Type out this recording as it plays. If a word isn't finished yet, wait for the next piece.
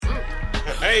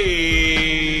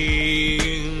Hey,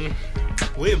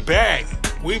 we're back.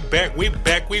 We back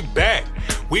again.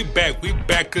 We back.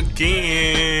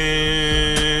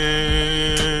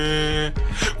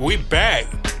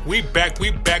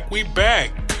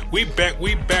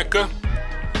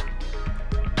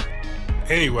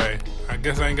 Anyway, I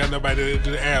guess I ain't got nobody to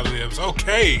do the ad-libs.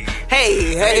 Okay.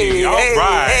 Hey, all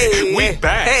right. hey, We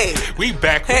back. hey. We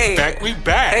back. Hey.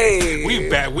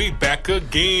 We back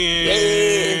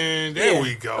again. There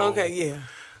we go. Okay, yeah.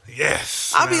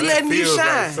 Yes. I'll be Now, that letting you feels like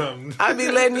shine. something. I'll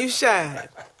be letting you shine.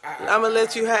 I'm going to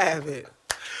let you have it.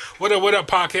 What up,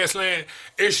 podcast land?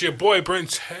 It's your boy,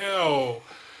 Brentel.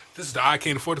 This is the I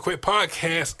Can't Afford to Quit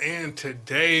podcast, and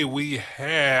today we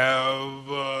have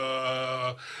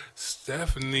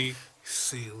Stephanie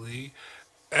Seeley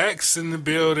X in the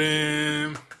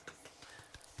building.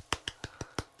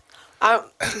 I'm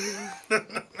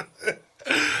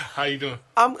How you doing?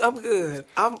 good.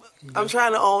 I'm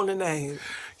trying to own the name.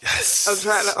 Yes. I'm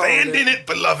trying to stand own in it,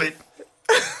 beloved.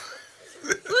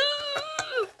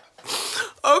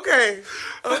 Okay.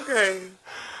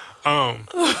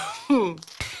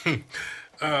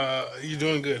 You're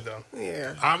doing good though.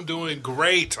 Yeah. I'm doing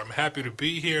great. I'm happy to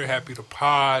be here. Happy to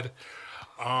pod.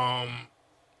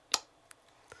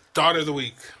 Daughter of the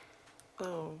week.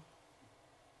 Oh.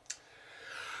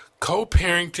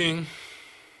 Co-parenting.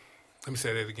 Let me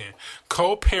say that again.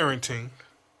 Co-parenting.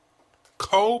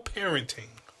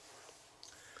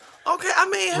 Okay, I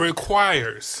mean,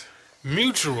 Requires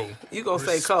mutual you going to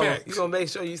say co. respect You going to make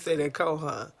sure you say that co,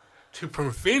 huh? to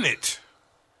prevent it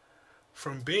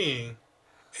from being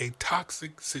a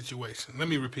toxic situation. Let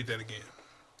me repeat that again.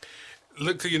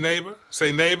 Look to your neighbor.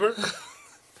 Say, neighbor.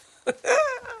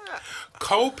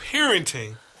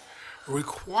 Co-parenting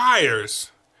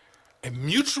requires a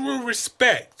mutual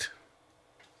respect.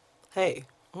 Hey.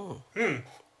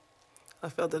 I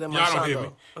felt it in my Y'all don't hear me.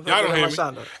 shondo. I felt Y'all it don't in hear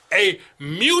my me. shondo. A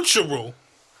mutual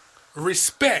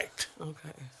respect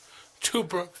Okay. to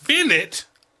prevent it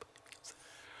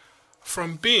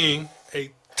from being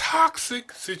a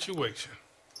toxic situation.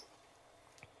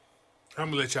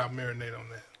 I'm gonna let y'all marinate on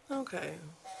that. Okay.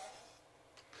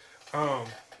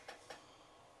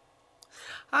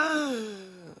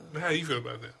 How you feel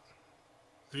about that?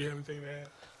 Do you have anything to add?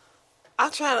 I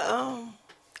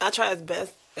try as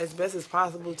best as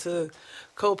possible to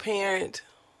co-parent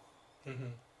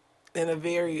in a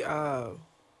very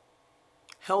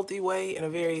healthy way, in a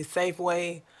very safe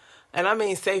way. And I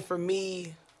mean safe for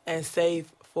me and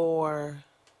safe for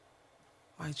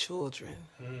my children.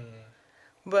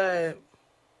 But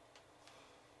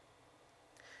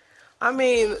I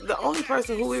mean, the only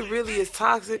person who it really is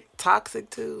toxic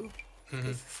to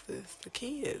is the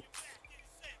kids.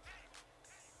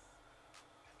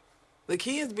 The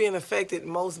kids being affected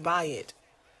most by it.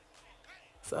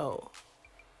 So,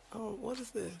 what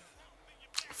is this?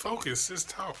 Focus, just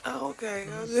talk. Oh, okay.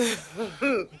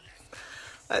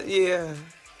 Yeah.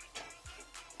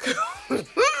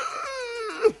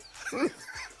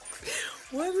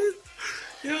 What is?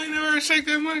 You ain't never heard Shake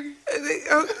That Monkey?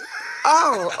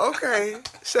 Oh, okay.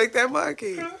 Shake that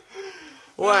monkey.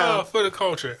 Wow. For the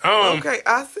culture. Okay,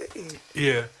 I see.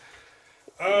 Yeah.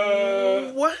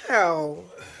 Wow.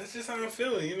 That's just how I'm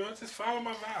feeling, you know. Just follow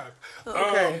my vibe.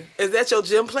 Okay. Is that your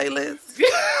gym playlist?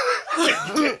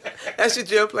 That's your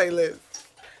gym playlist.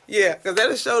 Yeah, because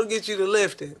that'll show to get you to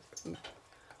lifting.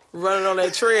 Running on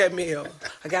that treadmill.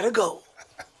 I gotta go.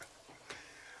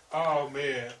 Oh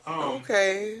man.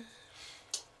 Okay.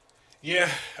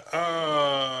 Yeah.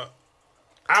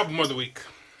 Album of the week.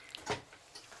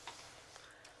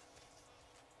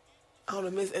 Oh, the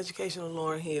Miseducation of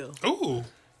Lauryn Hill. Ooh.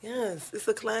 Yes, it's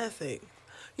a classic.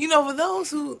 You know, for those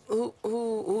who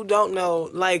don't know,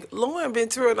 like, Lauryn been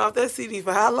touring off that CD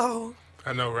for how long?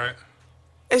 I know, right?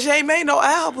 And she ain't made no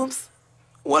albums.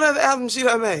 What other albums she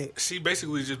done made? She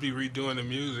basically just be redoing the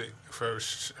music for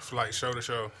like show to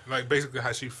show. Like basically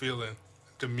how she feeling.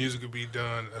 The music would be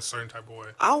done a certain type of way.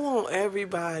 I want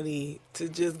everybody to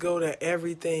just go to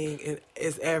Everything and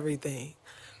It's Everything.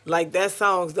 Like that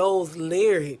song's, those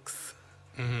lyrics.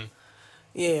 Mm-hmm.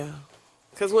 Yeah.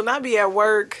 Because when I be at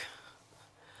work,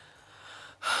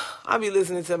 I be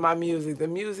listening to my music. The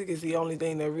music is the only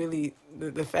thing that really,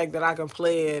 the fact that I can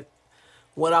play it,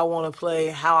 what I want to play,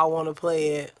 how I want to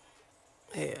play it.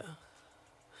 Yeah.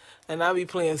 And I be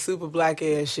playing super black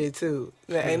ass shit too.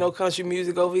 There ain't no country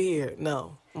music over here.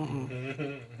 No.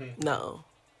 No.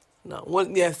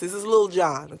 What? Yes, this is Lil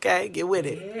Jon. Okay, get with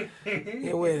it.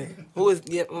 Get with it. Who is?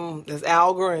 Yeah, that's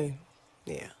Al Green.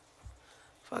 Yeah.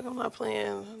 Fuck, I'm not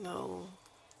playing. No,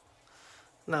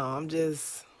 I'm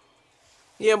just.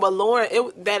 Yeah, but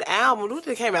Lauryn, that album, what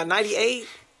did it came out? 98.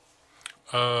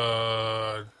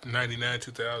 99,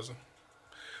 2000.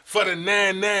 For the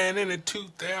 99 and the I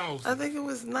 2000. think it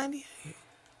was 98.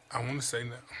 I want to say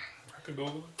that. I could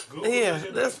Google it. Google Yeah,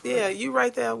 it. you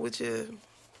right there with your.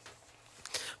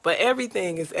 But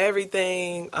everything is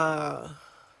everything.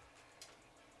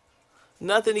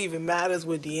 Nothing even matters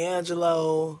with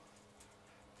D'Angelo.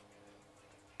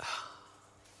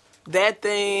 That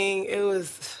thing, it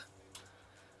was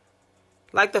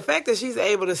like the fact that she's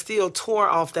able to still tour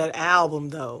off that album,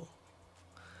 though.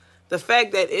 The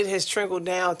fact that it has trickled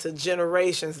down to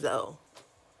generations, though.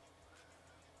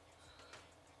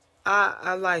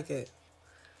 I like it.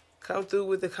 Come through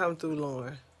with the come through,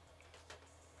 Lauren.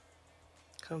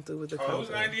 Come through with the Oh, come it was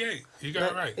through. 98. You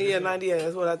got it right. Yeah, 98.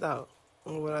 That's what I thought.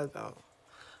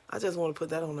 I just want to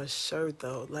put that on a shirt,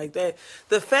 though. Like that.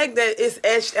 The fact that it's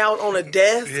etched out on a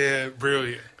desk. Yeah,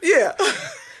 brilliant. Yeah.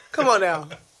 Come on now.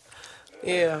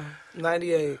 Yeah,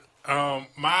 98.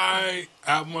 My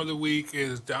album of the week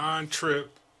is Don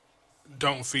Tripp,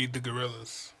 Don't Feed the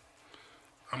Gorillas.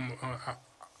 I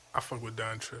fuck with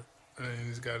Don Tripp. And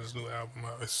he's got his new album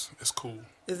out. It's cool.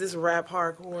 Is this rap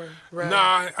hardcore? Rap?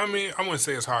 Nah, I mean, I wouldn't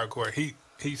say it's hardcore.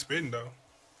 He's spitting, though.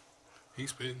 He's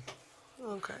spitting.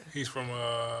 Okay. He's from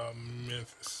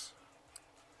Memphis.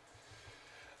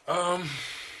 Oh.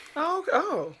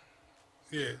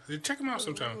 Yeah, check him out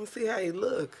sometime. Let's see how you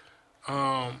look.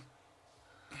 You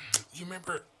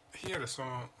remember he had a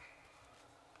song.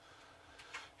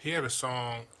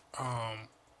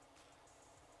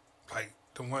 Like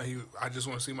the one I just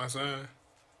want to see my son.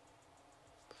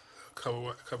 A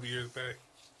couple years back,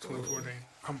 2014.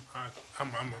 I'm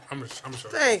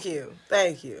sure. Thank you.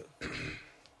 Thank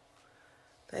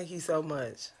you so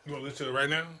much. You want to listen to it right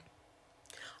now?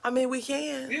 I mean, we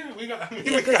can. Yeah, we got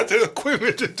the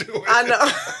equipment to do it. I know.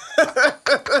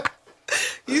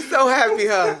 You so happy,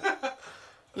 huh?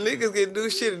 Niggas can do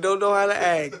shit and don't know how to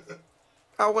act.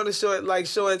 I want to show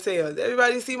and tell.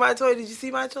 Everybody see my toy? Did you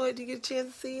see my toy? Did you get a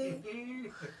chance to see it? Mm-hmm.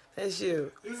 That's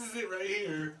you. This is it right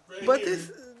here. But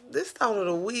this thought of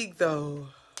the week, though.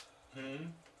 Mm-hmm.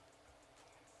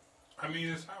 I mean,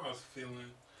 it's how I was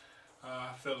feeling.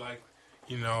 I felt like,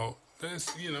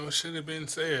 this, should have been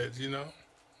said, It's Is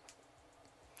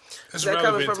that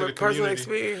coming relevant from to a the personal community.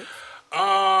 experience?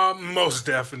 Most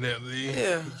definitely.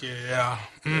 Yeah. Yeah.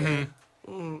 Mm-hmm.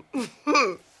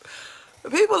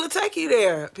 People will take you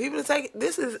there.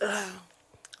 This is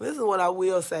what I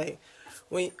will say.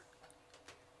 When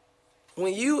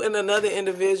you and another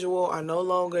individual are no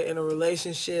longer in a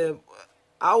relationship,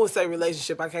 I would say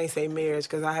relationship. I can't say marriage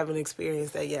because I haven't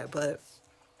experienced that yet.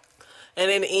 And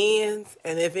it ends,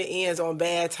 and if it ends on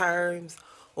bad terms,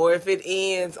 or if it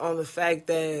ends on the fact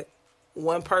that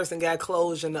one person got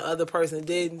closure and the other person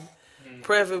didn't,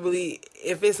 preferably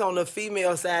if it's on the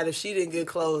female side, if she didn't get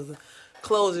closure,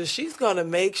 she's going to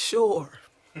make sure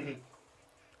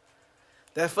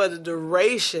that for the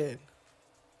duration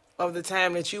of the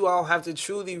time that you all have to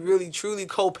truly, really, truly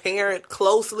co-parent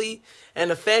closely and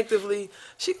effectively,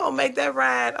 she going to make that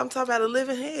ride, I'm talking about a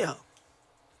living hell.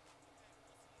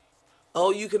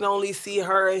 Oh, you can only see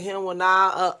her and him when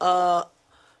I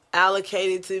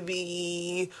allocated to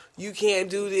be, you can't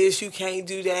do this, you can't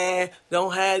do that,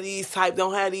 don't have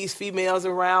these females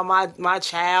around my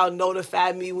child,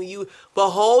 notify me when you, but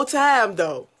whole time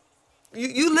though,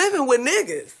 you living with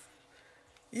niggas.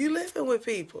 You living with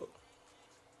people.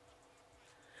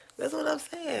 That's what I'm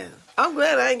saying. I'm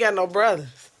glad I ain't got no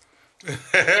brothers.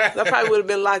 I probably would have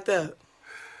been locked up.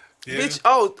 Yeah.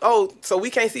 Bitch, so we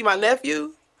can't see my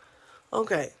nephew?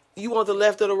 Okay. You want the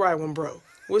left or the right one, bro?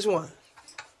 Which one?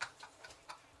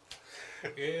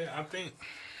 Yeah, I think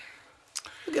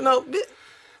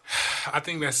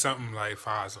that's something like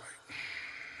Foz, like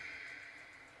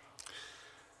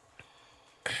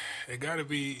it gotta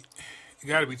be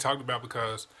talked about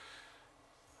because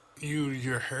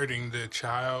you're hurting the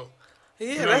child.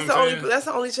 Yeah, You know that's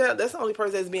what I'm saying? the only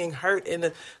person that's being hurt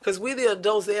because we the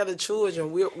adults, they are the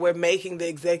children. We're making the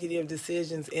executive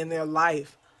decisions in their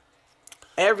life.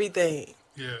 Everything.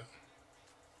 Yeah.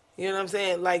 You know what I'm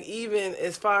saying? Like, even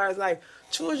as far as, like,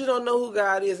 children don't know who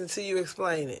God is until you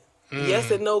explain it.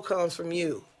 Yes and no comes from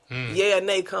you. Yeah and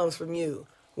nay comes from you.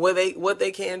 What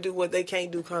they can do, what they can't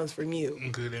do comes from you.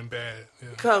 Good and bad.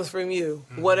 Yeah. Comes from you.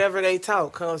 Whatever they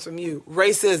talk comes from you.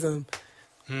 Racism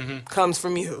comes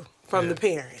from you, from the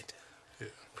parent. Yeah.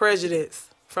 Prejudice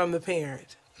from the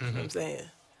parent. You know what I'm saying?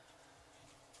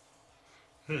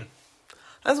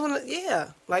 That's when,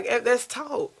 that's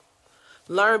taught.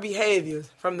 Learn behaviors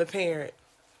from the parent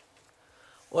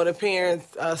or the parent's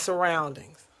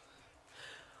surroundings.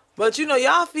 But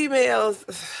y'all females,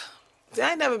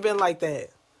 I ain't never been like that.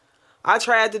 I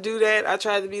tried to do that. I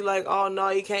tried to be like, oh, no,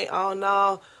 you can't. Oh,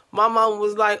 no. My mom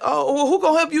was like, oh, well, who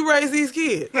going to help you raise these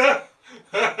kids?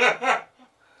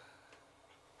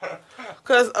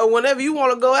 Because whenever you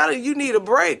want to go out and you need a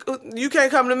break, you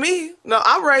can't come to me. No,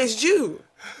 I raised you.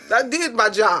 I did my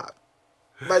job.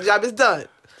 My job is done.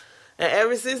 And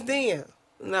ever since then,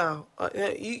 no.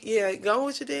 Go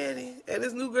with your daddy and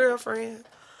his new girlfriend.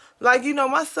 Like,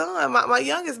 my son, my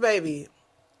youngest baby,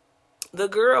 the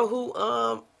girl who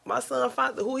my son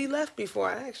found, who he left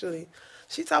before, actually,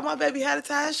 she taught my baby how to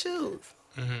tie his shoes.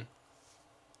 Mm-hmm.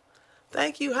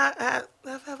 Thank you. Have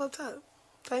up top.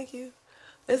 Thank you.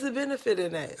 It's a benefit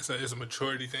in that. It's a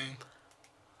maturity thing.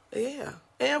 Yeah.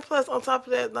 And plus, on top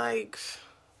of that, like...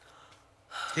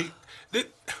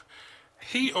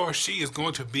 He or she is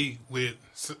going to be with...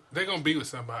 They're going to be with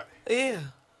somebody. Yeah.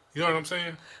 You know what I'm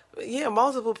saying? Yeah,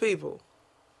 multiple people.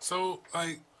 So,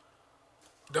 like,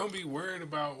 don't be worried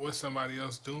about what somebody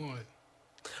else doing.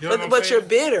 You know but you're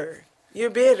bitter. You're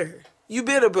bitter. You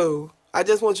bitter, boo. I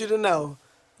just want you to know.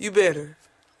 You bitter.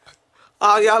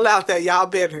 All y'all out there, y'all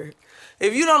bitter.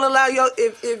 If you don't allow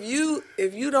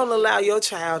if you don't allow your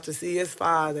child to see his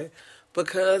father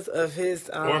because of his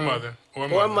or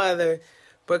mother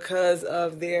because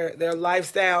of their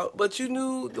lifestyle, but you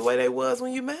knew the way they was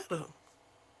when you met them.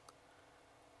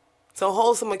 So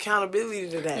hold some accountability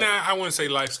to that. Nah, I wouldn't say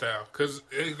lifestyle because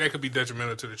that could be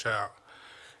detrimental to the child.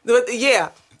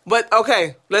 But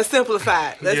okay, let's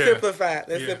simplify. Let's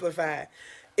simplify.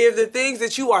 If the things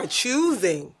that you are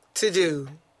choosing to do.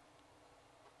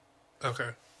 Okay.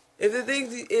 If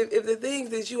the things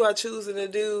that you are choosing to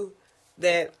do,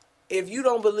 that if you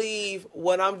don't believe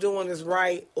what I'm doing is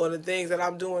right or the things that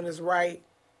I'm doing is right,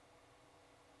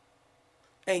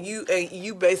 and you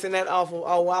basing that off of,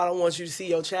 oh, well, I don't want you to see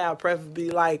your child, preferably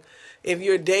like if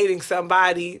you're dating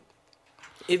somebody,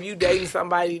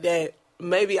 that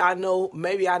maybe I know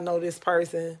this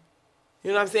person. You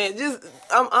know what I'm saying? Just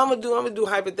I'm gonna do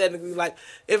hypothetically, like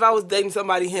if I was dating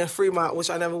somebody here in Fremont,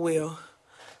 which I never will.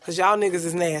 Cause y'all niggas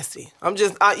is nasty.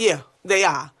 They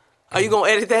are. Are you gonna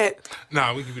edit that?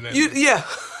 Nah, we can be nasty. Yeah.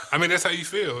 I mean, that's how you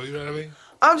feel. You know what I mean?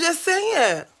 I'm just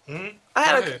saying.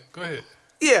 Mm-hmm. Go ahead.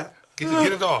 Yeah.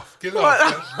 Get it off. Get it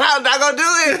off. I'm not gonna do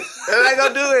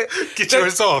it. Get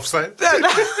yours off, son.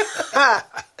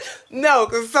 No,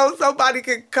 cause somebody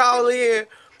could call in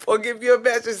or give you a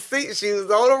batch of seat. She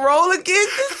was on a roll again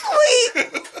this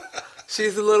week.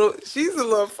 She's a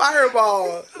little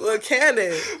fireball, little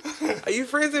cannon. Are you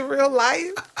friends in real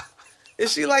life?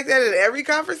 Is she like that in every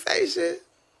conversation?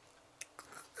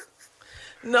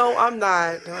 No, I'm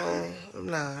not. No,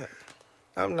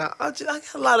 I'm not. I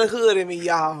got a lot of hood in me,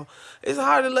 y'all. It's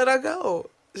hard to let her go.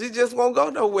 She just won't go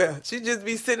nowhere. She just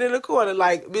be sitting in the corner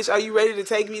like, bitch, are you ready to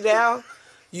take me down?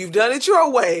 You've done it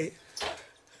your way.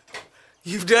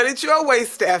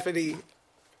 Stephanie.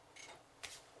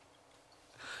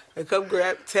 And come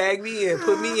tag me in,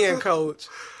 put me in, coach.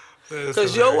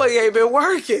 Because your way ain't been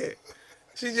working.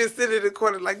 She just sitting in the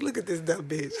corner like, look at this dumb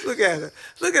bitch. Look at her.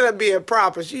 Look at her being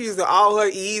proper. She using all her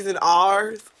E's and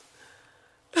R's.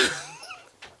 You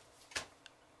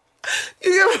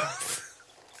get what I'm saying?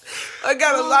 I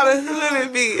got a lot of hood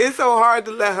in me. It's so hard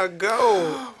to let her go.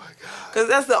 Oh my God. Because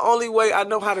that's the only way I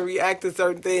know how to react to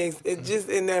certain things. It's just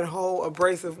in that whole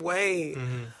abrasive way.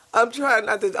 Mm-hmm. I'm trying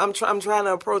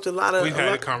to approach a lot of... We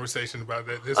had a conversation about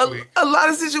that this week. A lot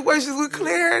of situations with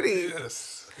clarity.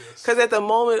 Yes. Because at the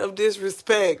moment of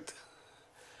disrespect,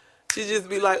 she just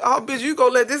be like, oh, bitch, you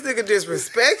gonna let this nigga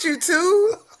disrespect you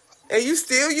too? And you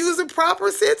still using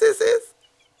proper sentences?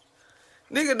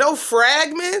 Nigga, no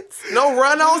fragments, no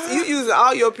run-ons. You using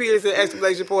all your periods and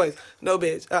exclamation points. No,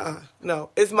 bitch. No.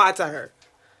 It's my turn.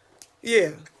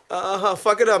 Yeah.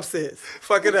 Fuck it up, sis.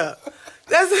 Fuck it up.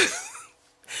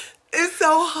 It's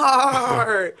so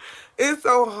hard. It's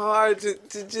so hard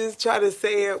to just try to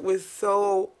say it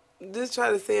just try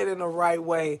to say it in the right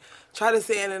way. Try to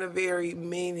say it in a very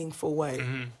meaningful way.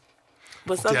 Mm-hmm.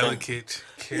 But sometimes, delicate,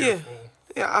 careful.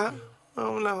 Yeah. I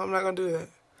don't know. I'm not going to do that.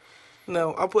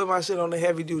 No, I put my shit on the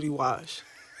heavy duty wash.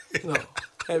 No,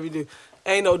 heavy duty.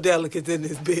 Ain't no delicates in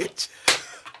this bitch.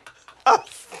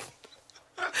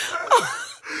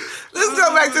 Let's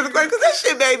go back to the question, because that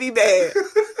shit made me mad.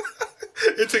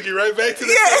 It took you right back to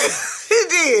the it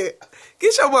did.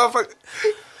 Get your motherfucker.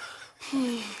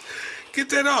 Get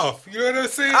that off. You know what I'm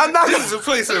saying? This is a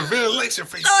place of ventilation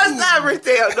for you. No, it's not,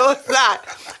 Raquel. No, it's not.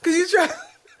 Because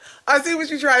I see what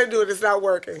you're trying to do, and it's not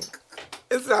working.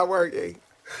 It's not working.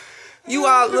 You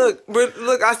all, look,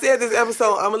 I said this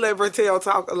episode, I'm going to let Bertel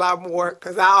talk a lot more,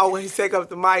 because I always take up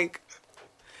the mic.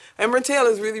 And Bertel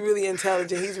is really, really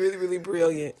intelligent. He's really, really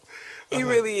brilliant. He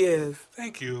really is.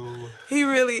 Thank you. He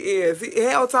really is. He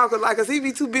don't talk like us. He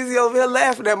be too busy over here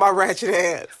laughing at my ratchet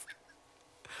ass.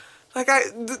 Like,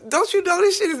 don't you know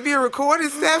this shit is being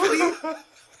recorded, Stephanie?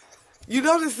 You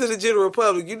know this is the general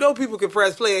public. You know people can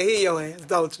press play and hear your ass,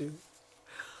 don't you?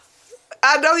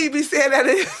 I know he be saying that.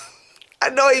 I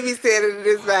know he be saying it in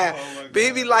his mind. But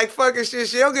he be like fucking shit.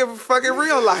 She don't give a fucking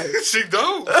real life. She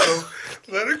don't. So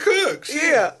let her cook. Shit.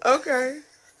 Yeah, okay.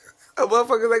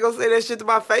 Motherfuckers ain't gonna say that shit to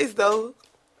my face, though.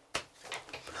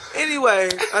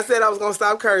 Anyway, I said I was gonna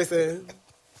stop cursing.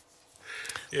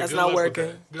 Yeah, that's not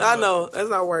working. I know, that's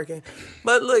not working.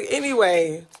 But look,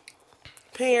 anyway,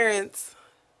 parents,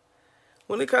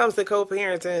 when it comes to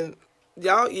co-parenting,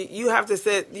 y'all, you have to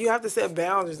set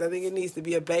boundaries. I think it needs to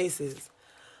be a basis.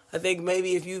 I think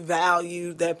maybe if you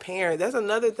value that parent, that's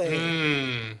another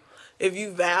thing. If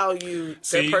you value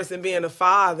that person being a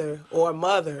father or a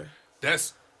mother.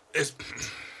 It's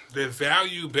the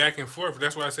value back and forth.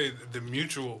 That's why I say the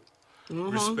mutual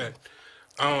respect.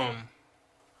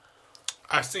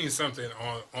 I seen something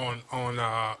on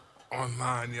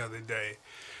online the other day,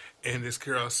 and this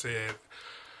girl said,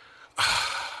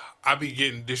 I be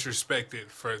getting disrespected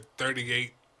for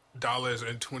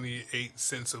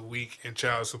 $38.28 a week in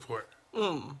child support.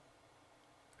 And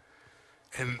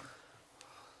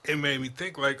it made me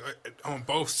think, like, on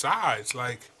both sides,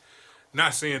 like,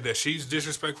 not saying that she's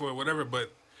disrespectful or whatever,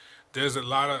 but there's a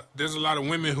lot of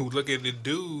women who look at the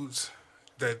dudes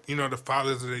that, you know, the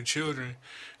fathers of their children,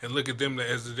 and look at them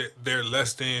as they're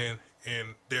less than,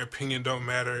 and their opinion don't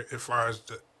matter as far as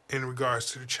in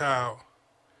regards to the child.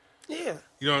 Yeah.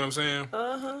 You know what I'm saying?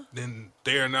 Then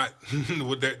they are not,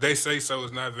 what they say so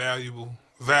is not valued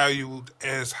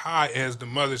as high as the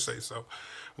mother say so,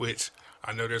 which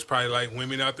I know there's probably like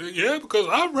women out there, yeah, because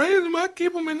I raised them, I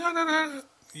keep them, and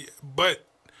yeah, but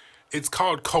it's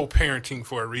called co-parenting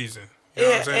for a reason. You know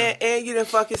what I'm saying? And you done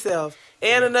fuck yourself.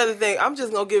 And another thing, I'm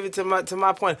just gonna give it to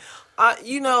my point.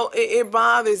 You know, it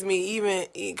bothers me even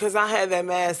because I had that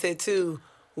mindset too,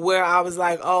 where I was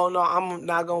like, oh no, I'm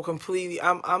not gonna completely.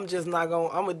 I'm just not gonna.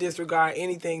 I'm gonna disregard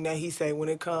anything that he say when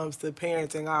it comes to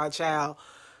parenting our child,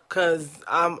 because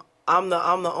I'm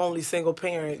the only single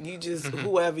parent. You just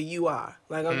whoever you are.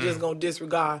 Like I'm just gonna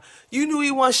disregard. You knew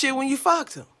he wasn't shit when you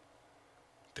fucked him.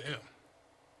 Damn.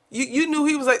 You knew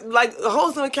he was like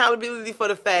hold some accountability for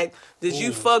the fact that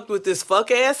you fucked with this fuck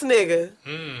ass nigga.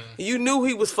 You knew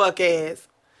he was fuck ass,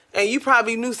 and you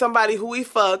probably knew somebody who he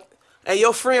fucked, and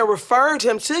your friend referred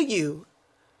him to you.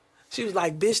 She was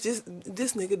like, "Bitch,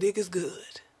 this nigga dick is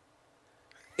good.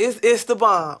 It's the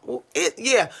bomb."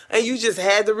 And you just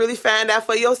had to really find out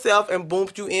for yourself, and boom,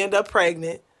 you end up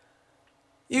pregnant.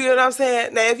 You know what I'm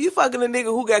saying? Now, if you fucking a nigga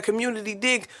who got community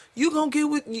dick, you gonna get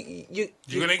what you're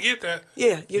gonna get that.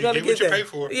 Yeah, you're gonna get what that. You pay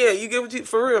for. Yeah, you get what you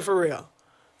for real.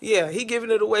 Yeah, he giving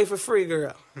it away for free,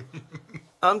 girl.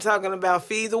 I'm talking about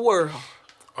feed the world.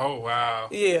 Oh wow.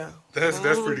 Yeah. That's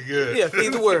pretty good. Yeah,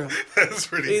 feed the world. That's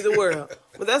pretty. Feed the world.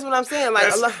 But that's what I'm saying.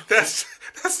 Like that's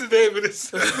the name of this.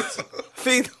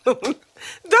 Feed. Don't do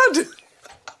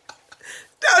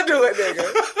it,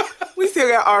 nigga. We still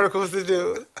got articles to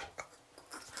do.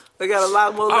 They got a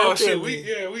lot more. Oh shit!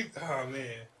 Oh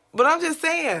man. But I'm just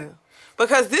saying,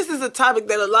 because this is a topic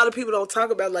that a lot of people don't talk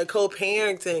about, like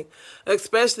co-parenting,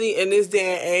 especially in this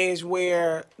day and age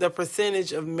where the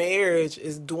percentage of marriage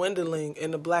is dwindling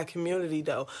in the black community.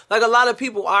 Though, like a lot of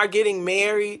people are getting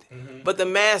married, but the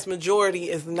mass majority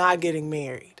is not getting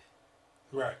married.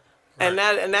 Right. And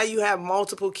now you have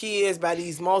multiple kids by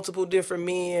these multiple different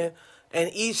men. And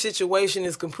each situation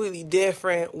is completely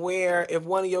different, where if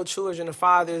one of your children the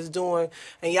father is doing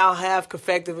and y'all have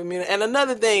confective immunity. And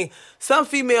another thing, some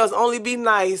females only be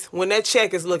nice when that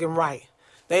check is looking right.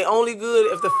 They only good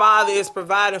if the father is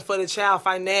providing for the child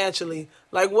financially.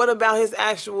 Like, what about his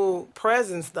actual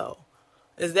presence, though?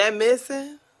 Is that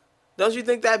missing? Don't you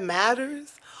think that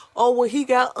matters? Oh, well, he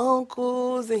got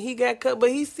uncles and he got cut, but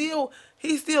he's still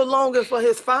longing for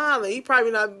his father. He's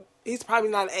probably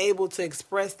not able to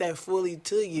express that fully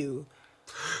to you.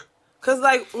 Because,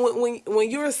 like,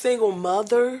 when you're a single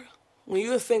mother, when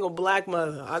you're a single black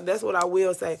mother, that's what I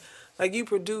will say. Like, you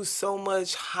produce so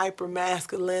much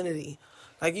hyper-masculinity.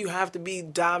 Like, you have to be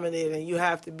dominant and you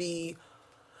have to be,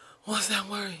 what's that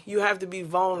word? You have to be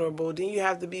vulnerable. Then you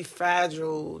have to be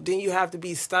fragile. Then you have to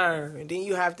be stern. Then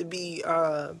you have to be,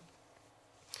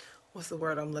 what's the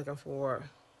word I'm looking for?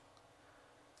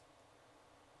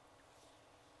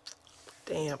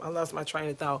 Damn, I lost my train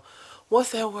of thought.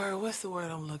 What's that word? What's the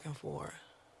word I'm looking for?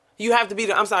 You have to be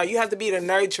the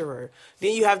nurturer.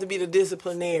 Then you have to be the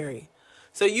disciplinary.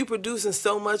 So you producing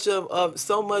so much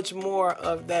more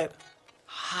of that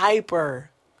hyper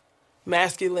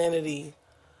masculinity.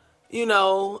 You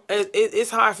know,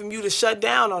 it's hard for you to shut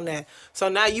down on that. So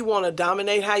now you want to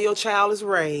dominate how your child is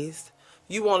raised.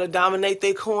 You want to dominate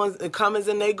their comings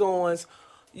and their goings.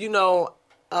 You know,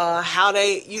 how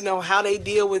they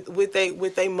deal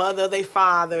with their mother, their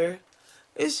father.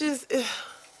 It's just,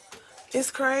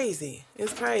 it's crazy.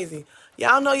 It's crazy.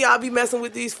 Y'all know y'all be messing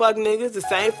with these fuck niggas, the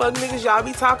same fuck niggas y'all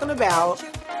be talking about.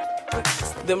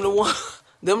 Them the ones.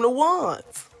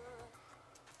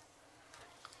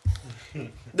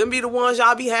 Them be the ones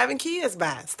y'all be having kids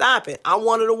by. Stop it. I'm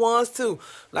one of the ones too.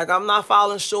 Like, I'm not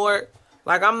falling short.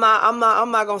 Like, I'm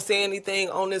not gonna say anything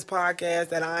on this podcast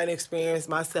that I ain't experienced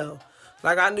myself.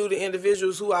 Like, I knew the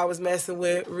individuals who I was messing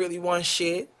with really want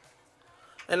shit.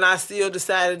 And I still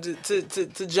decided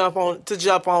to jump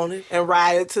on it and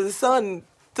ride it till the sun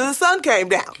came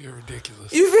down. You're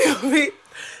ridiculous. You feel me?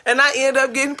 And I end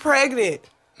up getting pregnant.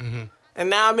 Mm-hmm. And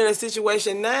now I'm in a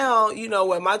situation now, you know,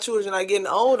 where my children are getting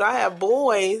older. I have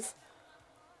boys.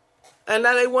 And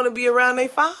now they want to be around their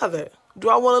father. Do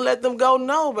I want to let them go?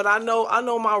 No, but I know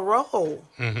my role.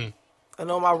 Mm-hmm. I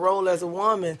know my role as a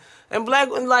woman. And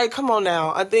like, come on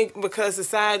now. I think because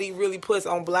society really puts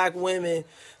on black women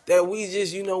that we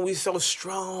just, you know, we so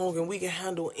strong and we can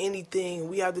handle anything.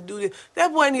 We have to do this.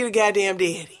 That boy need a goddamn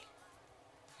daddy.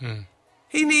 Mm.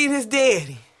 He need his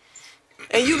daddy.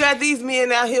 And you got these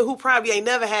men out here who probably ain't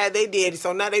never had their daddy,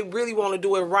 so now they really want to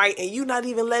do it right, and you not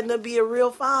even letting them be a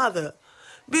real father.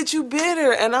 Bitch, you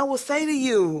bitter. And I will say to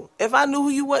you, if I knew who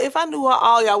you were, if I knew how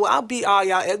all y'all were, I'll beat all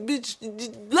y'all. Bitch,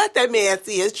 let that man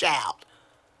see his child.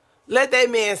 Let that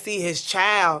man see his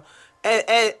child.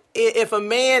 And if a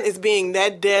man is being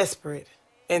that desperate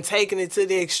and taking it to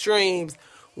the extremes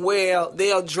where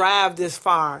they'll drive this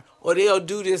far or they'll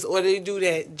do this or they do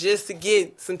that just to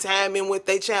get some time in with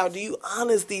their child, do you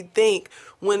honestly think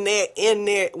when they're in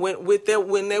there, when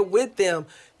they're with them,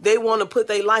 they want to put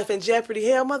their life in jeopardy?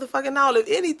 Hell, motherfucking all. If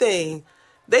anything,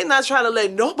 they not trying to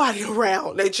let nobody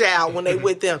around their child when they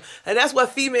with them. And that's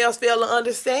what females fail to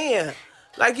understand.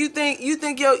 Like, you think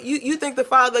the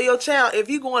father of your child, if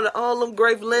you going to all them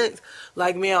great lengths,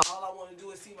 like, man, all I want to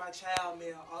do is see my child,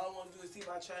 man. All I want to do is see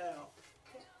my child.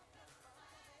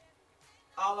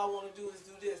 All I want to do is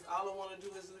do this. All I want to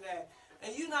do is do that.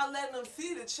 And you not letting them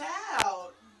see the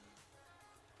child.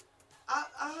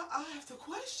 I have to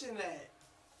question that.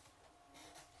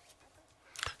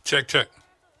 Check.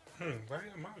 Why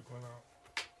am I going out?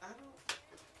 I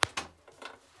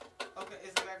don't. Okay, is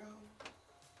it back on?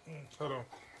 Hold on.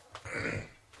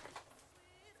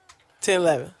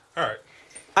 10:11. All right.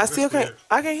 I still can't.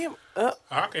 I can't hear.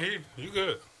 I can hear you. You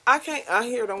good? I can't. I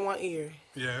hear it on one ear.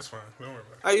 Yeah, it's fine. Don't worry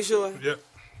about it. Are you sure? Yep.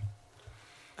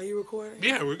 Are you recording?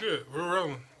 Yeah, we're good. We're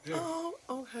rolling. Yeah. Oh,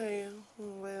 okay.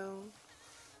 Well.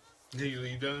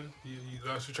 You done? You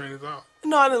lost your train of thought?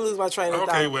 No, I didn't lose my train of thought.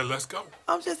 Okay, well, let's go.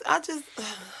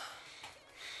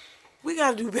 We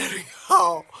gotta do better,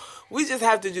 y'all. We just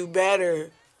have to do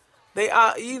better. They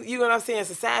are, you know what I'm saying?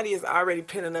 Society is already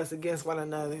pinning us against one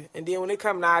another. And then when it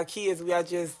comes to our kids, we are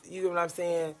just, you know what I'm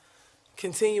saying,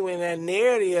 continuing that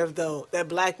narrative, though, that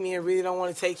black men really don't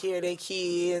want to take care of their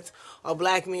kids, or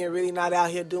black men really not out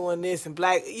here doing this, and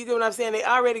black, you know what I'm saying? They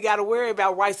already got to worry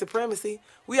about white supremacy.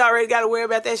 We already got to worry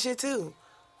about that shit, too.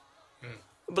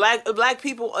 Black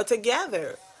people are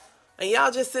together. And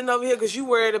y'all just sitting over here because you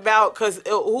worried about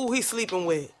who he sleeping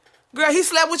with. Girl, he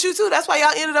slept with you, too. That's why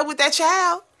y'all ended up with that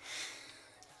child.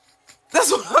 That's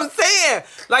what I'm saying.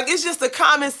 Like, it's just a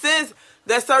common sense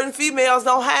that certain females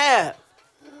don't have.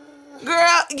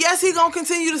 Girl, yes, he gonna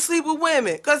continue to sleep with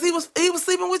women because he was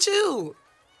sleeping with you.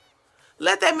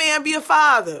 Let that man be a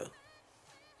father.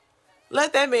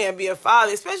 Let that man be a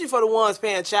father, especially for the ones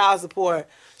paying child support.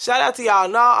 Shout out to y'all.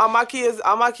 No, are my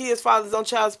kids' fathers on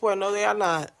child support? No, they are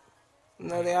not.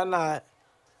 No, they are not.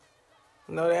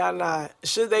 No, they are not.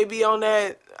 Should they be on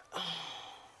that?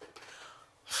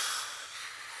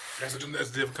 That's a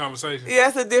different conversation. Yeah,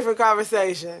 that's a different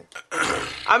conversation.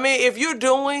 I mean, if you're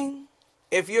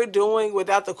doing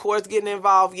without the courts getting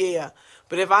involved, yeah.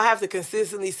 But if I have to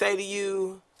consistently say to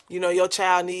you, you know, your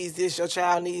child needs this, your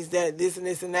child needs that, this and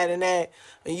this and that,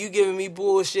 and you giving me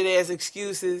bullshit ass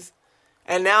excuses,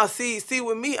 and now see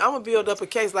with me, I'm gonna build up a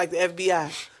case like the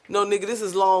FBI. No, nigga, this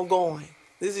is long going.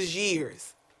 This is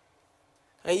years.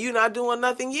 And you not doing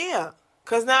nothing, yeah.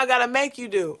 Because now I got to make you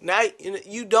do. Now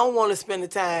you don't want to spend the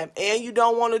time, and you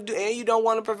don't want to do, and you don't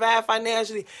want to provide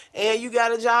financially, and you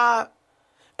got a job.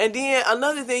 And then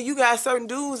another thing, you got certain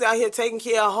dudes out here taking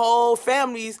care of whole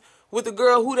families with the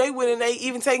girl who they with, and they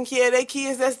even taking care of their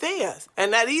kids that's theirs. And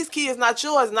now these kids not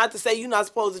yours, not to say you're not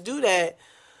supposed to do that,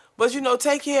 but, you know,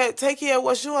 take care of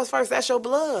what's yours first. That's your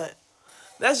blood.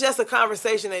 That's just a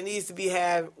conversation that needs to be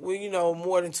had with,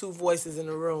 more than two voices in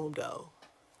the room, though.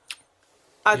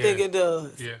 I think it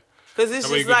does. Yeah. Because it's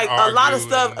That way just you can like a lot of argue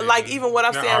stuff, and like even what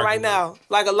I'm not saying right argue, now,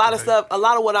 like a lot of stuff, a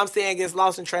lot of what I'm saying gets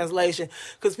lost in translation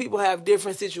because people have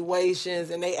different situations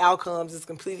and their outcomes is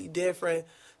completely different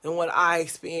than what I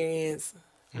experience.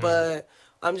 But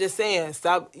I'm just saying,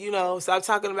 stop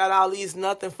talking about all these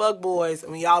nothing fuck boys. I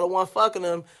mean, y'all the one fucking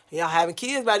them and y'all having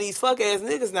kids by these fuck ass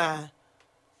niggas now.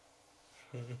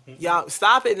 Y'all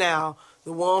stop it now.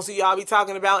 The ones who y'all be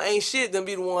talking about ain't shit, them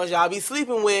be the ones y'all be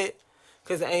sleeping with.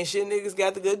 Because the ain't shit niggas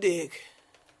got the good dick.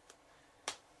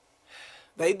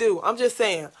 They do. I'm just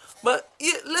saying. But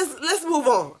let's move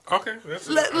on. Okay. Let's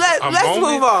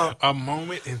move on. A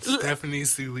moment in Stephanie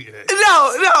Celia.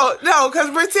 No,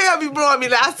 because Bertel be blowing me.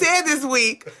 Like I said this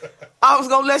week, I was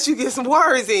going to let you get some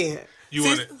words in. You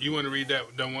want to read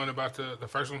the one about the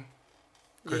first one?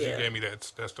 Because you gave me that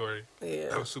story. Yeah.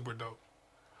 That was super dope.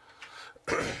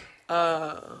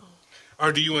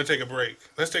 Or do you want to take a break?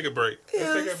 Let's take a break. Yeah,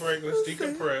 Let's take a break. Let's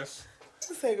decompress.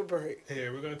 Let's take a break.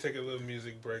 Yeah, we're going to take a little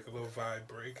music break, a little vibe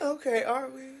break. Okay, are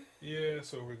we? Yeah,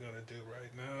 that's what we're going to do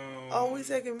right now. Are we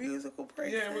taking musical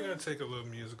break? Yeah, we're going to take a little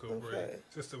musical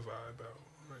break. Just to vibe out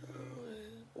right now.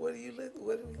 What do you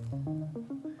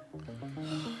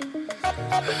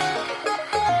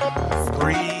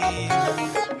Breathe.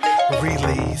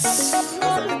 Release.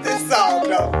 This song,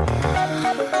 though.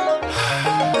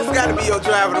 This got to be your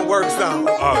driving to work song.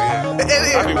 Oh, yeah. It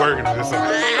is. I be working to this song.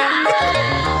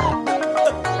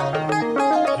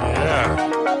 Yeah.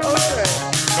 Okay.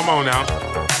 Come on now.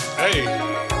 Hey.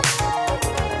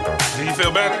 Do you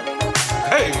feel better?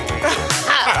 Hey.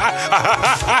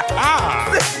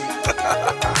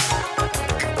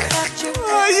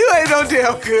 Oh, you ain't no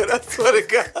damn good, I swear to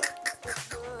God.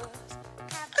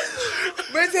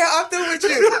 Brentel, I'm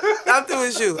through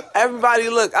with you. Everybody,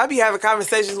 look, I be having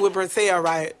conversations with Brentel,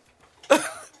 right?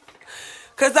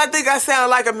 Because I think I sound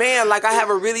like a man, like I have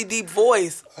a really deep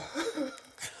voice.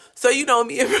 So,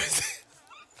 me and Brentel.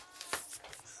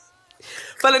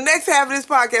 For the next half of this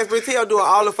podcast, Brentel doing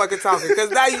all the fucking talking. Because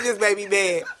now you just made me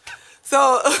mad.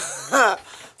 So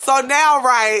now,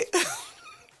 right,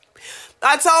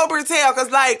 I told Brentel,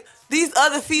 because, like, these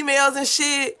other females and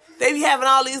shit, they be having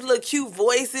all these little cute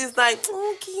voices, like,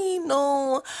 okay,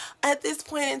 no, at this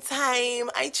point in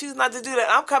time, I choose not to do that.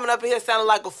 I'm coming up in here sounding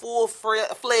like a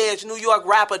full-fledged New York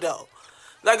rapper, though.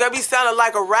 Like, I be sounding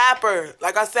like a rapper.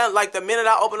 Like, I sound like the minute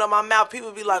I open up my mouth,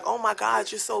 people be like, oh, my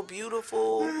God, you're so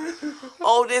beautiful.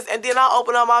 Oh, this. And then I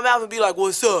open up my mouth and be like,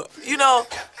 what's up?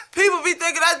 People be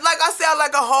thinking I sound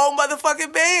like a whole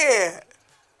motherfucking band.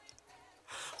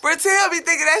 Brentel be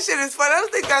thinking that shit is funny. I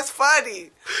don't think that's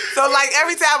funny. So, like,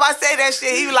 every time I say that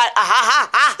shit, he be like,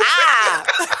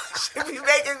 She be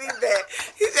making me mad.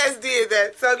 He just did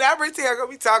that. So now Brentel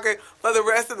gonna be talking for the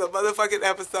rest of the motherfucking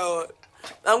episode.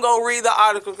 I'm gonna read the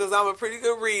article because I'm a pretty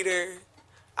good reader.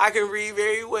 I can read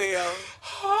very well.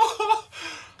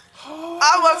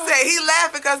 I'm upset. He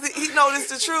laughing because he knows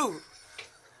it's the truth.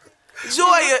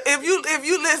 Joya, if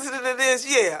you listening to this,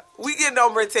 yeah, we getting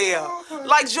on Brentel.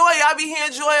 Like Joya, I be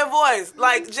hearing Joya voice.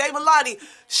 Like Jay Milani,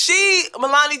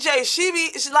 Milani J, she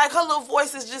like her little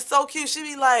voice is just so cute. She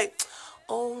be like,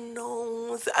 oh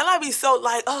no, and I be so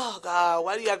like, oh God,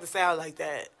 why do you have to sound like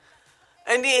that?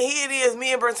 And then here it is,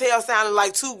 me and Brentel sounding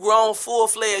like two grown,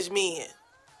 full-fledged men.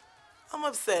 I'm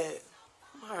upset.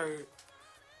 I'm hurt.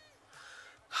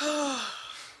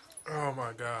 Oh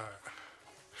my God.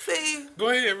 See? Go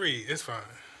ahead and read. It's fine.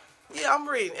 Yeah, I'm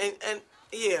reading. And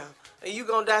yeah. And you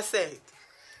gonna dissect.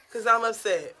 Because I'm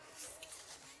upset.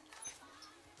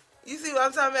 You see what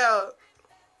I'm talking about?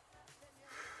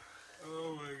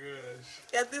 Oh my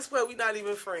gosh. At this point, we not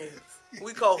even friends.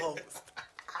 We co-hosts.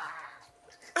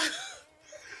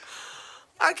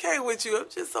 I can't with you. I'm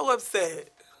just so upset.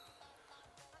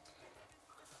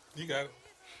 You got it.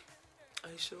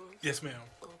 Are you sure? Yes, ma'am.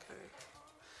 Okay.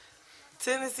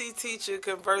 Tennessee teacher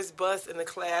converts bus in the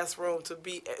classroom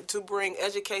to bring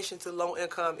education to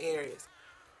low-income areas.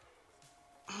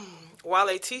 While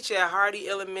a teacher at Hardy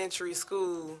Elementary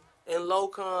School in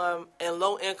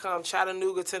low-income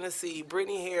Chattanooga, Tennessee,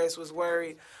 Brittany Harris was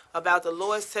worried about the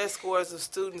lowest test scores of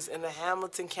students in the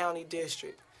Hamilton County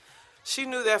District. She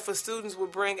knew that for students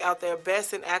would bring out their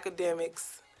best in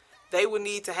academics, they would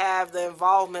need to have the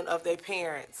involvement of their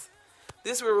parents.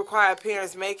 This would require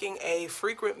parents making a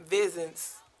frequent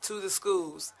visits to the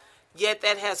schools, yet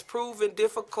that has proven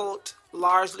difficult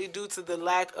largely due to the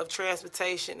lack of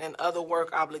transportation and other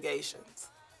work obligations.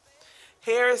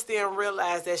 Harris then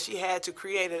realized that she had to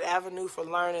create an avenue for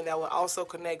learning that would also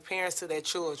connect parents to their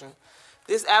children.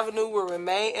 This avenue will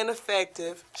remain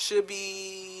ineffective, should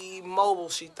be mobile,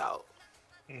 she thought.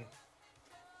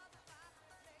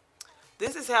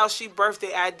 This is how she birthed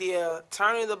the idea,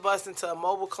 turning the bus into a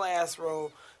mobile classroom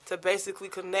to basically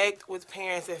connect with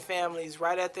parents and families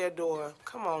right at their door.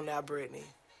 Come on now, Brittany.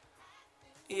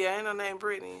 Yeah, ain't her name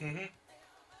Brittany? Mm-hmm.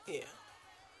 Yeah.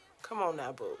 Come on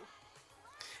now, boo.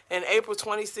 In April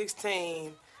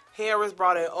 2016, Harris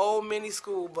brought an old mini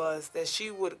school bus that she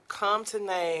would come to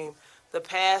name The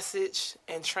Passage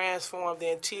and transform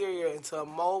the interior into a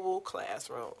mobile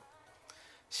classroom.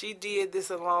 She did this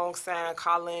alongside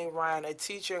Colleen Ryan, a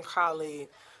teacher and colleague.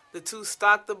 The two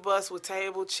stocked the bus with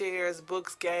table, chairs,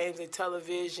 books, games, a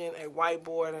television, a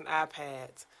whiteboard, and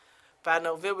iPads. By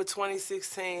November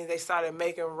 2016, they started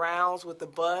making rounds with the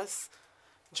bus,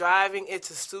 driving it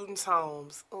to students'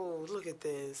 homes. Oh, look at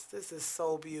this. This is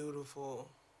so beautiful.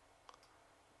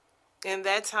 In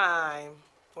that time,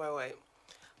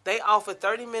 they offered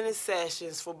 30-minute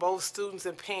sessions for both students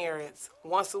and parents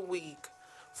once a week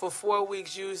for 4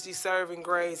 weeks, usually serving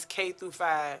grades K through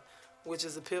 5, which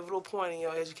is a pivotal point in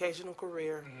your educational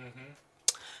career. Mm-hmm.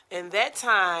 In that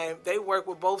time, they worked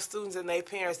with both students and their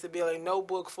parents to build a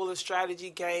notebook full of strategy,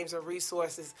 games, and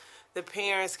resources the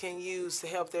parents can use to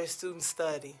help their students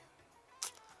study.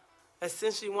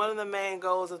 Essentially, one of the main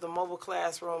goals of the mobile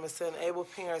classroom is to enable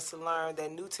parents to learn the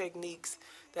new techniques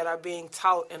that are being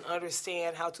taught and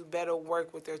understand how to better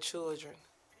work with their children.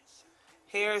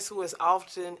 Harris, who is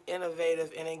often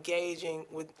innovative and engaging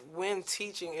when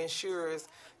teaching, ensures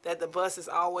that the bus is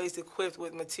always equipped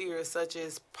with materials such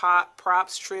as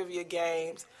props, trivia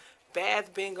games,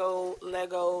 bath bingo,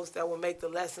 Legos that will make the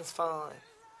lessons fun.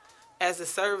 As the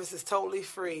service is totally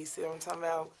free, see what I'm talking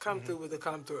about? Come through with the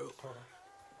come through.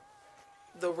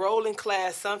 The rolling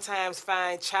class sometimes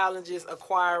find challenges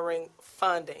acquiring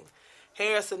funding.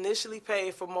 Harris initially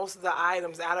paid for most of the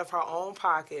items out of her own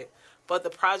pocket, but the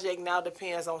project now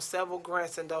depends on several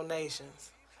grants and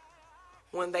donations.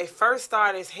 When they first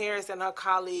started, Harris and her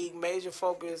colleague major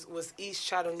focus was East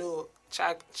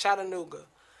Chattanooga.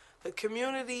 The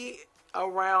community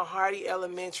around Hardy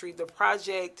Elementary, the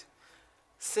project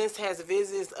since has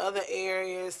visited other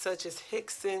areas such as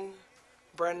Hickson,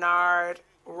 Bernard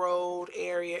Road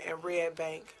area, and Red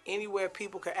Bank, anywhere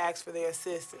people could ask for their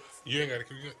assistance. You ain't got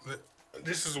to.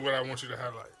 This is what I want you to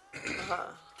highlight.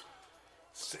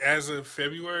 As of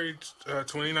February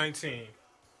 2019,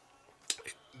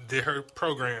 her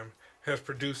program has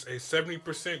produced a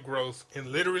 70% growth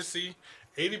in literacy,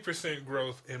 80%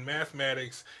 growth in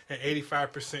mathematics, and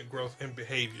 85% growth in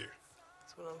behavior.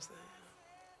 That's what I'm saying.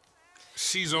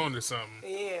 She's on to something.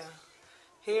 Yeah.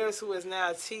 Harris, who is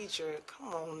now a teacher,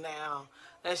 come on now.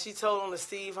 And she told on the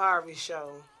Steve Harvey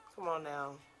show. Come on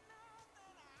now.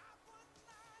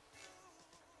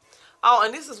 Oh,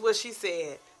 and this is what she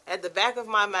said. At the back of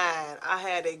my mind, I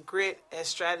had a grit and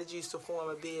strategies to form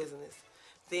a business.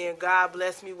 Then God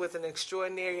blessed me with an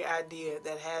extraordinary idea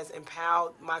that has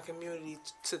empowered my community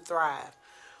to thrive.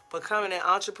 Becoming an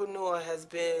entrepreneur has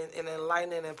been an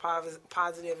enlightening and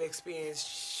positive experience,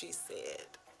 she said.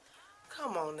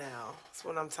 Come on now. That's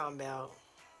what I'm talking about.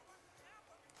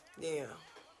 Yeah.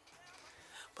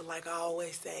 But like I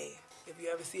always say, if you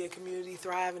ever see a community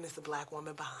thriving, it's a black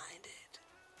woman behind it.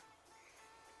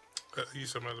 You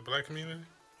talking about the black community?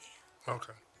 Yeah.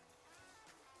 Okay.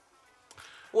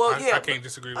 Well, I can't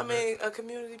disagree with that. I mean, a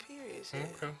community period.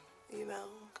 Shit. Okay. You know,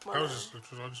 come on. I just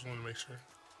wanted to make sure.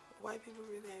 White people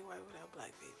really ain't white without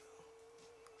black people.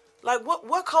 Like,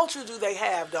 what culture do they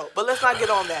have, though? But let's not get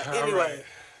on that.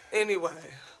 Anyway,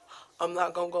 I'm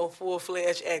not going to go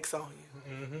full-fledged X on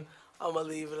you. Mm-hmm. I'm going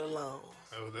to leave it alone.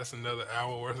 Oh, that's another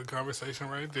hour worth of conversation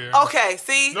right there. Okay,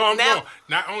 see? No,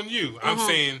 not on you. I'm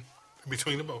saying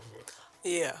between the both of us.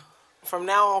 Yeah. From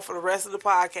now on, for the rest of the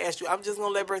podcast, I'm just going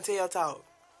to let Brentel talk.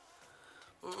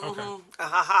 Mm-hmm.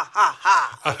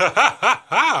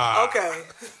 Okay. Okay.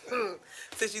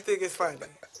 Since you think it's funny.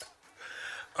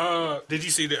 Did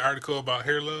you see the article about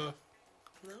hair love?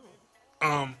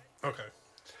 No. Okay.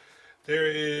 There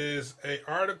is an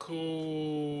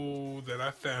article that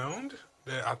I found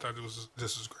that I thought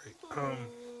this was great.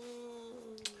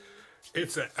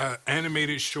 It's an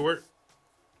animated short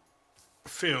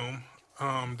film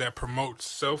that promotes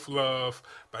self-love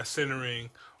by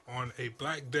centering on a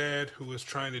black dad who is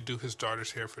trying to do his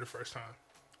daughter's hair for the first time.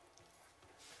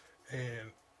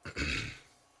 And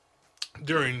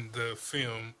during the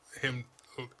film, him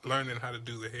learning how to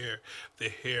do the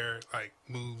hair like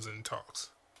moves and talks.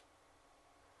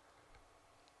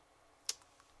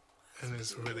 And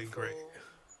it's really great.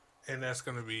 And that's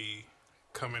going to be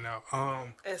coming out.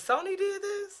 And Sony did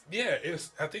this? Yeah,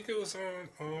 I think it was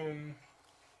on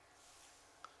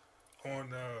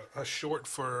on a short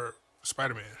for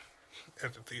Spider-Man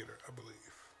at the theater, I believe.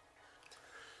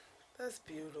 That's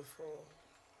beautiful.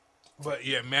 But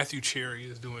yeah, Matthew Cherry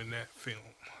is doing that film.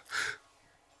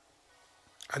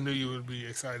 I knew you would be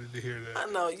excited to hear that. I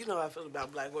know. You know how I feel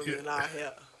about black women in our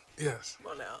hair. Yes.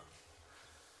 Come on now.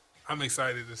 I'm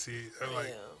excited to see it. Like,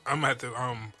 Yeah. I'm gonna have to.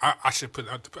 I should put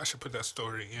that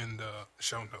story in the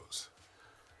show notes.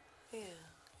 Yeah,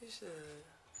 you should.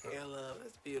 Hair love.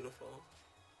 That's beautiful.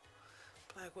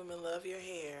 Black women love your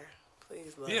hair.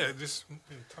 Please love. Yeah, it. just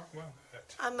talk about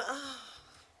that. I know.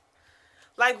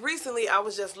 Like recently, I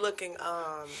was just looking.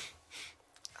 I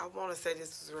want to say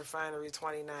this was Refinery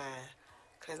 29,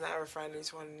 because now Refinery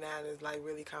 29 is like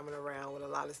really coming around with a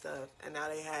lot of stuff, and now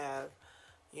they have,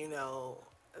 you know,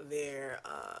 their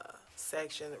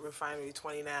section Refinery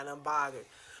 29 Unbothered.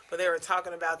 But they were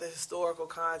talking about the historical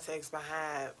context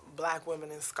behind black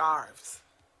women in scarves,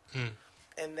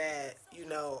 and that, you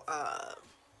know,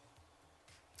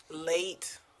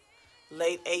 late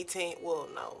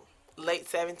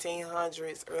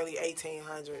 1700s, early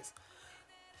 1800s.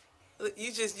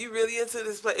 You really into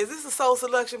this play? Is this a soul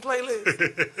selection playlist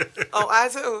on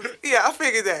iTunes? Yeah, I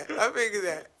figured that.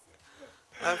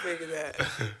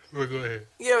 Well, go ahead.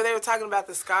 Yeah, they were talking about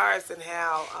the scarves and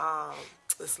how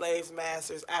the slave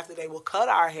masters, after they would cut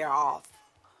our hair off,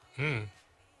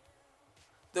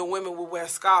 the women would wear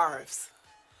scarves,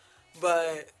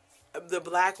 but the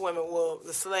black women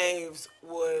the slaves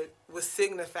would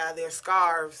signify their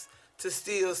scarves to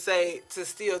still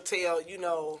tell, you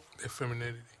know, Their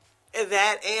femininity.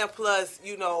 that, and plus,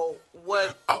 you know,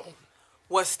 what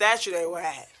stature they were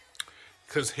at.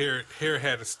 Because hair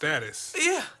had a status.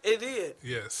 Yeah, it did.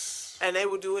 Yes. And they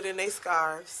would do it in their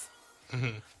scarves.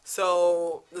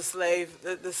 So the slave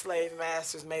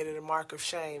masters made it a mark of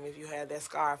shame if you had that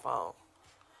scarf on.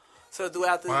 So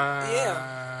throughout the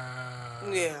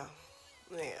yeah.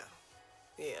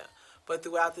 But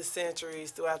throughout the centuries,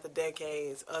 throughout the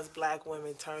decades, us black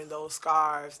women turned those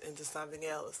scarves into something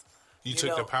else. You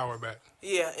took the power back.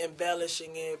 Yeah,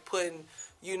 embellishing it, putting,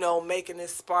 you know, making it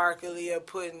sparkly, or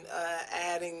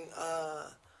adding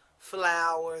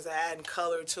flowers, or adding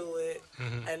color to it.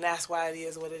 And that's why it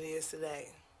is what it is today.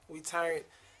 We turned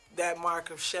that mark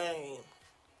of shame,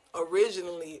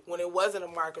 originally, when it wasn't a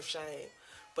mark of shame,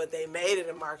 but they made it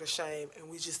a mark of shame, and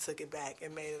we just took it back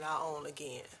and made it our own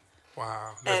again.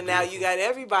 Wow. And now you got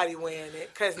everybody wearing it,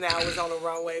 because now it's on the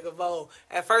runway of Vogue.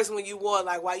 At first, when you wore,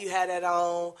 like, why you had that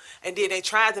on, and then they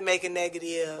tried to make a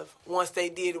negative once they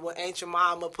did it when Ain't Your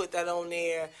Mama put that on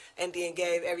there, and then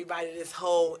gave everybody this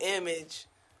whole image.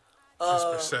 This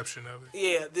perception of it.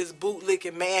 Yeah, this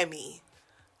bootlicking mammy,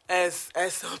 as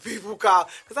some people call.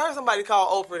 Because I heard somebody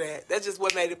call Oprah that. That's just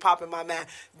what made it pop in my mind.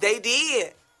 They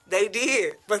did.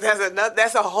 But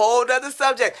that's a whole other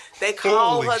subject. They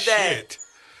called her that. Shit.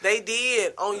 They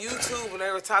did on YouTube when they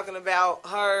were talking about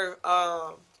her.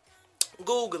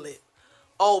 Google it,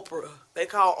 Oprah. They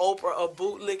call Oprah a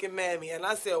bootlicking mammy, and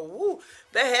I said, "Woo!"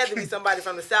 That had to be somebody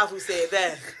from the South who said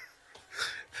that.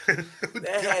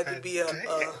 That had to be a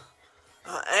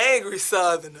angry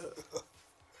Southerner.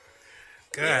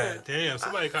 God damn!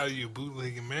 Somebody call you a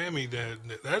bootlegging mammy.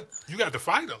 That you got to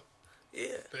fight them.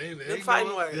 Yeah, They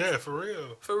fighting words. Yeah, for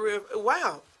real. For real.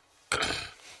 Wow.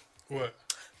 What?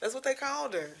 That's what they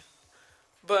called her.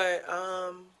 But,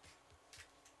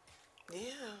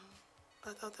 yeah,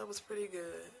 I thought that was pretty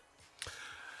good.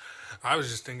 I was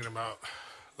just thinking about,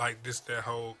 like, the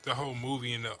whole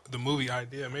movie and the movie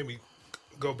idea. Maybe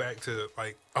go back to,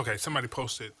 like, okay, somebody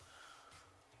posted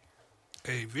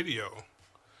a video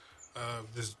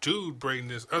of this dude braiding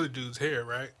this other dude's hair,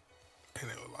 right? And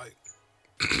it was like,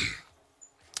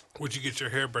 would you get your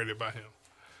hair braided by him?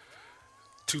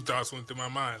 Two thoughts went through my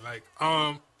mind. Like,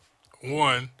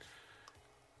 one,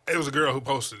 it was a girl who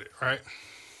posted it, right?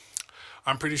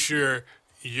 I'm pretty sure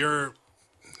the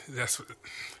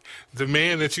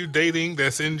man that you dating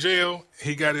that's in jail,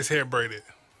 he got his hair braided.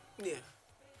 Yeah.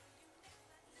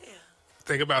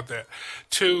 Think about that.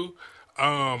 Two,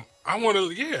 I want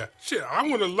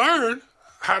to learn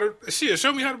how to,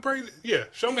 show me how to braid it. Yeah,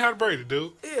 show me how to braid it,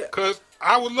 dude. Yeah. Because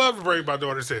I would love to braid my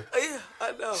daughter's hair. Yeah,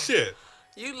 I know. Shit.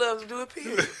 You love to do it,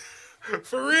 period.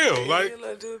 For real. Like, you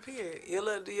love to do it, period. You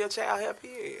love to do your child hair,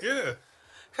 period. yeah.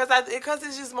 Because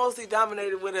it's just mostly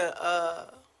dominated with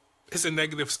It's a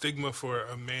negative stigma for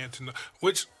a man to know.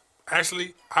 Which,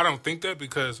 actually, I don't think that,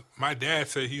 because my dad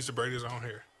said he used to braid his own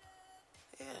hair.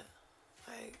 Yeah.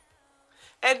 Like,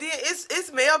 and then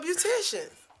it's male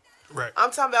beauticians. Right.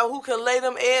 I'm talking about who can lay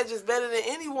them edges better than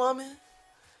any woman.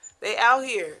 They out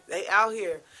here.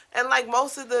 And like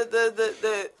most of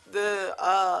the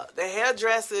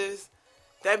hairdressers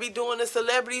They be doing the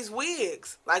celebrities'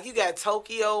 wigs. Like you got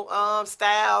Tokyo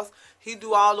Styles. He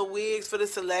do all the wigs for the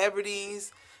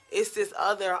celebrities. It's this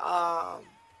other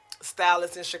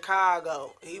stylist in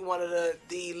Chicago. He one of the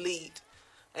elite.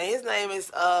 And his name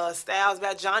is Styles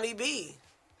by Johnny B.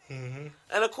 Mm-hmm.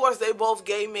 And of course they both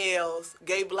gay males,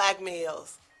 gay black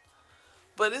males.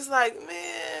 But it's like,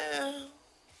 man,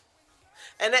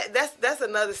 and that's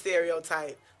another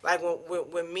stereotype. Like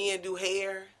when men do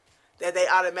hair, that they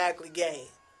automatically gay.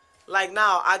 Like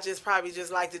now, I just probably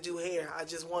just like to do hair. I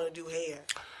just want to do hair.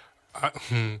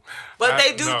 But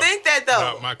they do think that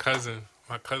though. No, my cousin,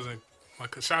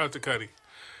 shout out to Cuddy.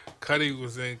 Cuddy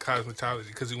was in cosmetology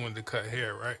because he wanted to cut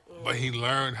hair, right? But he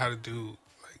learned how to do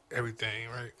like everything,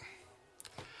 right?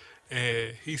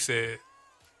 And he said,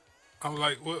 I'm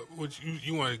like, what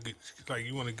you want to get? Like,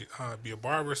 you want to get be a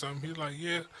barber or something? He's like,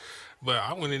 yeah, but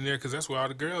I went in there because that's where all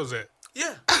the girls at.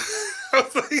 Yeah. I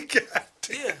was like, God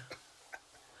damn. Yeah.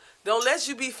 Don't let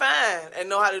you be fine and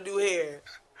know how to do hair.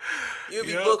 You'll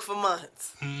be booked for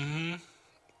months. Mm-hmm.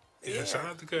 Yeah, shout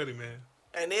out to Cuddy, man.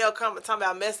 And they'll come and talk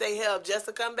about mess their hair up just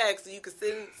to come back so you can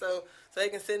sit so they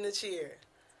can sit in the chair.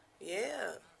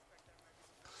 Yeah.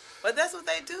 But that's what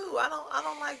they do. I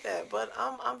don't like that. But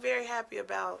I'm very happy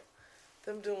about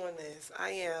them doing this. I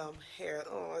am here.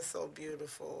 Oh, it's so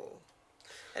beautiful.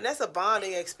 And that's a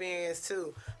bonding experience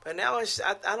too. But now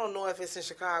I don't know if it's in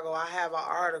Chicago. I have an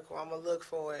article. I'm gonna look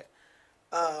for it.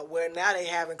 Where now they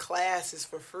having classes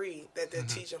for free that they're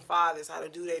teaching fathers how to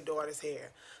do their daughter's hair.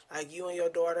 Like you and your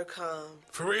daughter come.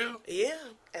 For real? Yeah,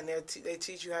 and they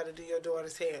teach you how to do your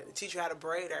daughter's hair. They teach you how to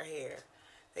braid her hair.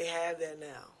 They have that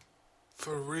now.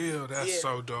 For real? That's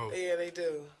so dope. Yeah, they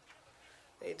do.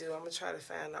 They do. I'm gonna try to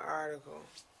find the article.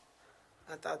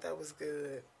 I thought that was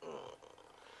good.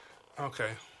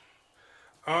 Okay.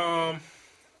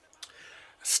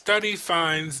 Study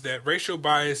finds that racial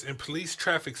bias in police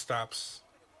traffic stops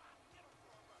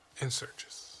and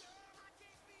searches.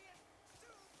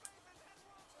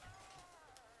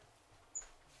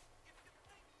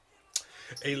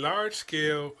 A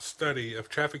large-scale study of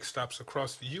traffic stops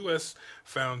across the U.S.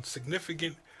 found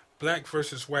significant black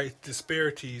versus white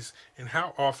disparities in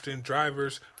how often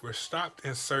drivers were stopped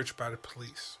and searched by the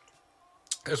police,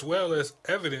 as well as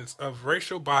evidence of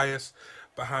racial bias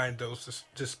behind those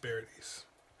disparities.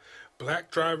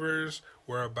 Black drivers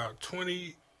were about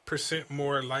 20%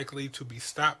 more likely to be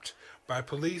stopped by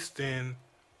police than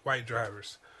white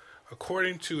drivers,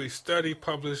 according to a study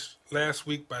published last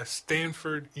week by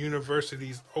Stanford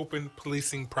University's Open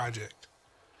Policing Project.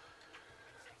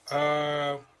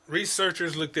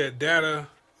 Researchers looked at data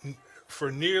for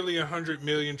nearly 100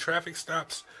 million traffic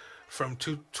stops from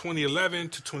 2011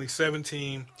 to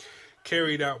 2017,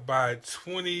 carried out by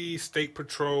 20 state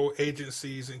patrol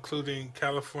agencies, including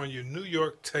California, New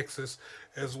York, Texas,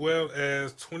 as well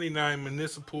as 29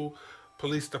 municipal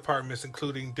police departments,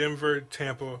 including Denver,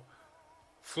 Tampa,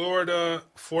 Florida,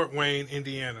 Fort Wayne,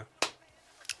 Indiana.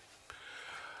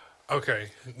 Okay,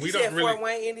 You said Fort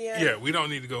Wayne, Indiana? Yeah, we don't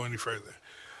need to go any further.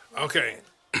 Okay.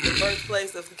 The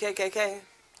birthplace of the KKK? Okay,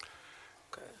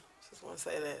 just want to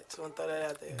say that. Just want to throw that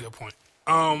out there. Good point.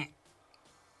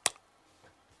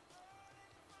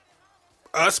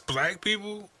 Us black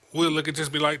people, we'll look at this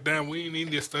and be like, damn, we ain't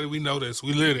need this study. We know this.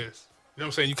 We live this. You know what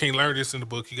I'm saying? You can't learn this in the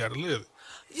book. You got to live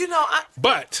it. You know,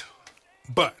 But,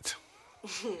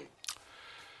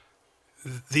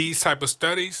 these type of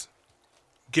studies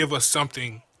give us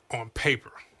something on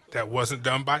paper that wasn't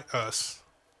done by us,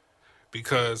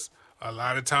 because a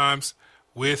lot of times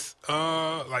with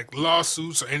like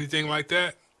lawsuits or anything like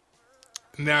that,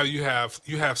 now you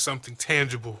have something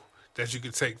tangible that you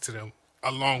could take to them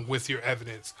along with your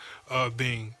evidence of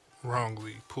being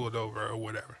wrongly pulled over or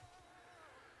whatever.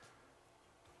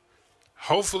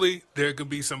 Hopefully there could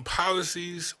be some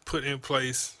policies put in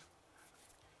place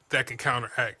that can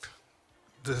counteract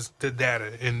the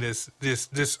data in this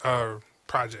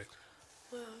project.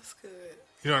 well, that's good.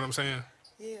 You know what I'm saying?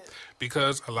 Yeah.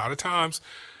 Because a lot of times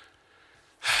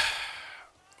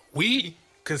we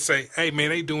can say, hey, man,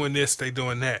 they doing this, they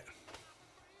doing that.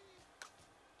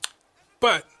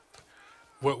 But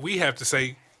what we have to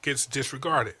say gets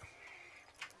disregarded.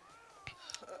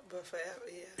 But forever,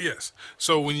 yeah. Yes.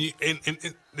 So when you and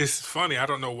this is funny. I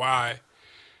don't know why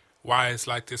it's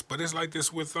like this, but it's like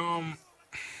this with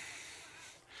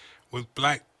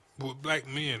black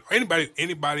men.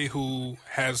 Anybody who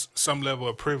has some level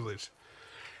of privilege.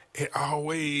 It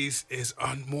always is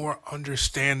more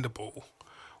understandable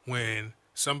when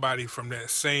somebody from that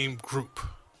same group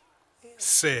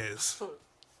says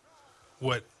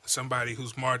what somebody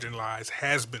who's marginalized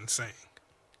has been saying.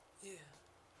 Yeah.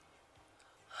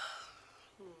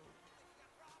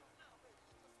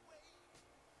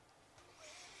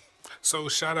 So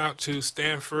shout out to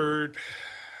Stanford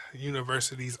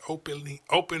University's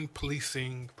open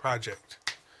policing project.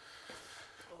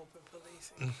 Open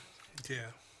policing.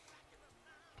 Yeah,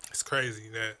 it's crazy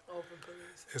that Open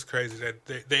policing. it's crazy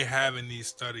that they having these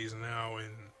studies now,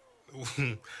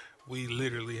 and we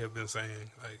literally have been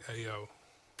saying like, "Hey, yo."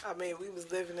 I mean, we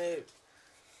was living it.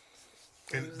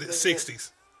 In the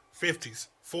 60s, 50s,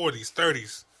 40s,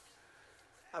 30s,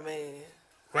 I mean,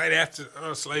 right after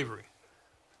slavery.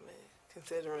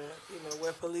 considering,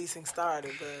 where policing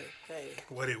started, but hey.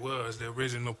 What it was, the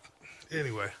original.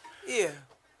 Anyway. Yeah.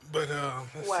 But,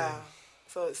 wow.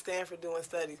 So at Stanford doing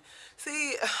studies.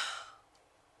 See,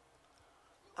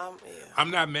 yeah.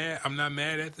 I'm not mad. I'm not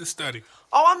mad at the study.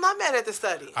 Oh, I'm not mad at the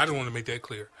study. I don't want to make that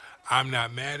clear. I'm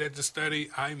not mad at the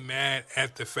study. I'm mad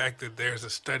at the fact that there's a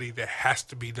study that has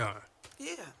to be done.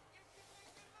 Yeah.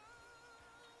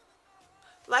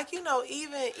 Like,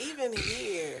 even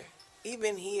here,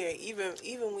 even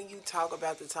when you talk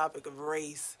about the topic of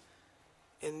race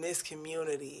in this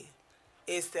community,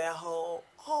 it's that whole,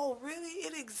 oh, really?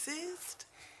 It exists?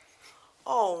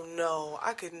 Oh, no,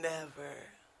 I could never.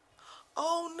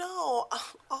 Oh, no,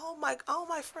 all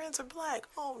my friends are black.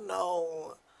 Oh,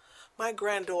 no. My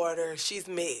granddaughter, she's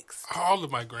mixed. All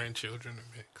of my grandchildren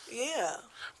are mixed. Yeah.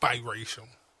 Biracial.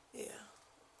 Yeah.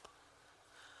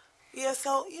 Yeah,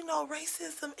 so,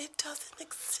 racism, it doesn't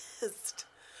exist.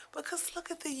 Because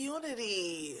look at the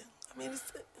unity. I mean,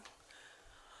 it's...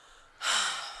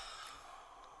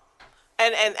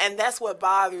 And that's what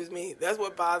bothers me. That's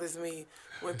what bothers me.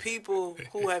 When people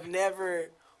who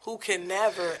can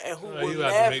never, and who will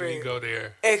never make me go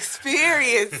there.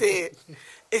 Experience it,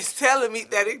 is telling me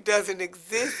that it doesn't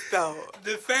exist, though.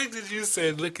 The fact that you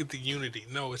said, look at the unity.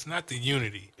 No, it's not the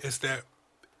unity. It's that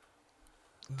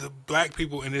the black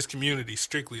people in this community,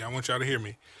 strictly, I want y'all to hear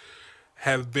me,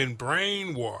 have been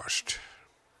brainwashed,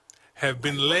 have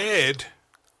been led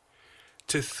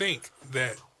to think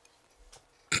that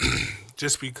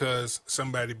just because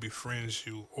somebody befriends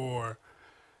you or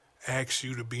asks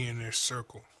you to be in their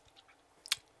circle,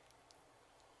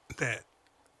 that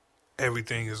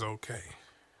everything is okay,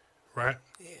 right?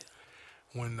 Yeah.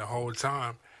 When the whole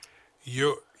time,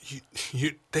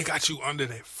 they got you under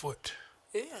their foot.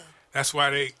 Yeah. That's why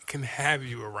they can have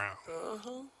you around.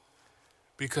 Uh-huh.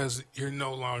 Because you're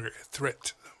no longer a threat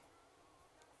to them.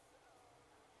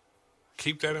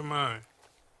 Keep that in mind.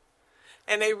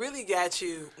 And they really got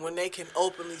you when they can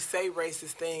openly say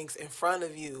racist things in front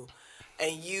of you,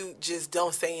 and you just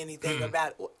don't say anything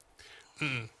about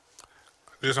it.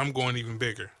 I'm going even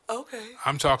bigger. Okay.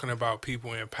 I'm talking about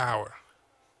people in power.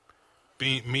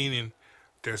 Meaning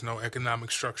there's no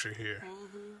economic structure here.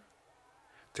 Mm-hmm.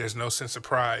 There's no sense of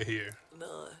pride here.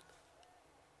 None.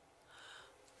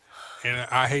 And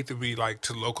I hate to be like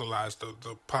to localize the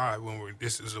pod when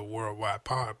this is a worldwide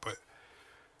pod, but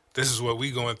this is what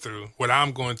we going through, what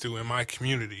I'm going through in my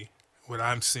community, what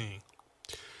I'm seeing.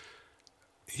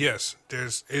 Yes,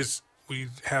 we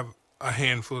have a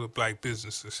handful of black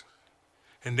businesses,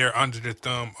 and they're under the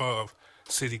thumb of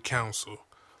city council,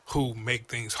 who make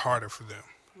things harder for them.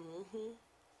 Mm-hmm.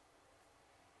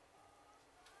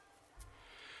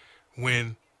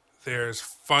 When there's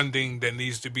funding that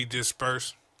needs to be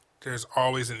dispersed, there's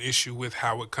always an issue with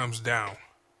how it comes down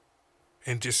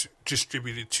and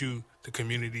distributed to the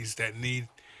communities that need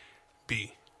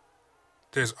be.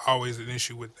 There's always an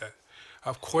issue with that.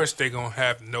 Of course, they're going to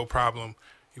have no problem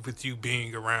with you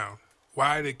being around.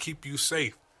 Why? To keep you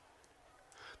safe.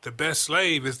 The best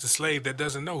slave is the slave that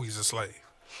doesn't know he's a slave.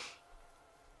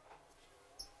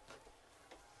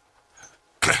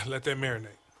 Let that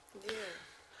marinate. Yeah.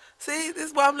 See, this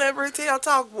is why I'm letting Bertel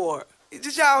talk more.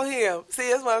 Just y'all hear him. See,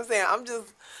 that's what I'm saying.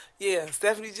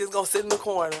 Stephanie just going to sit in the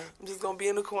corner. I'm just going to be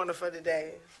in the corner for the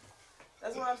day.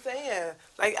 That's what I'm saying.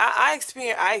 Like, I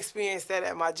experienced that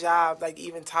at my job, like,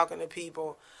 even talking to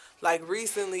people. Like,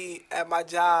 recently at my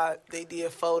job, they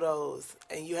did photos,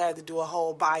 and you had to do a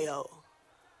whole bio.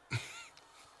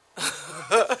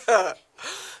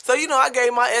 So, I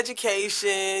gave my education,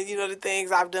 the things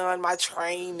I've done, my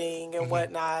training and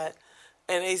whatnot.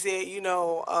 And they said,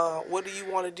 what do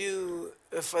you want to do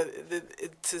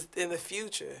in the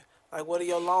future? Like, what are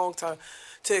your long-term?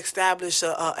 To establish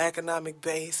an economic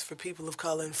base for people of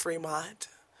color in Fremont,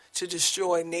 to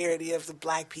destroy narratives of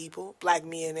black people, black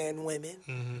men and women.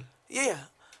 Mm-hmm. Yeah.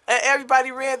 And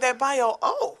everybody read that bio.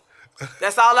 Oh,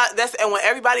 and when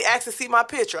everybody asked to see my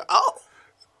picture,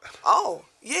 oh,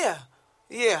 yeah.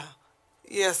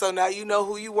 So now you know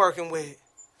who you working with.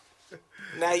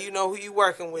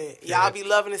 Y'all be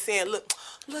loving and saying,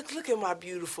 look at my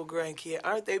beautiful grandkid.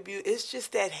 Aren't they beautiful? It's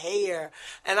just that hair.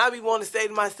 And I be wanting to say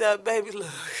to myself, baby, look,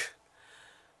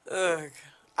 Ugh.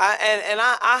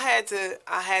 I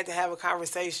had to have a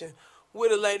conversation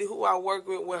with a lady who I work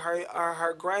with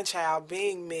her grandchild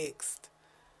being mixed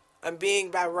and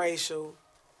being biracial.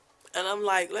 And I'm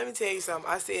like, let me tell you something.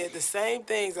 I said the same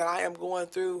things that I am going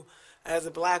through as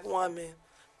a black woman,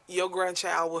 your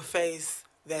grandchild will face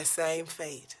that same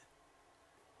fate.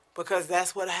 Because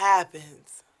that's what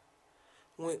happens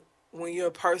when you're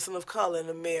a person of color in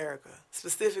America,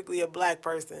 specifically a black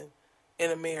person in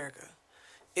America.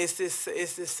 It's this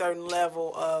certain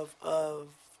level of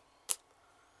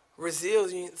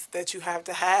resilience that you have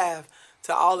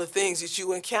to all the things that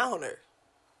you encounter.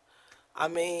 I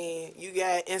mean, you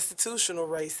got institutional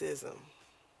racism.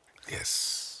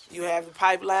 Yes. You have the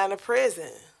pipeline of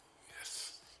prison.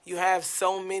 Yes. You have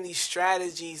so many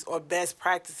strategies or best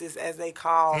practices, as they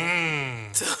call,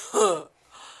 to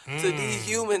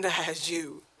dehumanize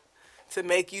you, to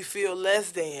make you feel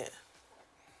less than.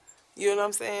 You know what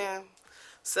I'm saying?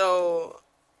 So,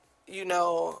 you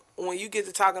know, when you get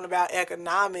to talking about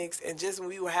economics, and just when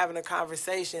we were having a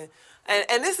conversation,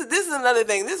 and this is another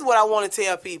thing. This is what I want to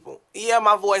tell people. Yeah,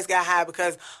 my voice got high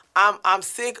because I'm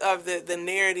sick of the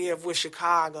narrative with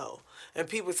Chicago. And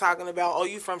people talking about, oh,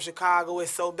 you from Chicago,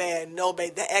 it's so bad. No,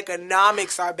 babe, the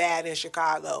economics are bad in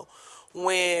Chicago.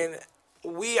 When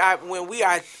we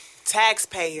are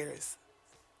taxpayers,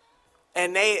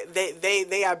 and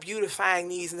they are beautifying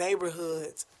these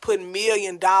neighborhoods, putting $1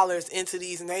 million into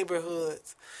these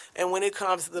neighborhoods. And when it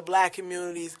comes to the black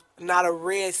communities, not a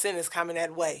red cent is coming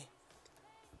that way.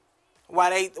 While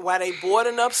they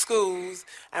boarding up schools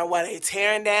and while they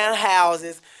tearing down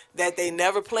houses that they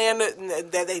never plan to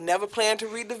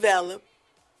redevelop.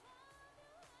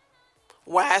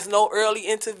 Why there's no early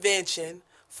intervention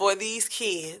for these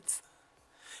kids,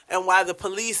 and why the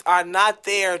police are not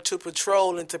there to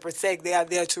patrol and to protect, they are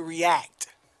there to react.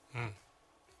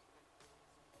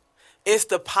 It's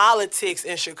the politics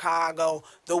in Chicago,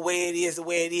 the way it is.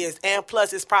 And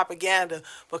plus it's propaganda,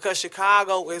 because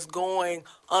Chicago is going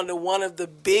under one of the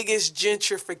biggest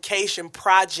gentrification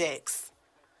projects.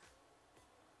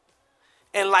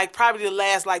 And like probably the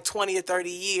last like 20 or 30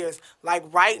 years, like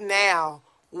right now,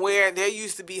 where there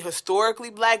used to be historically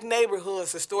black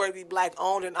neighborhoods, historically black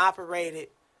owned and operated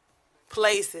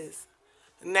places,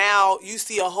 now you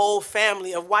see a whole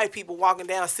family of white people walking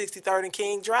down 63rd and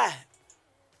King Drive.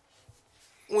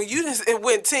 When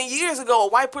 10 years ago, a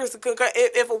white person could,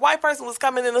 if a white person was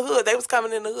coming in the hood, they was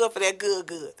coming in the hood for that good.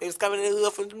 They was coming in the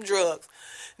hood for them drugs.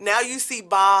 Now you see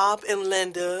Bob and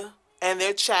Linda and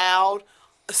their child,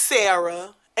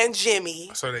 Sarah and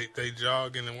Jimmy. So they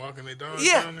jogging and walking their dogs.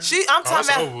 Yeah, I'm talking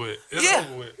about. Over with. It's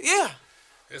over with. Yeah.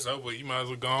 It's over with. You might as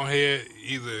well go ahead,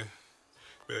 either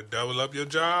better double up your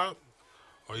job,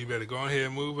 or you better go ahead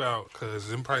and move out, because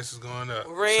them prices going up.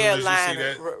 Red line.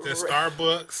 As soon as you see that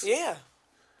Starbucks. Yeah.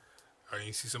 Or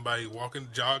you see somebody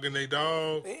jogging their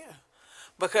dog. Yeah.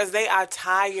 Because they are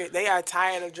tired. They are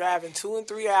tired of driving 2 and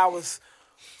 3 hours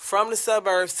from the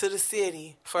suburbs to the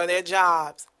city for their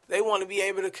jobs. They want to be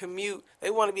able to commute. They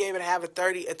want to be able to have a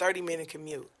 30-minute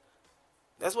commute.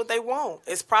 That's what they want.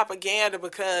 It's propaganda,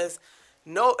 because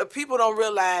people don't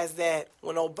realize that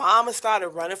when Obama started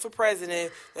running for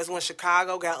president, that's when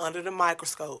Chicago got under the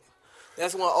microscope.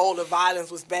 That's when older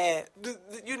violence was bad.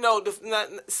 You know,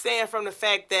 saying from the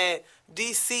fact that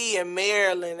D.C. and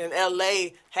Maryland and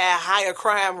L.A. had higher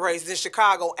crime rates than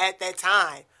Chicago at that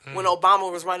time when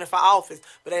Obama was running for office.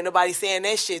 But ain't nobody saying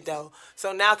that shit, though.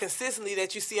 So now consistently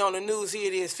that you see on the news, here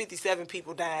it is, 57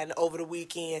 people dying over the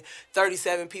weekend,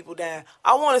 37 people dying.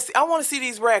 I want to see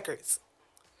these records.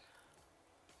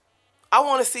 I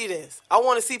want to see this. I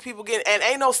want to see people getting, and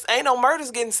ain't no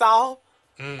murders getting solved.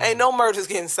 Ain't no murders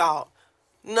getting solved.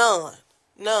 None.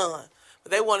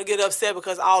 But they want to get upset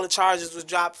because all the charges was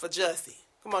dropped for Jussie.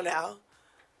 Come on now.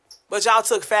 But y'all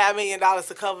took $5 million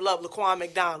to cover up Laquan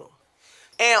McDonald,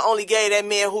 and only gave that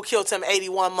man who killed him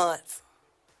 81 months.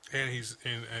 And he's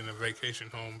in a vacation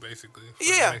home, basically.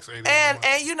 Yeah, the next 81 months.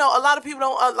 And you know, a lot of people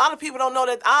don't know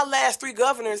that our last 3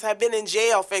 governors have been in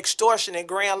jail for extortion and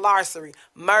grand larceny,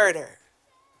 murder,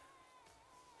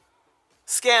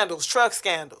 scandals, truck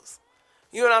scandals.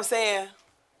 You know what I'm saying?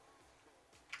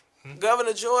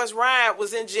 Governor George Ryan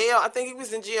was in jail. I think he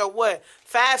was in jail,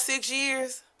 5-6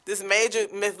 years? This major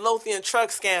Midlothian truck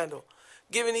scandal.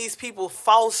 Giving these people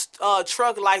false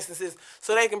truck licenses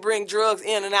so they can bring drugs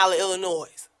in and out of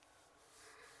Illinois.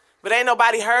 But ain't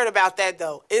nobody heard about that,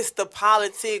 though. It's the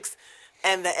politics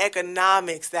and the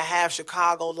economics that have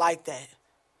Chicago like that.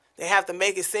 They have to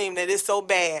make it seem that it's so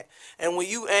bad. And when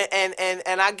you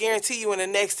and I guarantee you in the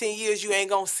next 10 years, you ain't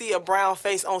going to see a brown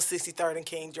face on 63rd and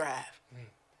King Drive.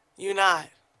 You're not.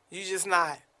 You just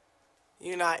not.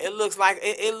 You know, it looks like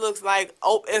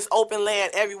it's open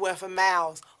land everywhere for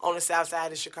miles on the south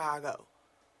side of Chicago.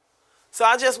 So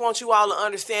I just want you all to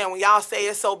understand, when y'all say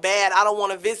it's so bad, I don't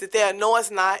want to visit there. No,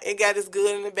 it's not. It got its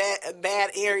good and the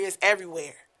bad areas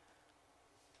everywhere.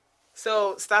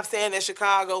 So stop saying that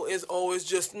Chicago is always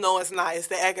just, no, it's not. It's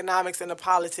the economics and the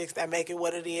politics that make it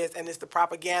what it is, and it's the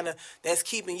propaganda that's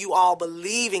keeping you all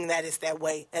believing that it's that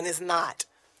way, and it's not.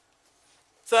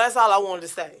 So that's all I wanted to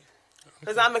say.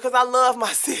 Because I love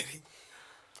my city.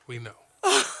 We know.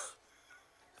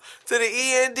 To the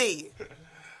E and D.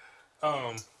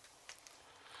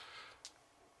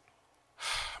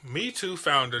 Me Too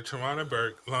founder Tarana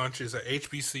Burke launches a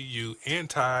HBCU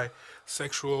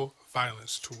anti-sexual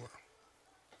violence tour.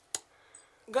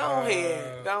 Go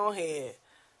ahead. Go ahead.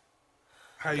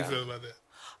 How you feel about that?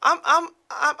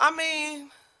 I mean,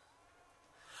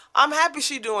 I'm happy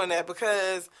she doing that,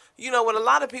 because, you know, what a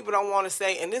lot of people don't want to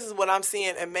say, and this is what I'm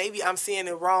seeing, and maybe I'm seeing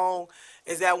it wrong,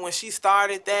 is that when she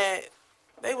started that,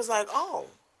 they was like, oh,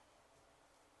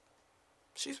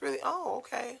 she's really, oh,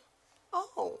 okay.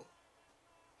 Oh.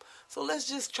 So let's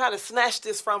just try to snatch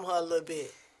this from her a little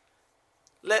bit.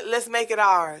 Let's make it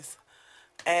ours.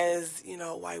 As, you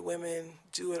know, white women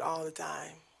do it all the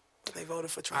time. They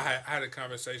voted for Trump. I had a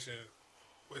conversation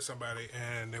with somebody,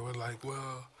 and they were like,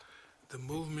 well, the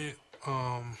movement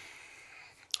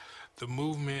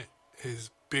is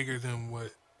bigger than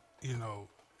what, you know,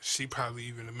 she probably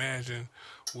even imagined.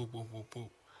 Whoop, whoop, whoop,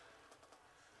 whoop.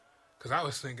 Because I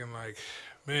was thinking, like,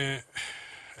 man,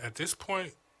 at this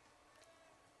point,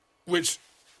 which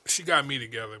she got me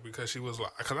together, because she was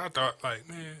like, because I thought, like,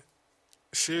 man,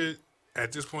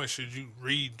 at this point, should you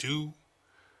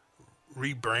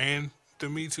rebrand the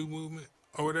Me Too movement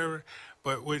or whatever?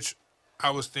 But which I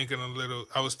was thinking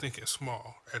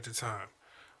small at the time.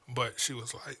 But she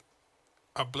was like,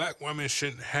 a black woman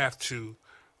shouldn't have to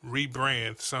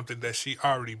rebrand something that she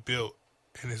already built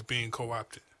and is being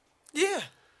co-opted. Yeah.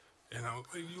 And I was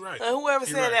like, you're right. And whoever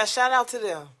said that, shout out to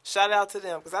them. Shout out to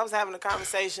them. Because I was having a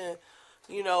conversation,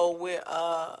 you know, with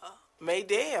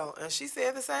Maydale, and she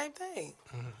said the same thing.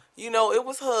 Mm-hmm. You know, it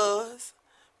was hers,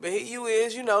 but here you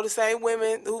is, you know, the same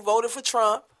women who voted for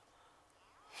Trump,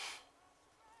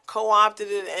 co-opted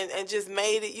it and just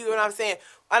made it, you know what I'm saying?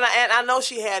 And I know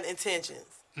she had intentions.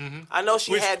 Mm-hmm. I know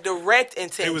she had direct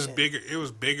intentions. It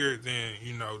was bigger than,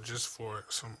 you know, just for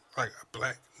some, like, a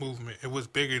black movement. It was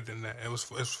bigger than that. It was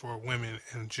for women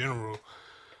in general,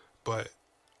 but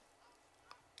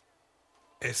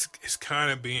it's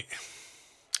kind of being,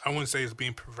 I wouldn't say it's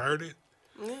being perverted,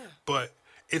 but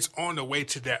it's on the way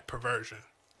to that perversion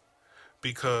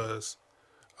because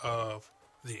of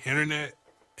the internet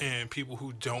and people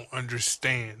who don't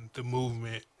understand the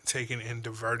movement taking and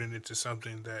diverting it to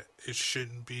something that it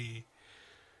shouldn't be.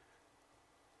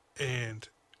 And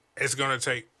it's gonna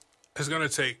take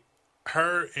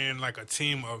her and like a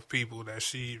team of people that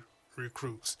she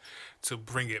recruits to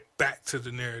bring it back to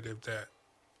the narrative that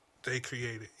they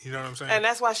created. You know what I'm saying? And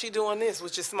that's why she's doing this,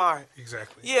 which is smart.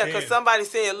 Exactly. Yeah, because somebody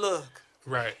said, look.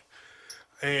 Right.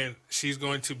 And she's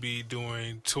going to be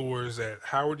doing tours at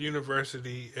Howard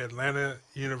University, Atlanta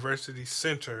University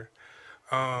Center,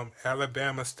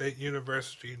 Alabama State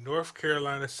University, North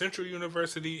Carolina Central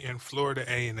University, and Florida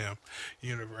A&M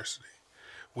University.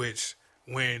 Which,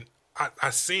 when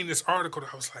I seen this article,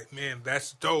 I was like, man,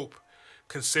 that's dope,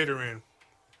 considering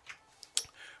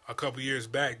a couple years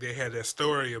back they had that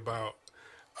story about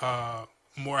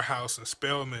Morehouse and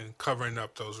Spelman covering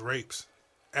up those rapes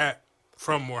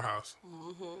from Morehouse.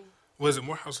 Mm-hmm. Was it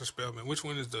Morehouse or Spelman? Which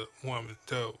one is the woman?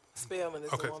 Spelman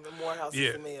is the woman. Morehouse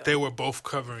is the male. They were both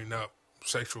covering up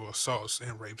sexual assaults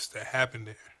and rapes that happened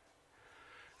there.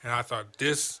 And I thought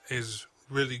this is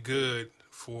really good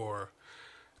for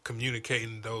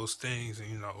communicating those things.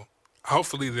 And, you know,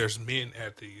 hopefully there's men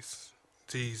at these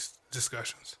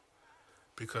discussions,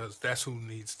 because that's who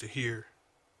needs to hear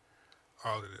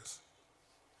all of this.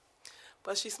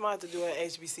 But she's smart to do it at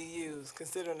HBCUs,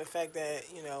 considering the fact that,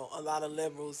 you know, a lot of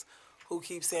liberals who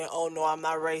keep saying, oh, no, I'm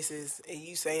not racist, and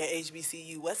you say at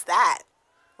HBCU, what's that?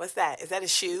 What's that? Is that a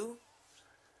shoe?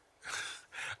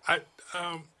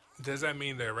 Does that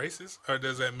mean they're racist? Or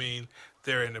does that mean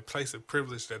they're in a place of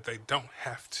privilege that they don't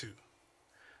have to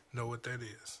know what that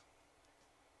is?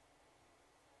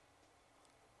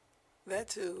 That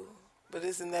too. But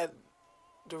isn't that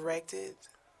directed?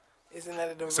 Isn't that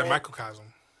a direct? It's a microcosm.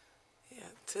 Yeah,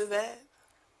 to that.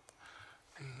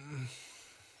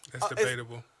 That's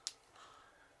debatable.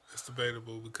 It's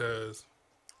debatable because,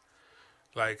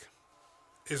 like,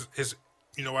 it's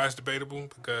you know why it's debatable?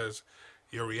 Because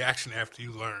your reaction after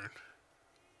you learn.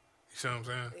 You see what I'm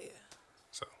saying? Yeah.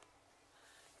 So.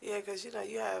 Yeah, because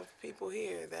you have people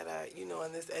here that are in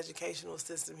this educational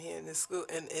system here in this school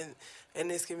in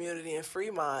this community in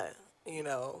Fremont,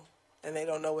 and they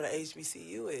don't know what an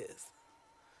HBCU is.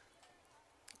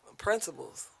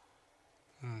 Principals,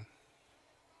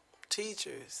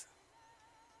 teachers.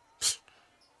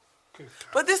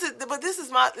 But this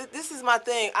is my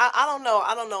thing.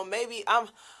 I don't know. Maybe I'm,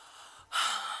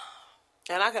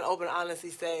 and I can open honestly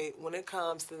say when it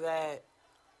comes to that,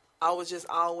 I would just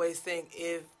always think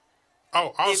if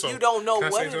Also, you don't know can I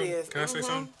what say it something? is. Can I say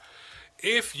something?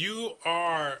 If you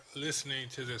are listening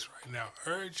to this right now,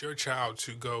 urge your child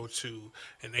to go to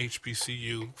an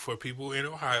HBCU. For people in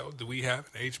Ohio, do we have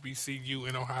an HBCU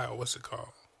in Ohio? What's it called?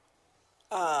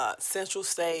 Central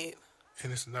State.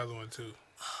 And it's another one too.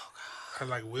 I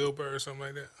like Wilbur or something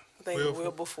like that. I think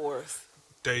Wilberforce.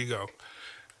 There you go.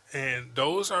 And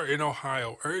those are in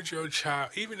Ohio. Urge your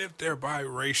child, even if they're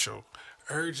biracial,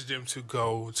 urge them to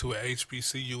go to a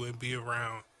HBCU and be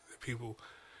around the people.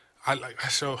 I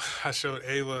showed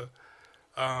Ava.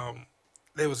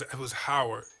 It was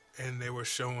Howard, and they were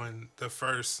showing the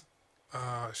first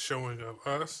showing of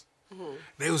us. Mm-hmm.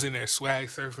 They was in there swag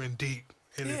surfing deep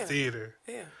in the theater.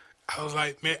 Yeah. I was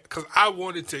like, man, because I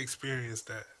wanted to experience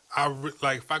that.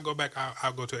 If I go back,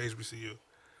 I'll go to HBCU.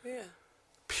 Yeah.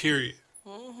 Period.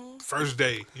 Mm-hmm. First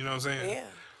day, you know what I'm saying? Yeah.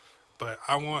 But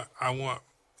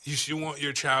you should want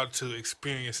your child to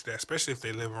experience that, especially if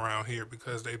they live around here,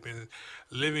 because they've been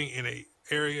living in an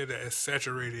area that is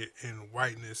saturated in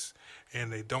whiteness,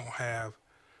 and they don't have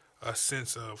a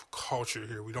sense of culture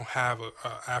here. We don't have a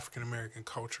African American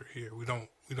culture here.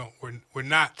 We're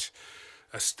not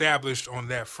established on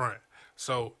that front.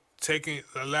 So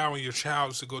allowing your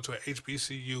child to go to an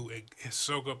HBCU and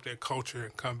soak up their culture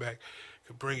and come back,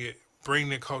 could bring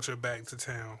their culture back to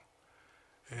town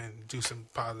and do some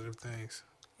positive things.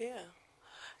 Yeah.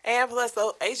 And plus,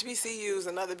 though, HBCUs,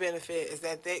 another benefit is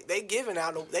that they giving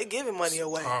money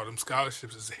away. Oh, them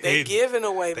scholarships is hidden. They giving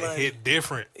away money. They hit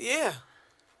different. Yeah.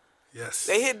 Yes.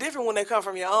 They hit different when they come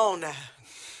from your own now.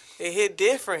 It hit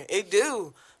different. It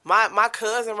do. My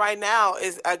cousin right now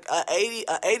is a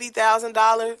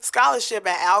 $80,000 scholarship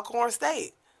at Alcorn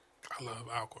State. I love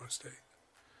Alcorn State.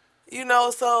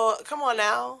 So come on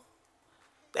now.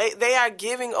 They are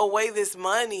giving away this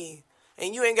money,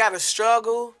 and you ain't got to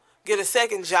struggle, get a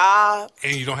second job,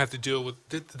 and you don't have to deal with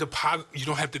you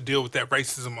don't have to deal with that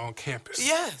racism on campus.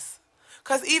 Yes,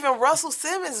 because even Russell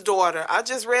Simmons' daughter, I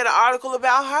just read an article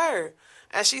about her,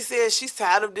 and she said she's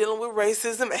tired of dealing with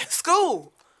racism at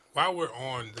school. While we're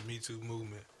on the Me Too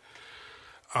movement,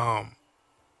 I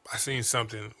seen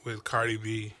something with Cardi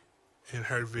B in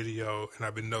her video, and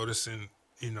I've been noticing,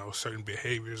 certain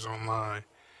behaviors online.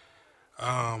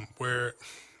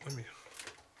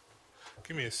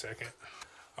 Give me a second.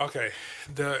 Okay,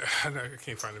 I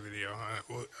can't find the video.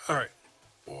 All right,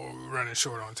 we're running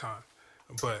short on time.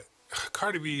 But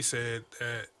Cardi B said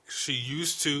that she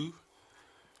used to,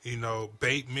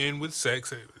 bait men with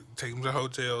sex, take them to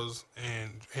hotels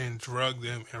and drug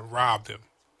them and rob them.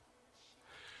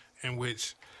 In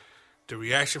which the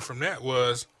reaction from that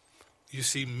was, you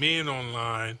see men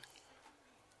online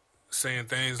saying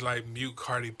things like mute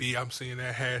Cardi B. I'm seeing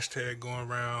that hashtag going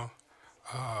around,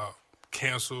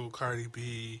 cancel Cardi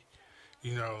B,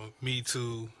 Me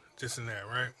Too, this and that,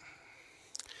 right?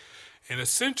 And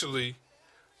essentially,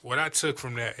 what I took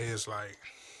from that is I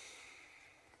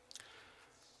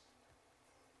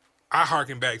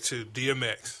harken back to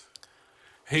DMX.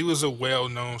 He was a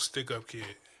well-known stick-up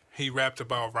kid. He rapped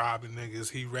about robbing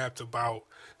niggas. He rapped about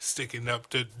sticking up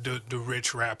the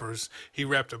rich rappers. He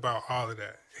rapped about all of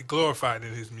that. He glorified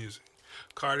in his music.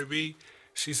 Cardi B,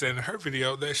 she said in her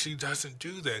video that she doesn't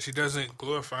do that. She doesn't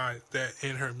glorify that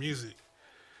in her music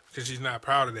because she's not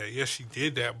proud of that. Yes, she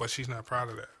did that, but she's not proud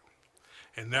of that.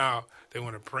 And now they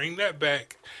want to bring that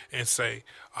back and say,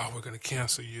 "Oh, we're going to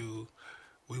cancel you.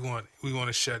 We want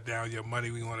to shut down your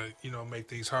money. We want to, make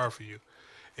things hard for you."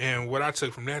 And what I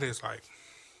took from that is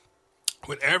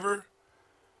whenever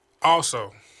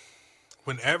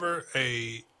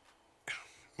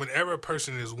a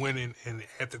person is winning and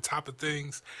at the top of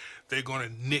things, they're going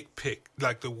to nitpick.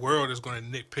 Like the world is going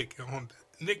to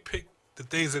nitpick the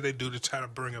things that they do to try to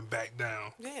bring them back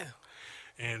down. Yeah.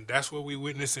 And that's what we're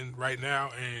witnessing right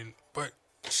now. But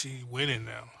she's winning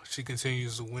now. She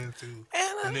continues to win through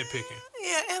the nitpicking.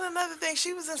 Yeah, and another thing,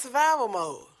 she was in survival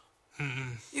mode.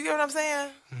 Mm-hmm. You get what I'm saying?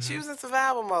 Mm-hmm. She was in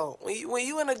survival mode. When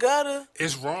you in the gutter,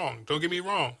 it's wrong. Don't get me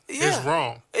wrong. Yeah, it's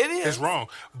wrong. It is. It's wrong.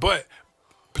 But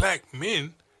black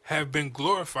men have been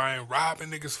glorifying robbing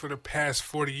niggas for the past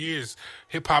 40 years.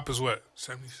 Hip hop is what?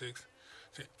 76?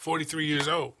 43 years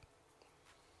old.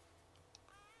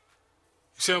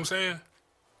 You see what I'm saying?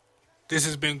 This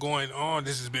has been going on.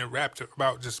 This has been rapped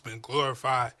about. Just been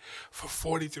glorified for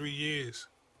 43 years.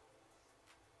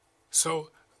 So,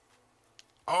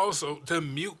 also, the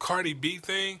mute Cardi B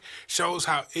thing shows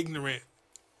how ignorant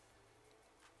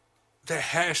that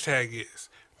hashtag is.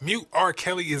 Mute R.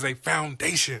 Kelly is a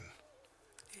foundation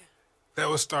that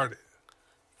was started.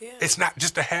 Yeah. It's not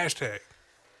just a hashtag.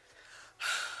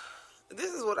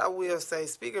 This is what I will say,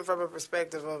 speaking from a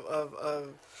perspective of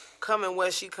coming where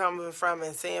she coming from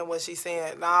and saying what she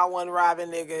saying. Nah, I wasn't robbing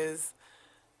niggas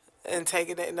and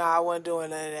taking it. Nah, I wasn't doing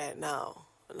none of that.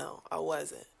 No, I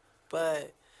wasn't.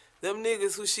 But them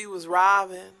niggas who she was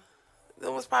robbing,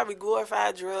 them was probably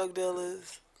glorified drug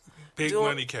dealers. Big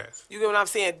money cats. You get what I'm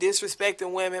saying?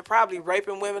 Disrespecting women, probably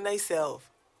raping women themselves.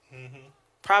 Mm-hmm.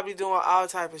 Probably doing all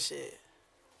type of shit.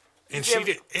 And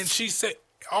she said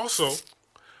also,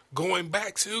 going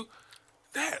back to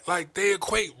that, like they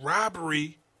equate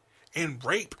robbery and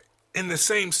rape in the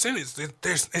same sentence.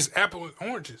 It's apple and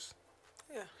oranges.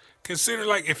 Yeah. Consider,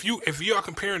 like, if you are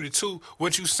comparing the two,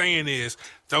 what you saying is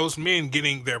those men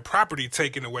getting their property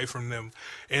taken away from them,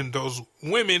 and those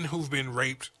women who've been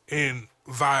raped and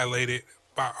violated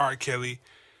by R. Kelly.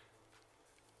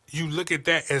 You look at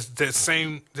that as this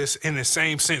in the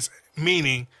same sense,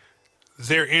 meaning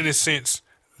their innocence,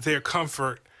 their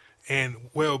comfort, and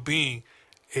well-being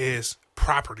is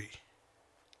property.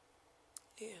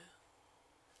 Yeah.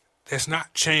 That's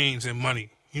not chains and money.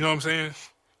 You know what I'm saying?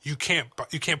 You can't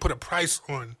put a price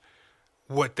on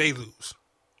what they lose.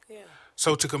 Yeah.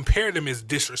 So to compare them is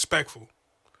disrespectful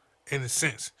in a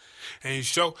sense. And you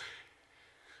show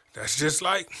that's just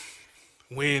like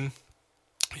when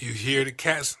you hear the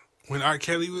cats when R.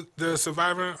 Kelly, the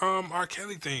Survivor R.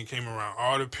 Kelly thing came around.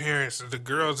 All the parents, the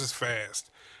girls is fast.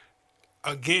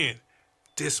 Again,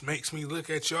 this makes me look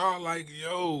at y'all like,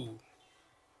 yo,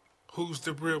 who's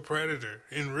the real predator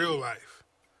in real life?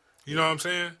 You know what I'm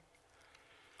saying?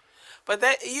 But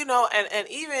that, you know, and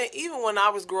even when I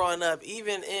was growing up,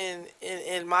 even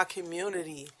in my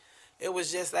community, it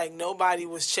was just like nobody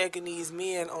was checking these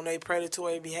men on their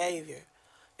predatory behavior.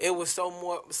 It was so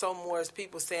more as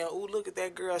people saying, "Ooh, look at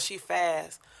that girl, she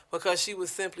fast," because she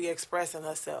was simply expressing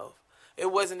herself.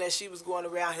 It wasn't that she was going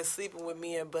around here sleeping with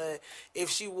men, but if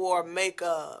she wore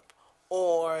makeup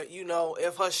or, you know,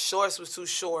 if her shorts was too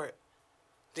short,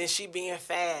 then she being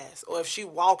fast, or if she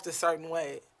walked a certain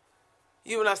way.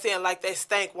 You know what I'm saying? Like that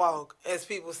stank walk, as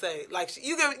people say. Like,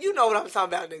 you know what I'm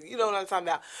talking about, nigga. You know what I'm talking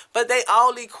about. But they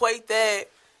all equate that,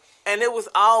 and it was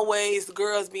always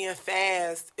girls being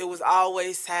fast. It was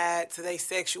always tied to their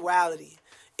sexuality.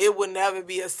 It would never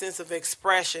be a sense of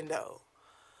expression, though.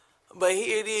 But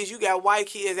here it is. You got white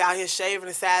kids out here shaving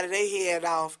the side of their head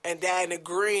off and dyeing the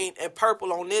green and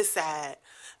purple on this side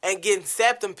and getting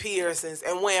septum piercings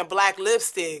and wearing black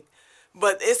lipstick.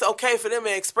 But it's okay for them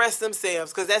to express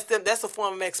themselves because that's a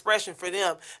form of expression for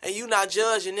them. And you not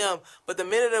judging them. But the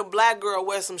minute a black girl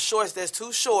wears some shorts that's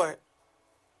too short,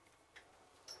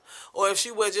 or if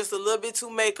she wears just a little bit too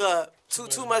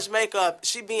much makeup,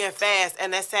 she being fast,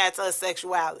 and that's tied to her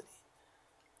sexuality.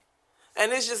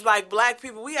 And it's just like black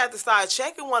people, we have to start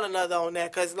checking one another on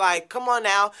that, cause like, come on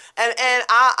now, and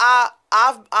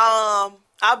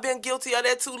I've been guilty of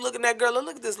that too. Looking at that girl,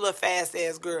 look at this little fast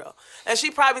ass girl, and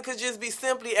she probably could just be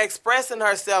simply expressing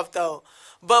herself though.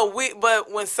 But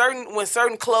when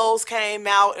certain clothes came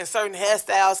out and certain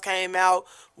hairstyles came out,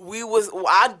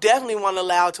 I definitely wasn't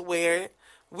allowed to wear it.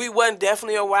 We wasn't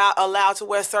definitely allowed to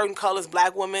wear certain colors.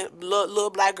 Black women, little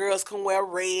black girls can wear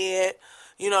red.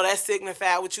 You know, that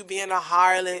signified with you being a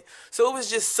harlot. So it was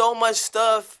just so much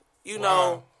stuff, you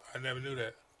know. I never knew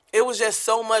that. It was just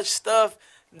so much stuff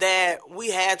that we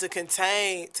had to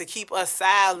contain to keep us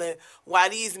silent while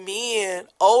these men,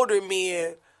 older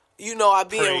men, you know, are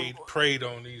being... Preyed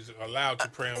on these, allowed to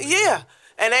prey on these. Yeah. Men.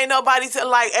 And ain't nobody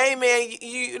like, hey,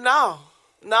 man, no,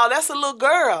 that's a little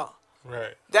girl.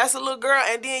 Right. That's a little girl,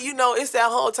 and then, you know, it's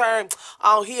that whole term,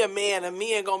 oh, he a man, and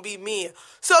men gonna be men.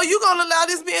 So you gonna allow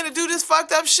this man to do this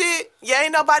fucked up shit? Yeah,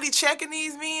 ain't nobody checking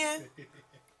these men?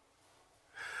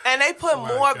 And they put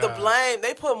more of the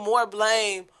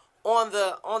blame, on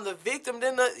the victim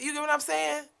than you get what I'm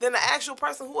saying? Than the actual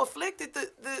person who afflicted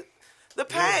the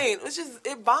pain. Yeah.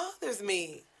 It bothers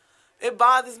me. It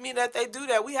bothers me that they do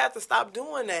that. We have to stop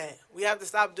doing that. We have to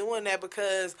stop doing that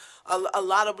because a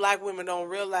lot of black women don't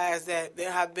realize that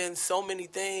there have been so many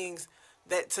things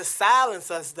that to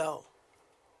silence us, though.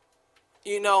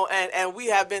 You know, and we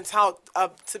have been taught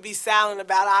to be silent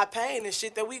about our pain and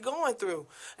shit that we going through.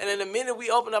 And then the minute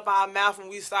we open up our mouth and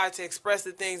we start to express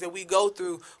the things that we go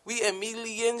through, we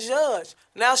immediately get judged.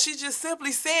 Now, she just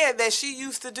simply said that she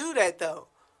used to do that, though.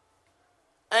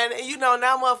 And, you know,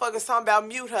 now motherfuckers talking about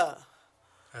mute her.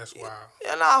 That's wild.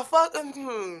 Yeah, nah, fuck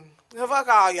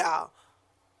all y'all.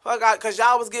 Fuck out, cause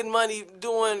y'all was getting money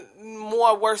doing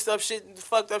more worse up shit,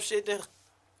 fucked up shit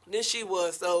than she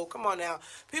was. So come on now,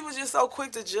 people just so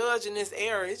quick to judge in this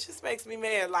era. It just makes me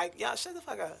mad. Like y'all, shut the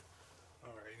fuck up.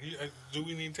 All right. Do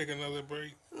we need to take another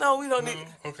break? No, we don't No? need.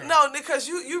 Okay. No, because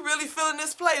you really feeling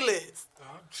this playlist.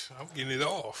 I'm getting it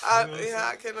off. Yeah,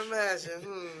 I can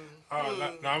imagine. All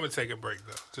right, no, I'm gonna take a break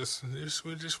though. Just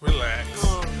relax.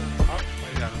 Oh, no.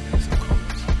 I gotta make some calls.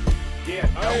 Yeah,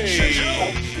 no, Hey. should you?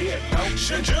 Yeah, no,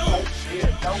 should you?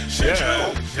 Yeah, no, should you?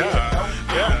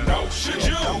 Yeah. No, should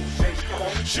you?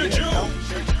 Should you?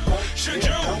 Should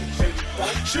you?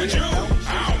 Should you?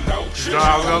 I don't know. Should No,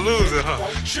 I was gonna lose it,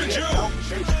 huh? Should you?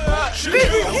 Should you?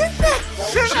 Get that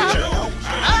shit Should you?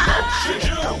 out. Should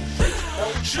you?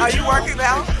 Should Are you working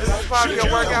out? Is this part of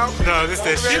your workout? No, this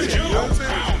that shit. Should you? I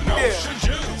don't know. Yeah. Should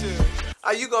you?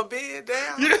 Are you gonna bend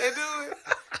down and do it?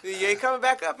 You ain't coming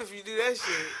back up if you do that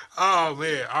shit. Oh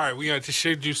man! All right, we got the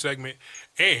shit juice segment,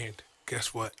 and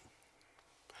guess what?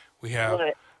 We have.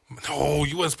 What? No,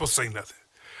 you wasn't supposed to say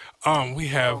nothing. We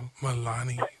have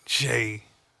Milani J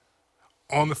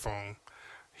on the phone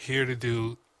here to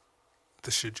do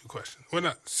the shit you question. Well,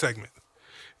 not segment.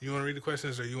 You want to read the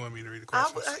questions, or you want me to read the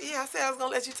questions? I said I was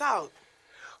gonna let you talk.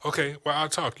 Okay, well I'll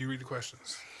talk. You read the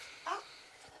questions.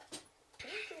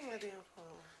 Where's my damn phone?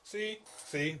 See,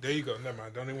 there you go. Never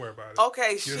mind. Don't even worry about it.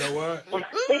 Okay, You shit. know what?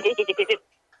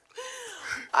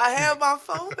 I have my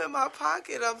phone in my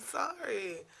pocket. I'm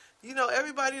sorry. You know,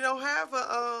 everybody don't have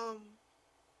a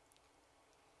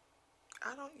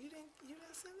You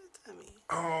didn't send it to me.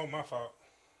 Oh, my fault.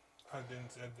 I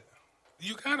didn't say that.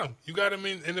 You got them. You got them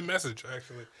in the message,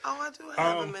 actually. Oh, I do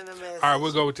have them in the message. All right,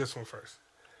 we'll go with this one first.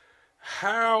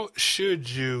 How should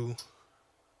you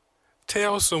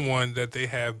tell someone that they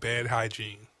have bad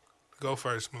hygiene? Go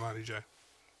first, Milani J.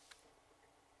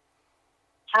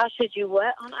 How should you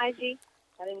what on IG?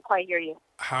 I didn't quite hear you.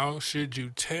 How should you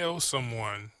tell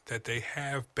someone that they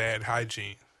have bad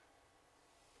hygiene?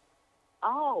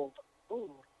 Oh,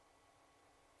 ooh.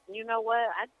 You know what?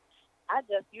 I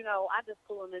just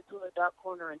pull them into a dark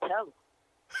corner and tell them.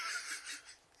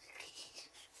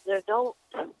 There's no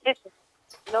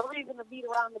reason to beat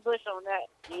around the bush on that,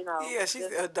 you know. Yeah, she's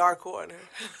a dark corner.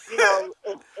 You know,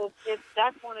 it's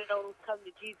that's one of those come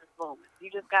to Jesus moments.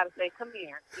 You just got to say, come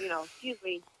here, you know, excuse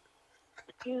me,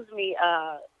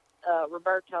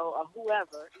 Roberto or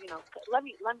whoever, you know, let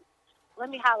me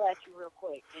holler at you real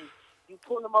quick, and you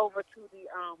pull them over to the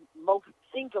most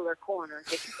singular corner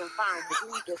that you can find.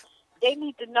 But they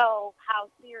need to know how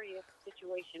serious the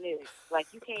situation is.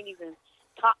 Like, you can't even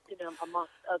talk to them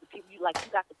amongst other people. You got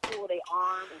to pull their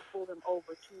arm and pull them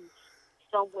over to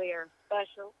somewhere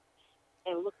special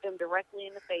and look them directly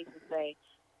in the face and say,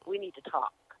 we need to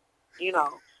talk, you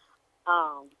know.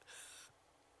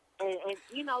 And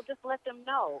you know, just let them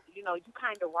know, you know, you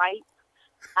kind of right.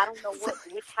 I don't know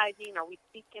which hygiene are we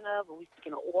speaking of. Are we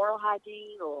speaking of oral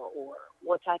hygiene or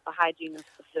what type of hygiene is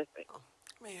specific?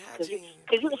 Man, hygiene.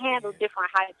 Because you can handle different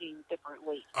hygiene different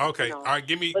ways. Okay, you know? all right,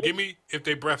 give me if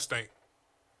they breath stink.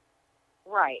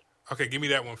 Right. Okay, give me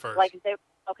that one first. Like if their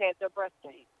breath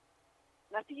stink.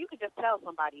 Now, see, you could just tell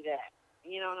somebody that.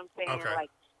 You know what I'm saying? Okay. Like,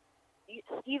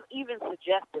 even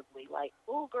suggestively, like,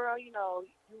 "Oh, girl, you know,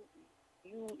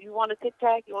 you want a Tic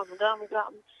Tac? You want some gum or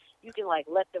something?" You can like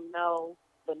let them know,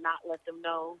 but not let them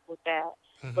know with that.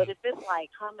 Mhm. But if it's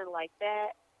like coming like that,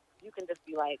 you can just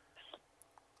be like,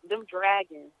 "Them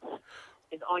dragons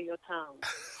is on your tongue."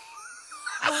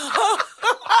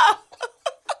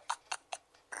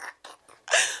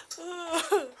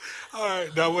 All right,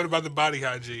 now what about the body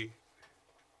hygiene?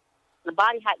 The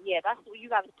body that's what you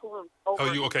got to pull them over.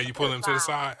 Oh, you pull them to the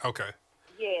side? Okay.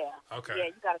 Yeah. Okay. Yeah,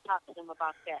 you got to talk to them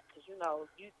about that because you know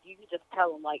you can just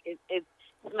tell them like it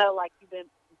smells like you've been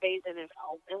bathing in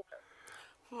salt vinegar.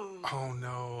 Oh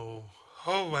no.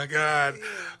 Oh my God.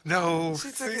 No.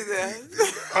 She took his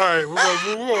ass. All right, we're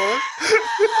gonna move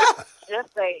on.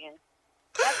 Just saying.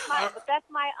 That's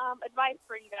my advice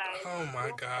for you guys. Oh my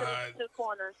Don't God. put them to the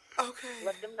corner. Okay.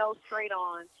 Let them know straight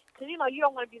on. Because, you know, you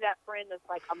don't want to be that friend that's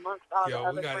like amongst all the Yo, we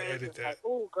other gotta friends. edit It's that. like,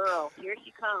 "Ooh, girl, here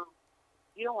she comes."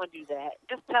 You don't want to do that.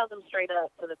 Just tell them straight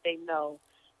up so that they know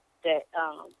that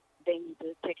they need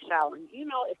to take a shower. And, you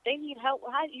know, if they need help,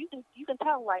 you can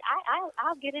tell them, like,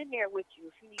 I'll get in there with you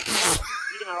if you need help.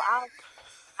 You know,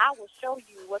 I will show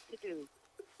you what to do.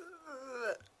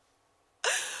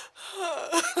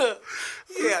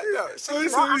 Yeah, no.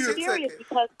 No, I'm serious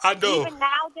because I know. even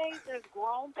nowadays there's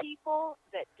grown people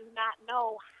that do not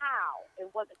know how and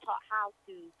wasn't taught how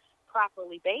to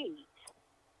properly bathe.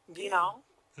 You know?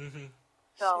 Mm-hmm.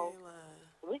 So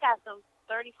we got some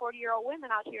 30, 40-year-old women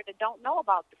out here that don't know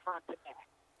about the front to back.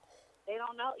 They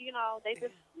don't know, they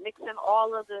just mixing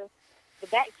all of the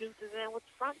back juices in with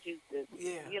the front juices.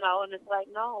 Yeah. And it's like,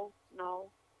 no.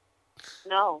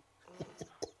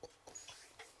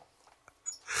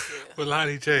 But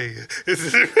Lonnie J.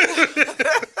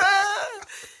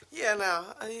 Yeah, no.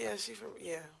 Yeah, she from,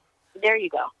 yeah. There you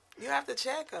go. You have to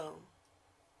check them.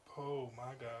 Oh,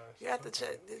 my gosh. You have to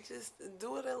check. Just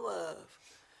do it in love.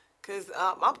 Because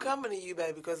I'm coming to you,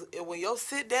 baby. Because when your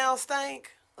sit down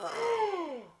stink,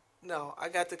 no, I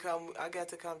got to come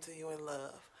to you in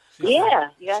love. Yeah,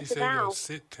 you got She to said down. your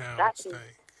sit down Got to. stink.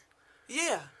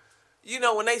 Yeah.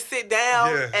 When they sit down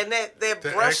Yeah. and that The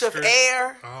brush of extra-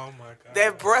 air, Oh, my God.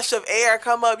 that brush of air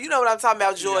come up. You know what I'm talking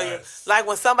about, Joya? Yes. Like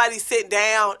when somebody sit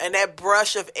down and that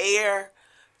brush of air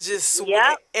just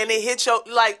Yep. and it hits your,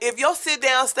 like, if your sit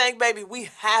down stink, baby, we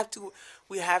have to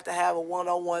have a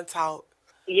one-on-one talk.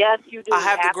 Yes, you do. I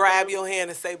have to grab Absolutely. your hand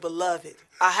and say, beloved,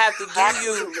 I have to do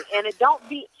Absolutely. you. And it don't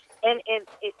be, and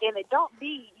it don't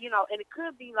be, and it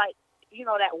could be like,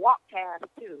 that walk pass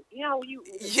too.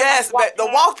 Yes, but the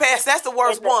walk past, that's the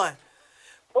worst one.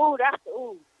 That's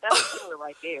the killer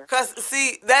right there. Because,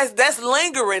 see, that's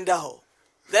lingering, though.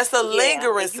 That's a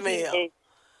lingering and smell. And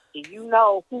you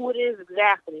know who it is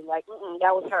exactly. Like,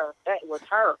 that was her. That was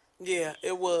her. Yeah,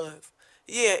 it was.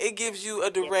 Yeah, it gives you a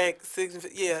direct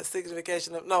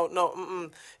signification of, no,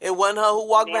 it wasn't her who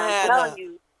walked Now, I'm behind telling her.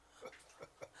 you,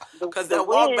 Because the that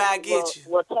walk wind by get you.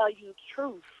 will tell you the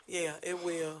truth, Yeah, it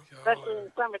will. especially in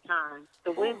the summertime.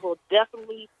 The wind will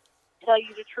definitely tell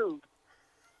you the truth.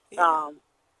 Yeah.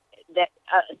 That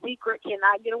a secret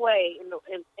cannot get away, and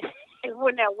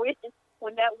when that wind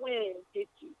hits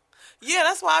you. Yeah,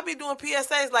 that's why I be doing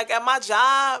PSAs. Like at my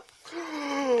job, Are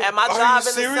in you the summer,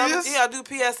 serious? yeah, I do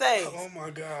PSAs. Oh, my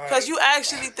God. Because you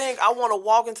actually think I want to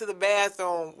walk into the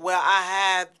bathroom where I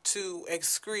had to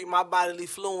excrete my bodily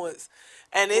fluids,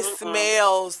 and it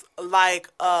smells like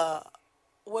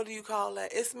what do you call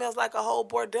that? It smells like a whole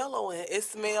bordello in it. It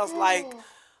smells like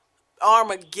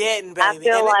Armageddon, baby. I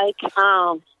feel And like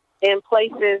in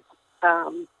places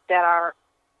that are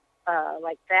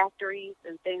like factories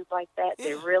and things like that,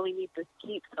 they Yeah. really need to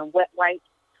keep some wet wipes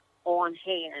on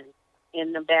hand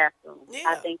in the bathroom. Yeah.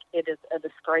 I think it is a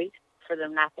disgrace for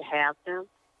them not to have them.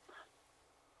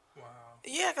 Wow.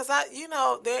 yeah, because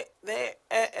they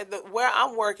at where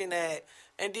I'm working at,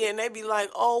 and then they be like,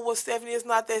 "Oh, well, Stephanie, it's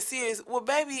not that serious." Well,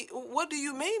 baby, what do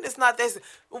you mean it's not that?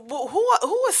 Well,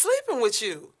 who is sleeping with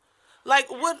you?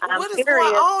 Like, what is going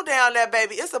serious. on down there,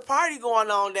 baby? It's a party going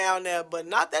on down there, but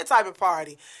not that type of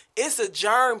party. It's a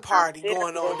germ party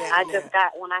going on down I there.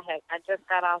 just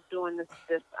got off doing this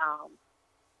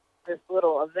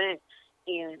little event,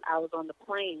 and I was on the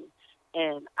plane,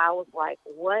 and I was like,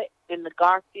 "What in the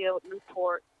Garfield,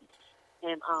 Newport,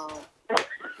 and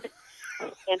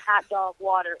and hot dog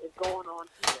water is going on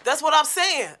here?" That's what I'm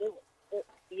saying. It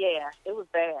was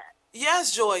bad. Yes,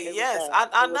 Joy. It was Yes, bad.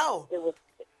 I know.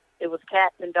 It was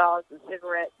cats and dogs and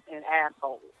cigarettes and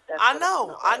assholes. That's I what it know.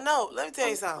 smelled I like. know. Let me tell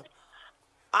you something.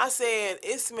 I said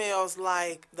it smells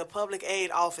like the public aid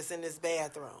office in this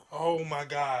bathroom. Oh, my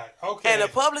God. Okay. And the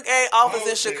public aid office in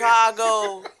Okay.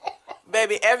 Chicago,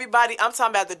 baby, everybody, I'm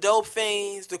talking about the dope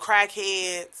fiends, the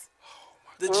crackheads,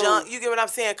 the junk, you get what I'm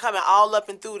saying, coming all up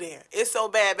and through there. It's so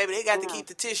bad, baby, they got to keep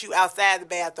the tissue outside the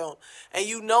bathroom. And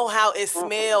you know how it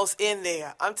smells in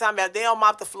there. I'm talking about they don't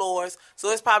mop the floors,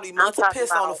 so it's probably months of talking piss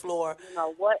on the about, floor. You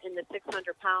know, what in the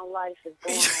 600-pound life is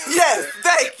going on? Yes,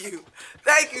 thank you.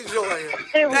 Thank you, Joya.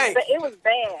 Thank you. It was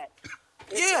bad.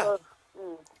 Yeah.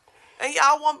 And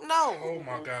y'all won't know. Oh,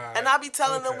 my God. And I be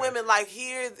telling the Okay. women, like,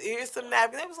 here's some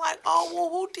napkins. They was like, oh,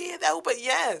 well, who did that? But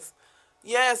yes,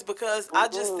 because I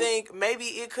just think maybe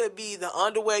it could be the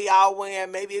underwear y'all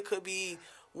wearing. Maybe it could be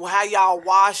how y'all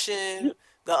washing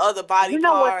the other body You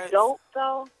know parts. what's dope,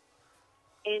 though?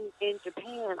 In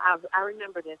Japan, I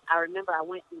remember this. I remember I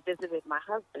went and visited my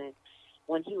husband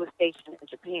when he was stationed in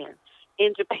Japan.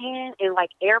 In Japan, in, like,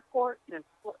 airports and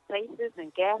places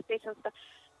and gas stations and stuff,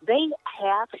 they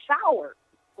have showers.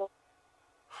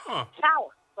 Huh.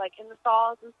 Showers, like in the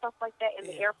stalls and stuff like that, in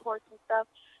the airports and stuff.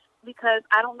 Because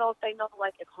I don't know if they know,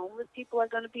 like, if homeless people are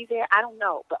going to be there. I don't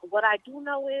know. But what I do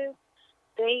know is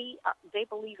they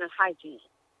believe in hygiene.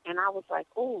 And I was like,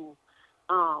 ooh,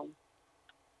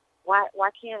 why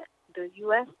can't the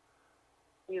U.S.,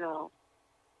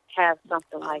 have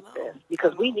something like this?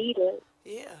 Because we need it.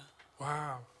 Yeah.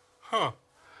 Wow. Huh.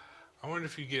 I wonder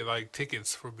if you get, like,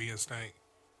 tickets for being stank.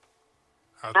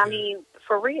 out I there. mean,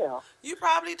 for real. You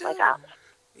probably do. Like,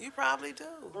 You probably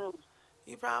do.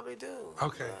 You probably do.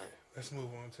 Okay. let's move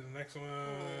on to the next one.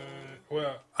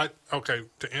 Well, okay.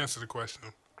 To answer the question,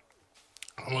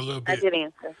 I'm a little I bit. did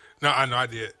answer. No, I know I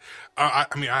did. I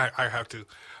mean, I have to.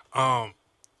 Um,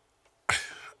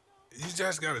 you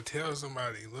just gotta tell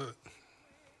somebody, look,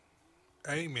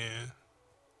 hey man,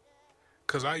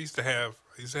 because I used to have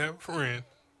a friend.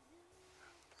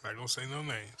 I'm not gonna say no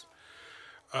names.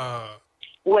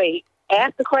 Wait,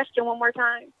 ask the question one more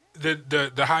time.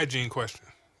 The hygiene question.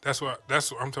 That's what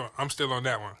I'm talking. I'm still on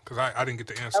that one because I didn't get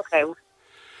the answer. Okay.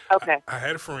 Okay. I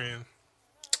had a friend,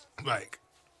 like,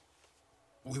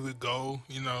 we would go,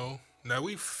 now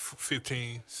we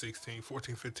 15, 16,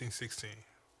 14, 15, 16.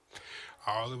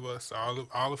 All of us,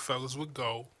 all the fellas would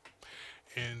go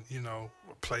and,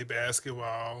 play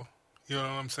basketball. You know what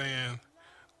I'm saying?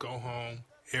 Go home,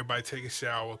 everybody take a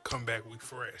shower, come back, we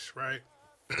fresh, right?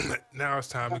 Now it's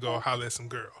time to go holler at some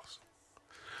girls.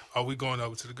 Are we going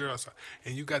over to the girls' side?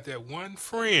 And you got that one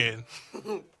friend,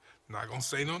 not gonna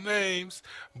say no names,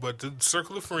 but the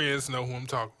circle of friends know who I'm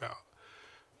talking about.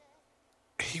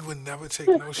 He would never take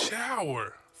no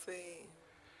shower. See.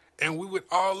 And we would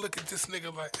all look at this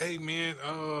nigga like, hey man,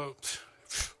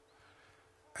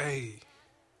 hey,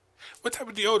 what type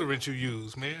of deodorant you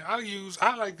use, man? I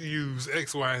like to use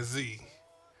X, Y, and Z.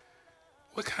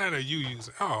 What kind are you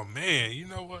using? Oh man, you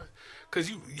know what?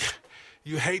 Cause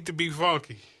you hate to be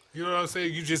funky. You know what I'm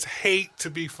saying? You just hate to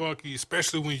be funky,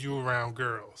 especially when you're around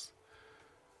girls.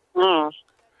 Mm.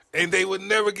 And they would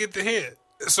never get the hint.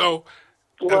 So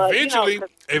Well,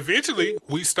 eventually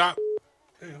we stopped.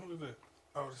 Hey, who is that?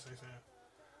 Oh, this is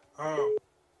Sam.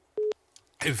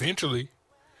 Eventually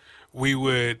we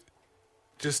would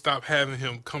just stop having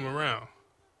him come around.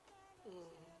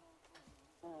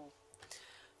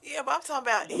 Yeah, but I'm talking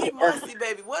about he musty,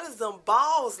 baby. What is them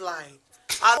balls like?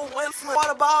 Are they swim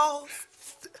water balls?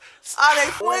 Are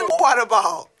they swim water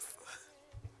balls?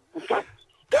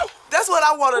 That's what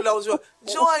I want to know, Joy.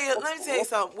 Joy, let me tell you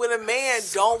something. When a man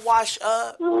don't wash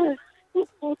up,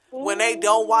 when they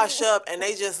don't wash up and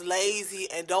they just lazy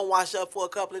and don't wash up for a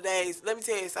couple of days, let me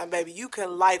tell you something, baby. You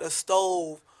can light a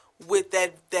stove with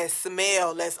that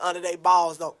smell that's under their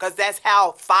balls, though, because that's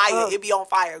how fire, it be on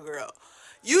fire, girl.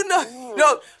 You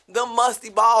know, the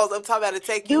musty balls I'm talking about to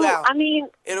take you out. I mean,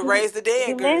 it'll raise the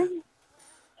dead, girl.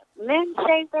 Men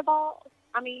shave their balls.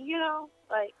 I mean,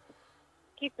 like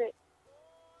keep it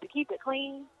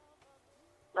clean.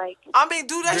 Like, I mean,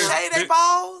 do they shave their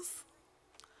balls?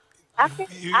 I think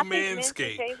men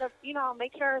manscape. should shave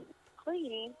make sure it's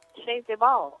clean. Shave their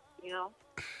balls. You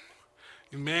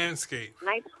manscape.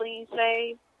 Nice clean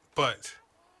shave. But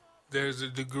there's a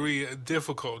degree of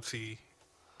difficulty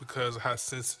because of how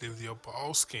sensitive your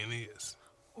ball skin is.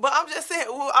 But I'm just saying,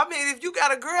 well, I mean, if you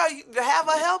got a girl, have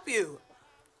her help you.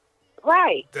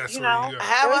 Right. That's where you go.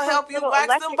 Have her help you wax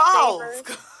them balls.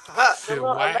 The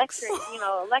little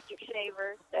electric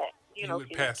shavers that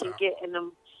can get in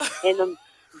them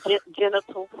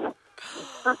genitals.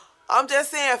 I'm just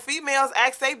saying, females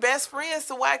ask their best friends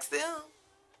to wax them.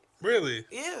 Really?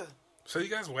 Yeah. So you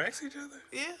guys wax each other?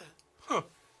 Yeah. Huh.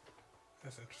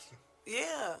 That's interesting.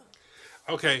 Yeah.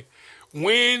 Okay.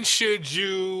 When should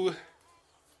you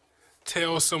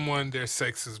tell someone their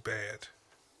sex is bad?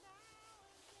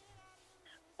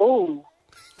 Ooh.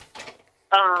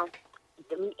 I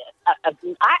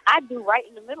do right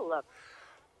in the middle of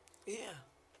it. Yeah.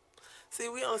 See,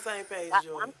 we on the same page,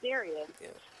 Joy. I'm serious. Yeah.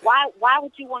 Why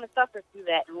would you want to suffer through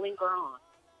that and linger on?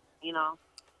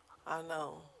 I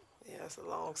know. Yeah, it's a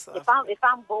long suffer. If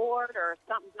I'm bored or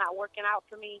something's not working out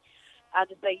for me, I'll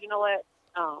just say, you know what?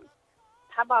 How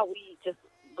about we just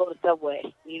go to Subway?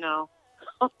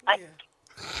 Like,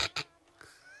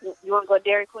 you want to go to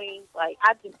Dairy Queen? Like,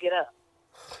 I just get up.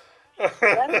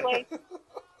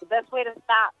 The best way to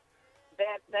stop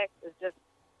bad sex is just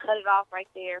cut it off right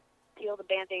there, peel the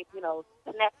Band-Aid,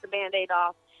 snap the Band-Aid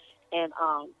off, and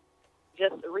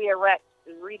just redirect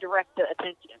the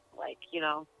attention. Like,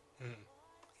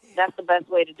 that's the best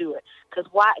way to do it.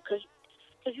 Because why? Because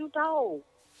you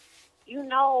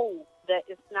know that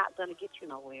it's not going to get you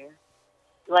nowhere.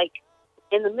 Like,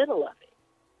 in the middle of it,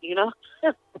 you know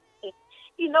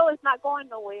it's not going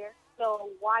nowhere. So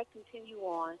why continue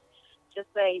on? Just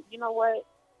say, you know what?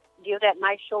 Give that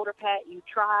nice shoulder pat. You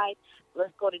tried.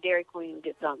 Let's go to Dairy Queen and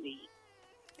get something to eat.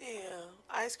 Yeah,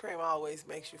 ice cream always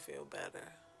makes you feel better.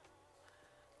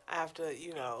 After,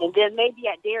 And then maybe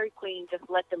at Dairy Queen, just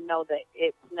let them know that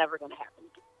it's never going to happen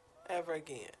ever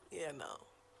again. Yeah, no.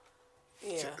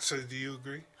 Yeah. So do you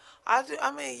agree? I do.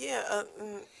 I mean, yeah.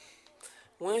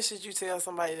 When should you tell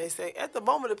somebody? They say at the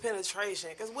moment of penetration,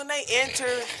 because when they enter,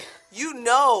 you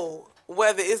know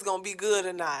whether it's gonna be good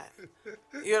or not.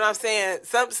 You know what I'm saying?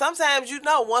 Sometimes you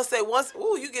know once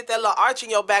you get that little arch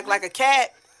in your back like a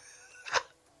cat.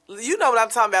 You know what I'm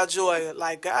talking about, Joy.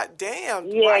 Like, God damn.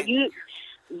 Yeah, right.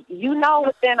 you know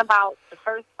within about the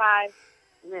first 5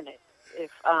 minutes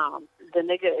if the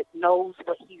nigga knows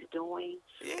what he's doing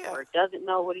or doesn't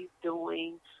know what he's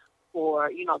doing,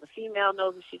 or, you know, the female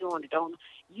knows what she's doing or don't.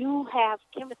 You have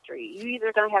chemistry. You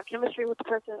either going to have chemistry with the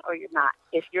person or you're not.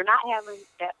 If you're not having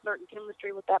that certain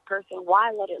chemistry with that person,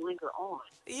 why let it linger on?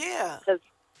 Yeah. Because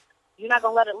you're not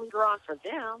going to let it linger on for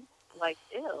them. Like,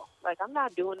 ew. Like, I'm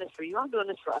not doing this for you. I'm doing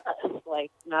this for us.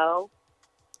 Like, no.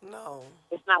 No.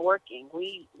 It's not working.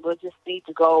 We'll just need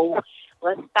to go.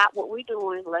 Let's stop what we're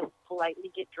doing. Let's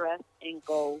politely get dressed and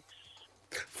go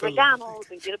to McDonald's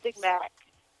and get a Big Mac.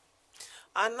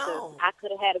 I know. I could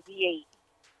have had a V8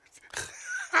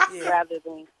 rather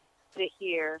than sit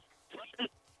here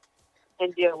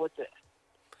and deal with it.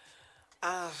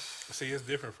 See, it's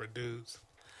different for dudes.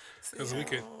 Because we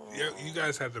could, you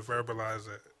guys have to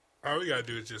verbalize it. All we got to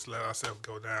do is just let ourselves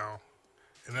go down.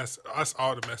 And that's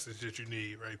all the message that you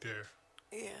need right there.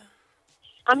 Yeah.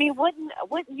 I mean, wouldn't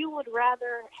you would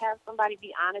rather have somebody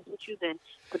be honest with you than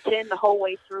pretend the whole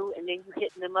way through and then you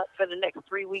hitting them up for the next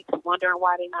 3 weeks wondering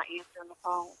why they're not answering the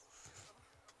phone?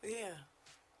 Yeah.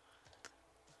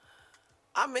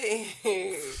 I mean,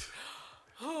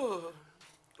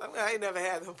 I ain't never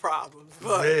had no problems,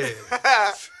 but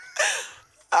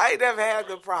I ain't never had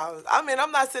no problems. I mean,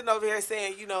 I'm not sitting over here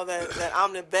saying, you know, that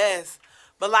I'm the best,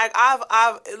 but like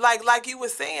I've like you were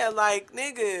saying, like,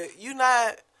 nigga, you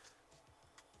not.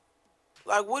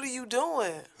 Like, what are you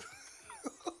doing?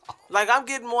 Like, I'm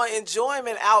getting more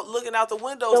enjoyment out looking out the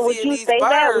window, so seeing these birds.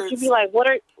 That? Would you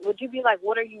be like,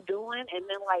 what are you doing? And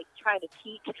then like try to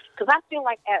teach? Because I feel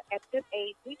like at this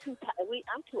age,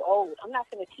 I'm too old. I'm not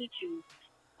going to teach you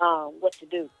what to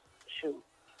do. Shoot,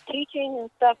 teaching and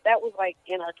stuff, that was like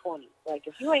in our 20s. Like,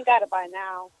 if you ain't got it by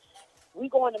now, we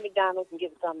going to McDonald's and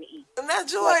getting something to eat. And that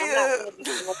Joy, like, I'm not going to be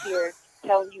sitting up here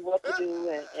telling you what to do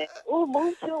and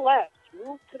move to the left.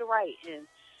 Move to the right, and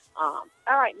all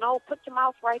right, no, put your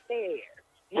mouth right there.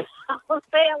 You know what I'm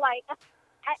saying? Like,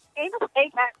 ain't nobody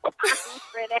got time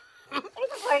for that. Ain't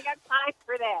nobody got time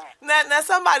for that. Now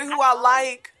somebody who I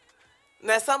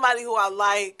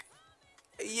like,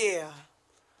 yeah.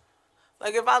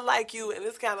 Like, if I like you, and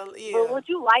it's kind of, yeah. But would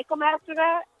you like them after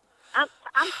that?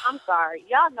 I'm sorry.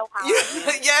 Y'all know how I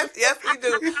am. Yes, we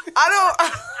do. I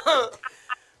don't,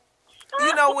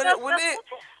 you know,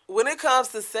 when it comes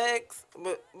to sex,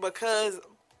 because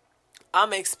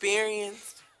I'm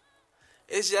experienced,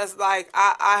 it's just like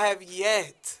I have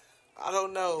yet. I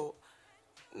don't know.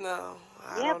 No,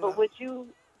 I don't know. But would you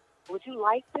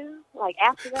like them? Like,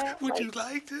 after that? Would you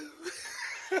like them?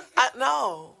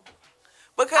 No.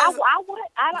 Because I don't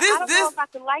know if I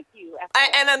can like you after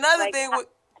that. And another like, thing,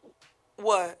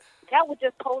 what? That would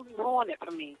just totally ruin it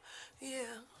for me.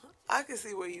 Yeah, I can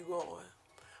see where you're going.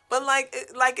 But like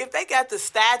if they got the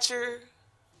stature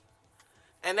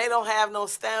and they don't have no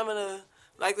stamina,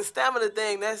 like the stamina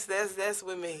thing, that's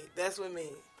with me. That's with me.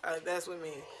 That's with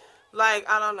me. Like,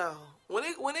 I don't know.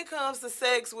 When it comes to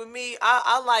sex with me,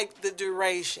 I like the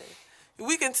duration.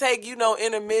 We can take, you know,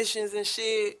 intermissions and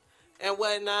shit and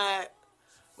whatnot.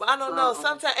 But I don't know.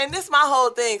 Sometimes, and this is my whole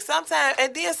thing. Sometimes,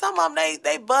 and then some of them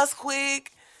they bust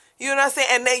quick. You know what I'm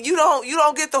saying? And you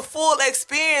don't get the full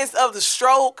experience of the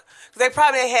stroke. They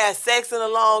probably ain't had sex in a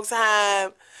long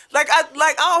time. Like I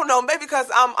don't know, maybe because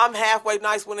I'm halfway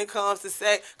nice when it comes to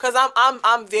sex. Because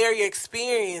I'm very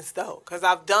experienced though, because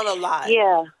I've done a lot.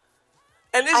 Yeah.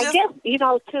 And it's I guess, you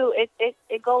know, too,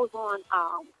 it goes on,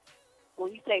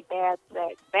 when you say bad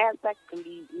sex can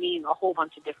mean a whole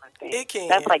bunch of different things. It can.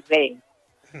 That's like vague.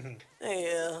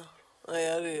 Yeah,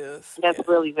 it is. That's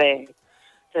really vague.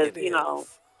 Because, It you know,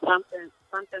 is.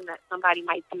 something that somebody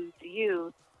might do to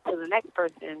you, to the next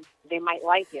person, they might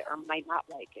like it or might not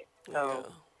like it. So,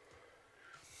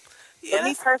 for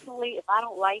me personally, if I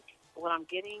don't like what I'm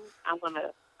getting, I'm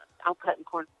cutting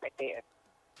corners right there.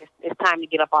 It's time to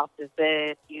get up off this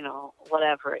bed, you know,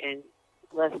 whatever, and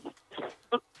let's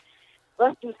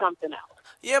do something else.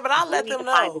 Yeah, but I let them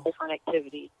know. Find a different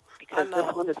activity because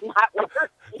this one is not working.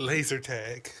 Laser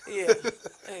tag. Yeah.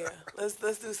 Let's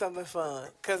do something fun.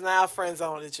 Because now I'm friend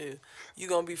zoned at you. You're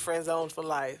going to be friend zoned for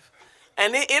life.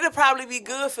 And it'll probably be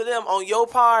good for them on your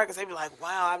part because they be like,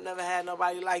 wow, I've never had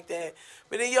nobody like that.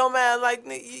 But then your man, like,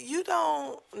 you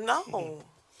don't know.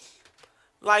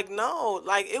 Like, no.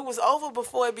 Like, it was over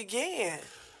before it began.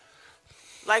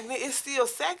 Like, it's still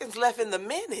seconds left in the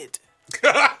minute.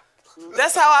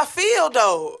 That's how I feel,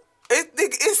 though.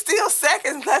 It's still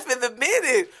seconds left in the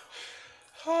minute.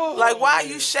 Like, why are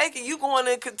you shaking? You going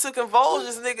into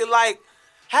convulsions, nigga. Like,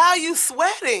 how you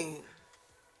sweating?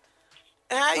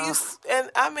 How you?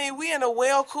 And I mean, we in a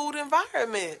well-cooled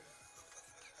environment.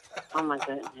 Oh my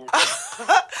goodness.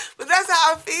 But that's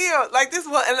how I feel. Like this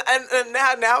one, and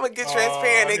now I'm gonna get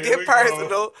transparent and get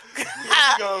personal. Here we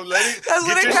go.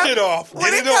 Get your shit off.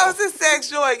 When it comes to sex,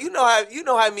 Joy, you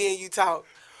know how me and you talk.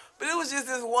 But it was just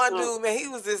this one dude, man. He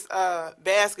was this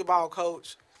basketball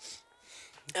coach,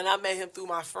 and I met him through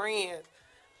my friend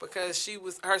because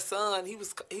her son. He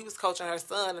was coaching her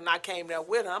son, and I came there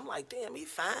with her. I'm like, damn, he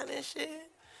fine and shit.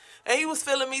 And he was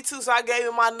feeling me too, so I gave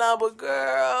him my number.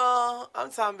 Girl,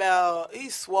 I'm talking about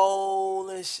he's swole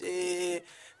and shit.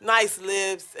 Nice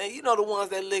lips. And you know the ones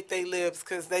that lick their lips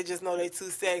because they just know they too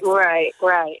sexy. Right.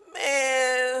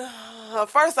 Man,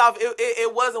 first off,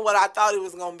 it wasn't what I thought it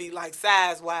was going to be, like,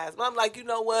 size-wise. But I'm like, you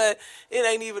know what? It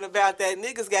ain't even about that.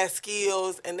 Niggas got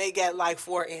skills, and they got, like,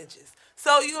 4 inches.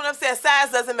 So, you know what I'm saying?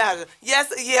 Size doesn't matter.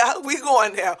 Yes, yeah, we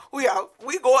going there. We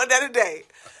going there today.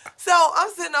 So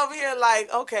I'm sitting over here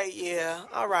like, okay, yeah,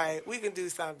 all right, we can do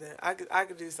something. I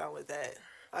could do something with that.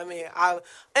 I mean,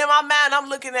 in my mind, I'm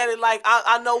looking at it like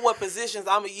I know what positions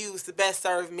I'm gonna use to best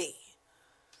serve me.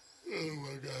 Oh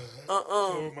my God.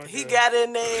 Oh my he God. Got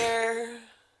in there,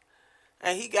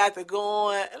 and he got to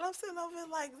going, and I'm sitting over here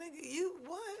like, nigga, you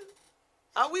what?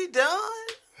 Are we done?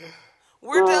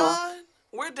 We're done.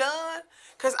 We're done.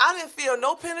 Cause I didn't feel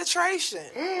no penetration.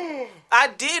 I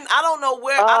didn't. I don't know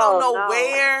where. I don't know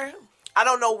where. I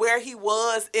don't know where he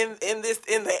was in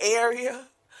the area.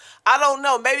 I don't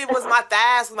know. Maybe it was my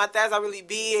thighs. Cause my thighs are really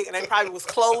big, and they probably was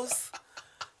close.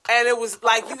 And it was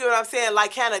like, you get what I'm saying,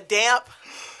 like kind of damp.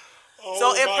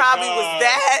 So it probably was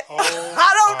that.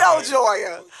 I don't know,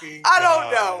 Joya. I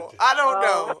don't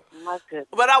know. My goodness.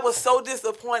 But I was so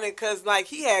disappointed because like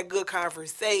he had good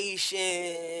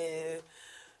conversation.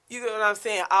 You know what I'm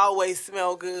saying? Always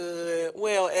smell good,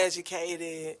 well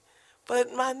educated.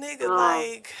 But my nigga,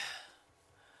 like,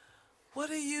 what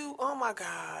are you? Oh my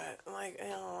God! Like, you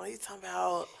know, he's talking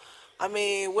about. I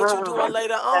mean, what you doing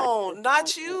later on?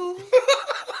 Not you.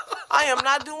 I am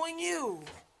not doing you.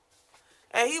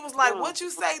 And he was like, "What you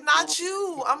say? Not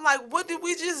you." I'm like, "What did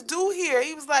we just do here?"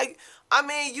 He was like, "I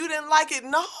mean, you didn't like it."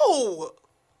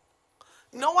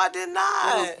 No, I did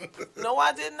not. No,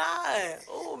 I did not.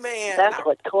 Oh, man. That's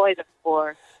what toys are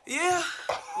for. Yeah.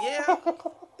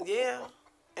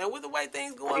 And with the way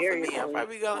things going for me, I'm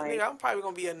probably gonna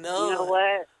be a nun. You know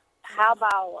what? How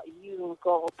about you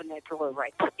go open that drawer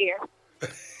right there?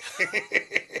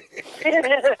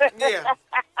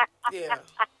 Yeah.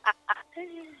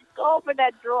 Go open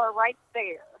that drawer right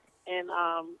there, and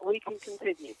we can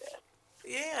continue this.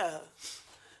 Yeah.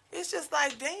 It's just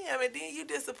like, damn, and then you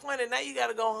disappointed. Now you got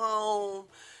to go home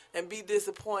and be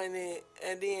disappointed,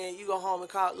 and then you go home and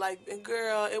call, like, and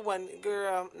girl,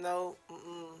 no,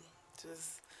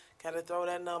 just got to throw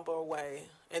that number away.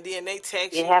 And then they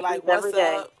text you, like, what's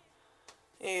up?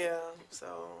 Yeah,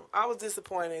 so I was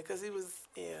disappointed because he was,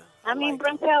 I mean,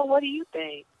 Brentel, what do you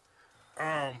think?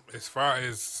 As far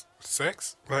as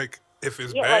sex, like, if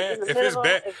it's like bad,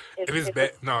 if it's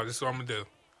bad, no, this is what I'm going to do.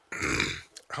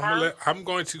 I'm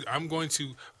going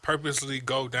to purposely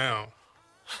go down.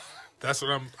 That's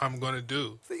what I'm going to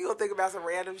do. So you gonna think about some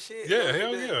random shit? Yeah,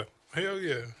 hell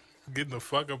yeah. Getting the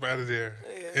fuck up out of there.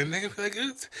 Yeah. And they be like,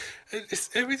 is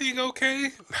everything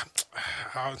okay?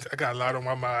 I got a lot on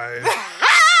my mind.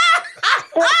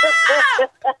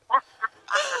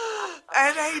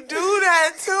 And they do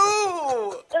that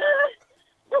too.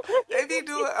 They be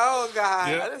doing, oh God,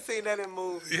 I done seen that in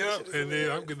movies. Yep, and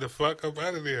then I'm getting the fuck up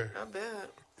out of there. I bet.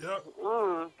 Yep.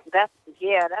 That's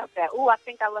that. Ooh, I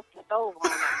think I left the stove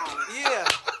on at home. Yeah.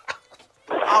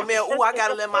 Oh man, I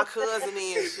gotta let my cousin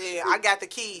in. Shit, I got the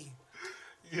key.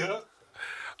 Yeah.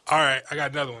 All right, I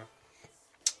got another one.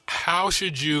 How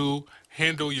should you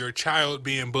handle your child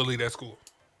being bullied at school,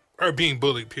 or being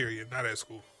bullied? Period. Not at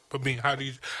school, but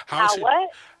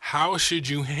how should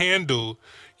you handle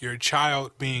your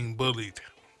child being bullied?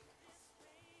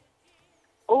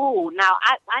 Oh, now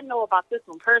I know about this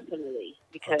one personally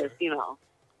because, you know,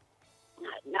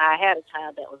 I had a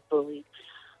child that was bullied.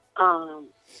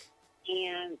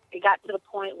 And it got to the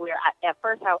point where at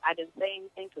first I didn't say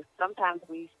anything because sometimes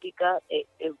when you speak up, it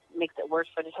makes it worse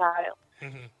for the child.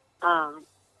 Mm-hmm.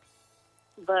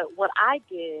 But what I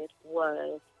did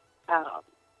was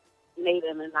made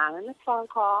an anonymous phone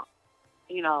call,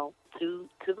 you know, to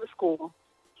the school.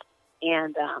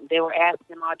 And they were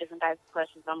asking all different types of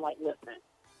questions. I'm like, listen,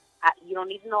 you don't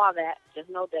need to know all that. Just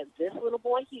know that this little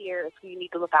boy here is who you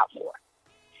need to look out for.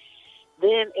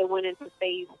 Then it went into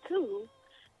phase 2,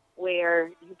 where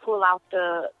you pull out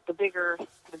the bigger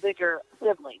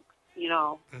siblings, you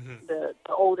know, the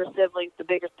older siblings, the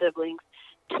bigger siblings,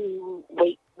 to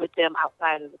wait with them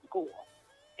outside of the school,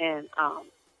 and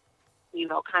you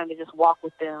know, kind of just walk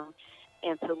with them,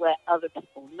 and to let other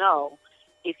people know,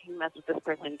 if you mess with this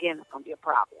person again, it's going to be a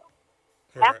problem.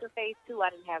 Right. After phase 2, I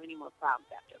didn't have any more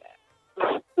problems after that.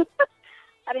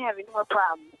 I didn't have any more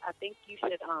problems. I think you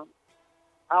should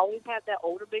always have that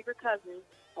older, bigger cousin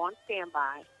on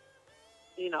standby,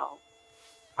 you know,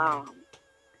 to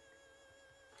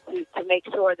make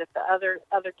sure that the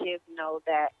other kids know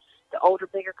that the older,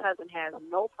 bigger cousin has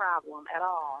no problem at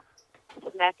all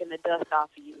smacking the dust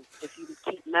off of you if you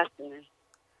keep messing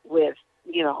with,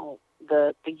 you know,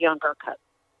 the younger cousin.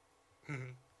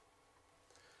 Mm-hmm.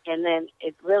 And then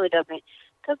it really doesn't,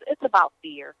 because it's about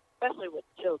fear, especially with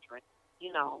children.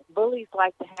 You know, bullies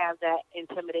like to have that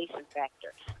intimidation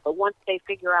factor. But once they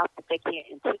figure out that they can't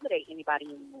intimidate anybody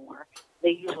anymore,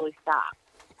 they usually stop.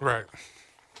 Right.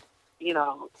 You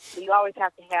know, so you always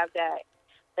have to have that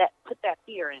put that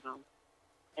fear in them.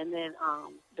 And then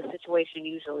the situation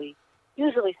usually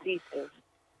ceases.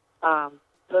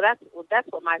 So that's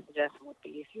what my suggestion would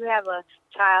be. If you have a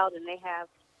child and they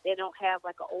don't have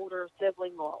like an older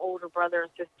sibling or older brother or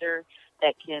sister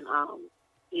that can,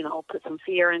 you know, put some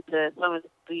fear into some of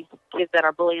these kids that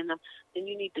are bullying them, then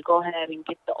you need to go ahead and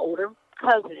get the older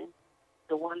cousin,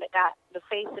 the one that got the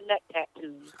face and neck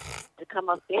tattoos, to come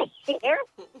up there,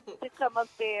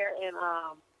 and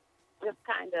just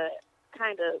kind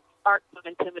of spark some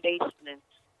intimidation, and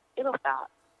it'll stop.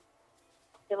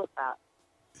 It'll stop.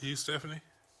 You, Stephanie?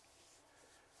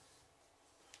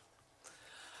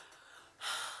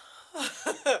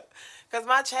 Because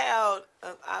my child,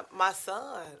 my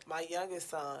youngest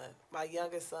son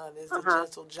is a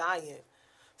gentle giant.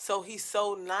 So he's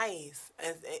so nice,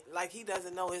 and like he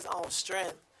doesn't know his own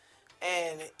strength.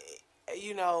 And,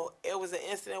 you know, it was an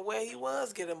incident where he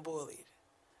was getting bullied.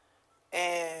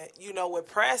 And, you know,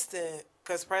 with Preston,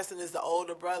 because Preston is the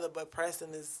older brother, but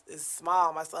Preston is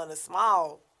small. My son is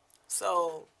small.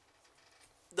 So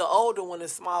the older one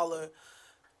is smaller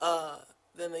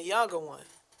than the younger one.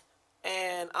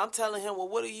 And I'm telling him, well,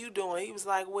 what are you doing? He was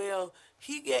like, well,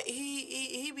 he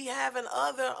be having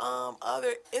other,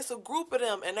 it's a group of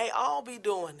them, and they all be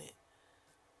doing it.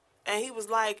 And he was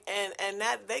like, and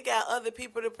that they got other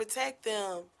people to protect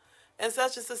them, and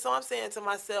such and such. So I'm saying to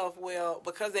myself, well,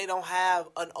 because they don't have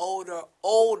an older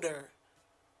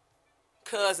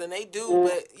cousin, they do,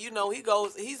 but, you know,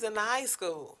 he's in the high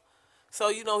school. So,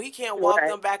 you know, he can't walk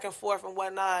them back and forth and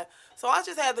whatnot. So I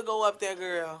just had to go up there,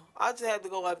 girl. I just had to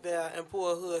go up there and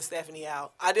pull Hood Stephanie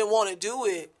out. I didn't want to do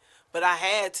it, but I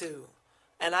had to.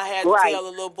 And I had to tell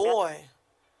the little boy,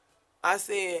 I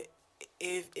said,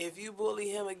 if you bully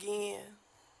him again,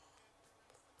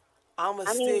 I'm going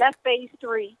to stick that's phase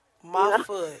 3. my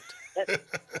foot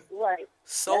Right.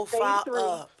 so far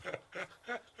up.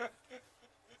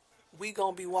 We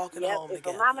going to be walking home if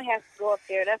together. a mama has to go up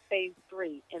there, that's phase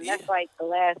 3. And that's like the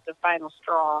last and final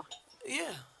straw.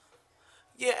 Yeah.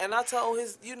 Yeah, and I told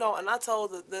I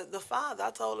told the father,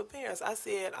 I told the parents, I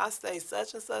said, I stay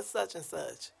such and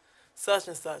such.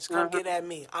 Come get at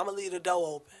me. I'm going to leave the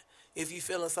door open if you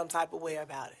feeling some type of way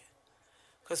about it.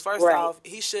 Because first off,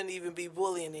 he shouldn't even be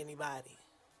bullying anybody.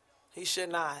 He should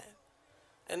not.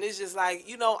 And it's just like,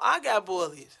 you know, I got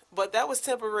bullied, but that was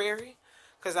temporary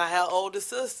because I had older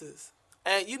sisters.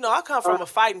 And, you know, I come from a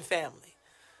fighting family.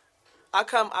 I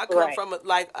come from,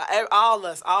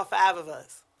 all 5 of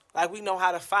us. Like, we know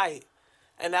how to fight.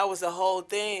 And that was the whole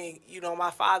thing. You know,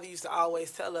 my father used to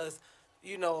always tell us,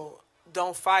 you know,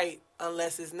 don't fight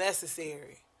unless it's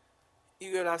necessary.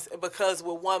 You know what I'm saying? Because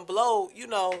with one blow, you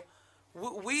know,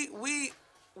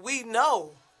 we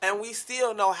know, and we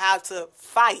still know how to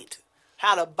fight,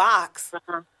 how to box.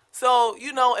 So,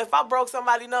 you know, if I broke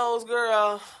somebody's nose,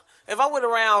 girl, if I went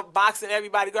around boxing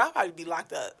everybody, girl, I'd probably be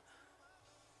locked up.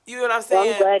 You know what I'm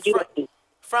saying? Well, I'm glad you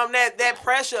From that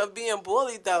pressure of being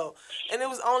bullied, though. And it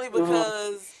was only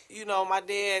because, you know, my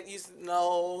dad used to,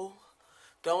 no,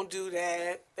 don't do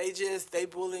that. They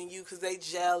bullying you because they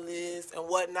jealous and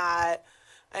whatnot.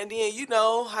 And then, you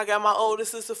know, I got my older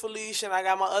sister Felicia, and I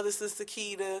got my other sister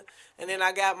Keita, and then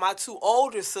I got my 2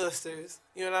 older sisters.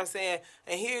 You know what I'm saying?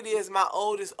 And here it is, my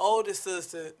older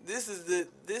sister. This is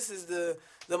the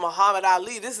Muhammad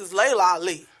Ali. This is Layla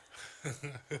Ali.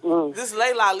 This is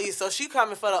Layla Ali. So she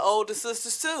coming for the older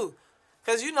sisters too.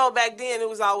 Because, you know, back then it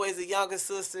was always the younger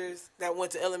sisters that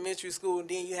went to elementary school, and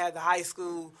then you had the high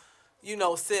school, you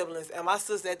know, siblings. And my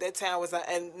sister at that time was,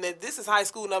 and this is high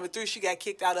school number 3, she got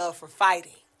kicked out of for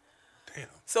fighting. Damn.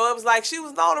 So it was like she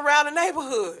was known around the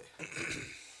neighborhood.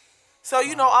 So,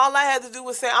 all I had to do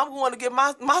was say, I'm going to get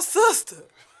my sister.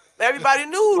 Everybody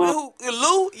knew who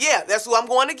Lou. Yeah, that's who I'm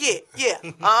going to get. Yeah,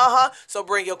 So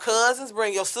bring your cousins,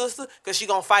 bring your sister, because she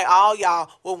going to fight all y'all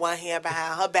with one hand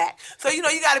behind her back. So, you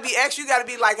got to be extra. You got to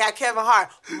be like how Kevin Hart.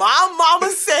 My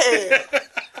mama said.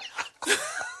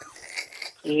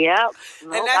 Yep.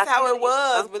 And that's how it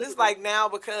was. But it's like now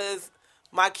because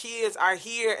my kids are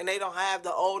here and they don't have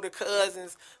the older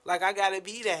cousins, like I got to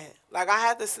be that. Like I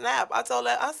had to snap. I told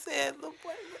her, I said, look,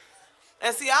 boy.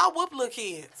 And see, I'll whoop little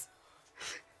kids.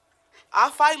 I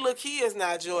fight little kids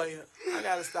now, Joya. I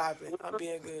got to stop it. I'm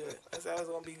being good. I said I was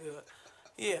going to be good.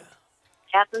 Yeah.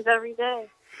 Happens every day.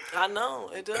 I know.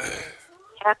 It does.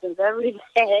 Happens every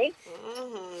day.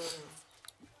 Mm-hmm.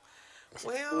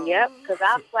 Well. Yep, because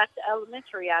I'll slap the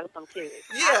elementary out of some kids.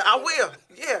 Yeah, I will.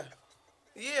 Yeah.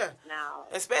 Yeah. Now,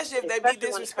 especially if they be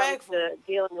disrespectful. When it comes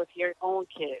to dealing with your own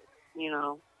kids,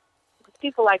 because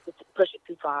people like to push it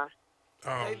too far.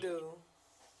 They do.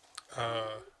 I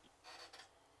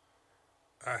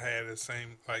had the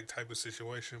same type of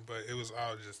situation, but it was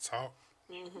all just talk.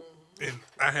 Mm-hmm. And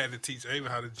I had to teach Ava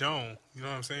how to Joan. You know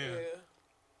what I'm saying? Yeah.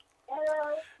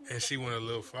 And she went a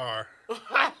little far.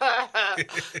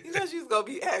 She's gonna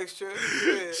be extra.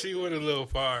 Yeah. She went a little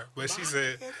far, but she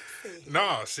said,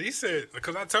 "No." She said,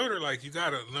 because I told her you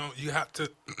gotta know, you have to,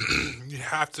 you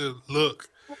have to look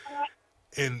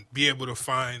and be able to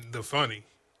find the funny.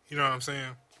 You know what I'm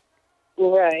saying?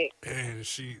 Right. And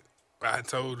I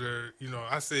told her,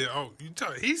 I said, "Oh,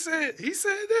 he said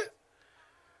that.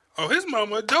 Oh, his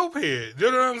mama a dope head."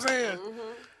 You know what I'm saying?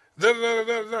 Mm-hmm. Da da da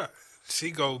da da.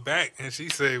 She go back and she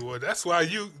say, "Well, that's why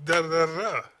you da da da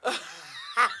da."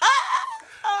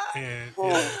 And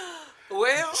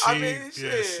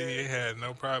she had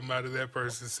no problem out of that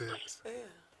person since. Yeah.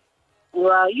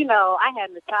 Well, I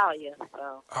had Natalia,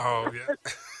 so. Oh yeah.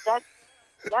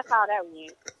 that's how that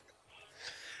went.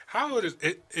 How old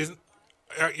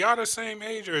are y'all the same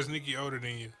age, or is Nikki older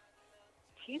than you?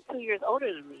 She's 2 years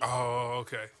older than me. Oh,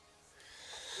 okay.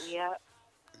 Yeah.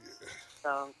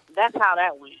 So that's how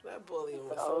that went. That bullying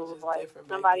was so so just like different.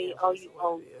 Somebody,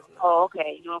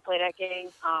 okay, you want to play that game?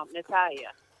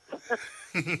 Natalia.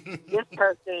 This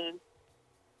person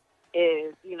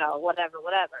is, whatever.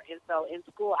 And so in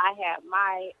school, I had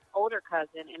my older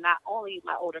cousin, and not only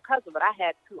my older cousin, but I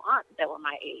had two aunts that were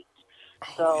my age.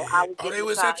 So I was they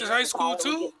was at this high school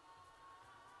too?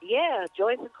 Yeah,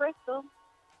 Joyce and Crystal.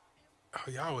 Oh,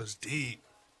 y'all was deep.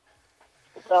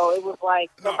 So it was like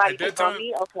somebody could tell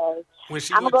me, okay,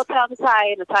 I'm going to go tell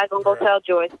Natalia. Natalia's going to go tell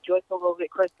Joyce. Joyce going to go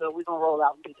get Crystal. We're going to roll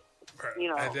out and do this. Right.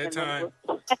 At that time,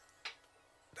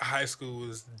 high school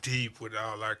was deep with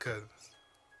all our cousins.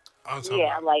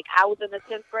 Like I was in the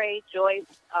 10th grade. Joyce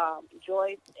and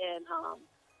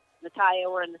Natalia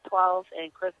were in the 12th,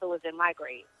 and Crystal was in my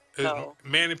grade. So.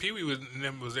 Man and Pee Wee was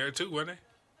there too, wasn't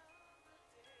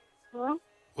they? Hmm?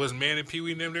 Was Man and Pee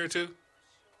Wee them there too?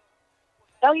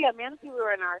 Oh yeah, Man and Pee Wee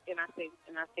were in our same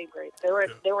grade. They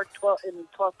were 12 in the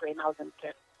 12th grade, and I was in the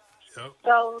 10th. Yep.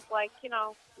 So it was like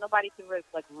nobody could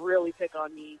really pick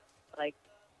on me,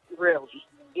 really.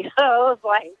 It was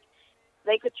like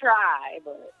they could try,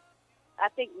 but I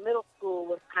think middle school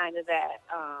was kind of that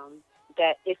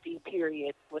iffy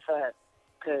period with us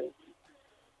because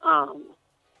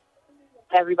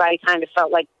everybody kind of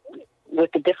felt like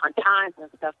with the different times and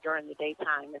stuff during the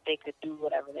daytime that they could do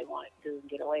whatever they wanted to and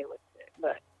get away with it.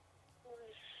 But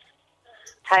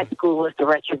high school was the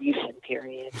retribution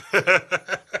period.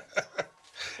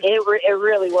 It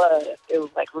really was. It was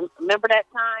like, remember that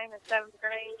time in 7th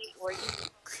grade where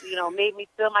you made me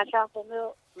spill my chocolate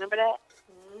milk? Remember that?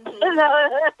 Mm-hmm.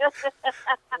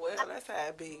 Well, that's how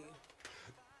it be.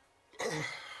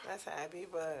 That's how it be,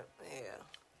 but yeah.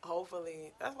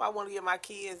 Hopefully, that's why I want to get my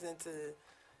kids into,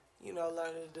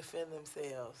 learning to defend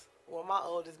themselves. Well, my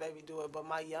oldest baby do it, but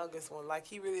my youngest one,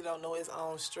 he really don't know his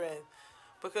own strength.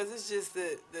 Because it's just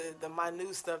the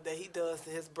minute stuff that he does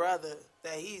to his brother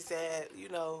that he's had,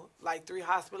 3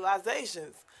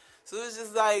 hospitalizations. So it's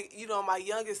just my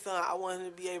youngest son, I want him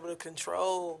to be able to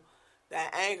control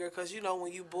that anger. Because,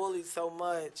 when you bully so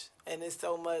much and it's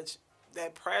so much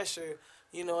that pressure,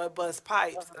 it busts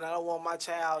pipes. And I don't want my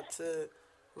child to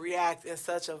react in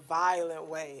such a violent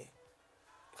way.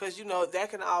 Because, that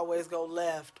can always go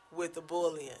left with the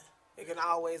bullying. It can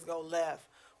always go left.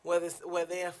 Whether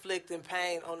they're inflicting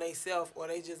pain on themselves or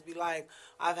they just be like,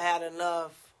 I've had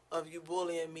enough of you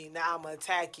bullying me, now I'm going to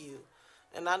attack you.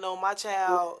 And I know my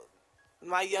child,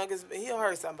 my youngest, he'll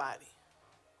hurt somebody.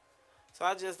 So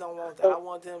I just don't want that. I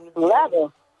want them to be...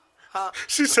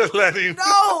 She said, "Let him."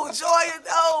 No, Joya,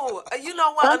 no. You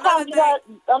know what? Another Sometimes you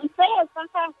thing. got. I'm saying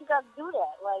sometimes you got to do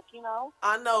that. Like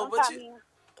I know, but sometimes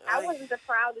I wasn't the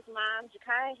proudest mom.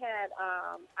 Jakai had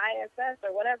ISS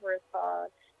or whatever it's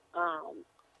called.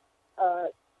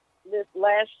 This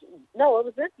last it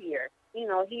was this year. He had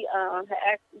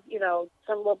asked,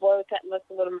 some little boy kept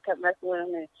messing with him,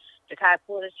 and Jakai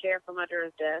pulled his chair from under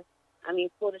his desk.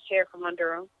 Pulled his chair from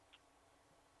under him.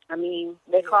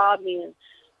 They called me and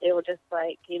they were just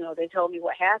like, they told me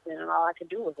what happened, and all I could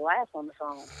do was laugh on the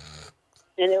phone.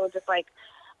 And it was just like,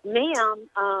 ma'am,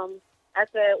 I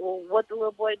said, well, what the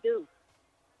little boy do?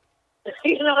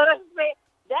 You know what I'm saying?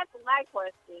 That's my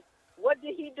question. What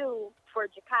did he do for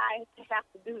Jakai to have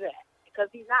to do that? Because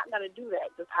he's not going to do that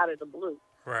just out of the blue.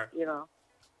 Right.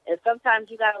 And sometimes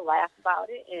you got to laugh about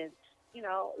it and,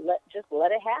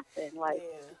 let it happen. Like,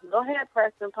 go ahead,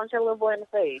 Preston, punch your little boy in the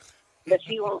face. But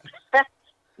she won't.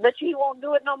 But she won't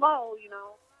do it no more.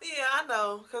 Yeah, I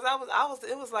know, because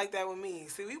it was like that with me.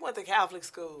 See, we went to Catholic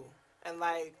school, and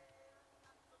like,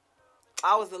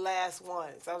 I was the last one.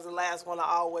 So I was the last one to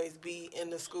always be in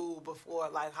the school before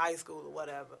like high school or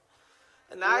whatever.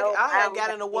 And I had got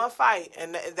into one fight,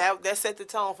 and that set the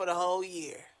tone for the whole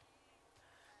year.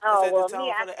 And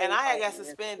I got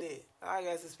suspended. I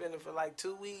got suspended for like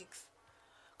 2 weeks,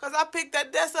 cause I picked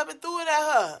that desk up and threw it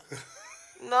at her.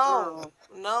 No.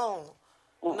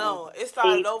 It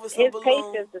started over some balloons. His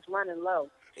patience is running low.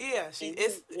 Yeah, you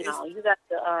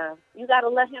got to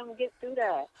let him get through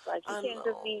that. Like you can't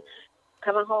just be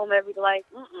coming home every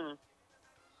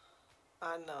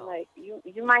I know. Like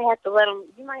you might have to let him.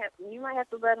 You might have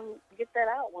to let him get that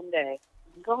out one day.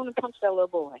 Go on and punch that little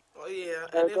boy. Oh yeah,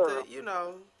 and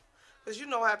because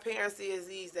how parents is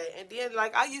these days. And then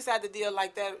like I used to have to deal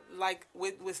like that, like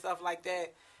with stuff like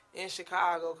that in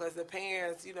Chicago, because the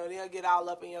parents, they'll get all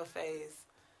up in your face.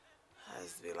 I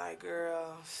used to be like,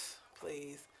 girl,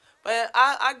 please. But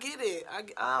I get it.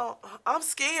 I'm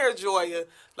scared, Joya.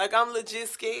 Like, I'm legit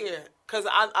scared. Because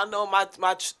I know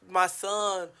my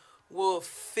son will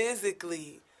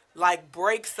physically, like,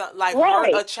 break something, like,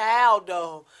 hurt a child,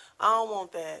 though. I don't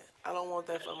want that. I don't want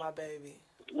that for my baby.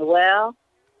 Well,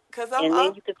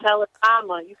 then you can tell his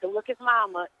mama. You can look at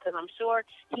mama, because I'm sure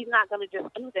he's not going to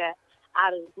just do that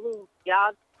out of the blue.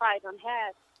 Y'all probably done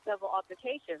had several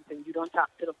altercations, and you don't talk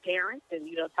to the parents, and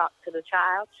you don't talk to the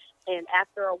child. And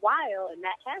after a while, and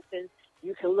that happens,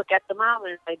 you can look at the mama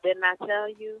and say, didn't I tell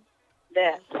you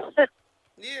that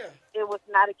it was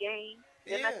not a game?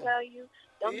 Didn't I tell you?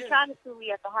 Don't be trying to sue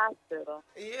me at the hospital.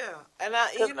 Yeah. And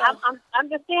I'm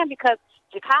just saying, because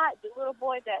Jakai, the little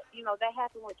boy that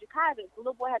happened with Jakai, the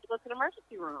little boy had to go to the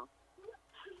emergency room.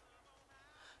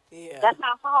 Yeah. That's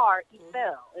how hard he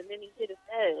fell. And then he hit his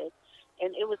head.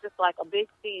 And it was just like a big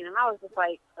scene. And I was just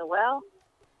like, well,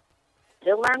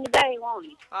 he'll learn today, won't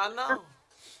he? I know.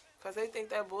 Because they think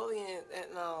that bullying,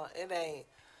 no, it ain't.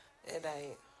 It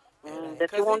ain't.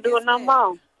 That you won't do it no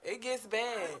more. It gets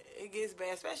bad. It gets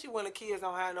bad, especially when the kids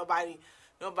don't have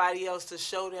nobody else to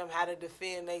show them how to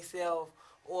defend themselves.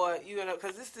 Or,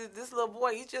 because this little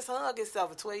boy, he just hung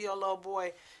himself. A 12-year-old little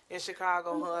boy in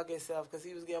Chicago hung himself because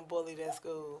he was getting bullied at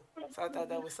school. So I thought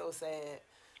that was so sad.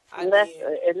 And that's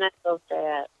so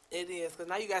sad. It is, because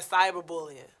now you got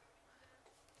cyberbullying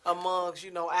amongst,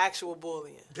 actual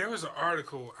bullying. There was an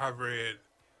article I read.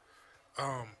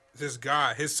 This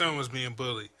guy, his son was being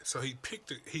bullied, so he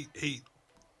he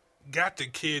got the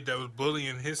kid that was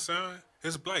bullying his son.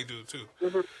 It's a black dude too,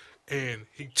 and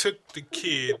he took the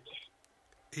kid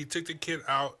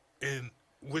out and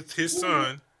with his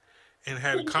son and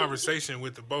had a conversation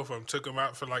with the both of them. Took them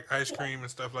out for like ice cream and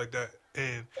stuff like that.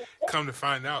 And come to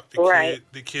find out,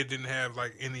 the kid didn't have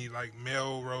like any like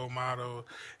male role model,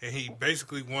 and he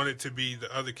basically wanted to be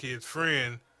the other kid's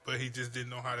friend, but he just didn't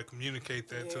know how to communicate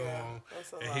that to him.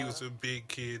 And he was a big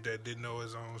kid that didn't know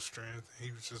his own strength.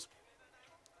 He was just,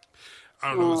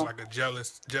 I don't know, it was like a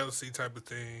jealousy type of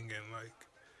thing, and like,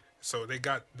 so he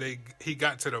got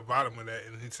to the bottom of that,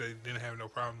 and he said he didn't have no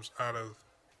problems out of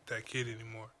that kid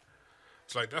anymore.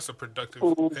 It's like, that's a productive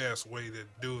ass way to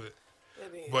do it.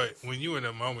 But when you in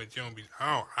a moment, you don't be.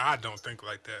 I don't think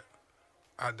like that.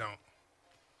 I don't.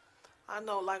 I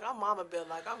know, like our mama been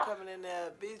like, I'm coming in there,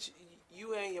 bitch.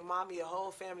 You and your mama, your whole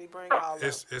family, bring all up.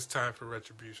 It's time for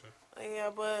retribution.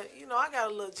 Yeah, but I got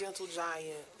a little gentle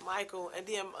giant, Michael, and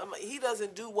then he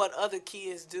doesn't do what other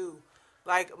kids do.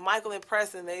 Like Michael and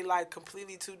Preston, they like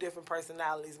completely two different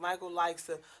personalities. Michael likes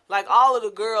to, like all of the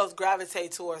girls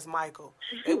gravitate towards Michael.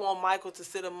 They want Michael to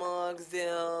sit amongst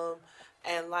them.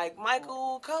 And like,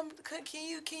 Michael, can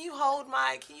you hold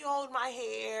my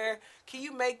hair? Can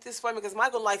you make this for me? Because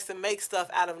Michael likes to make stuff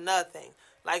out of nothing.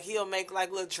 Like, he'll make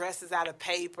like little dresses out of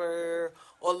paper,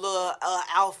 or little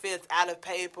outfits out of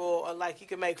paper, or like he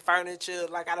can make furniture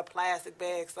like out of plastic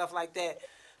bags, stuff like that.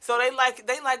 So they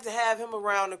like to have him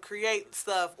around to create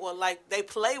stuff, or like they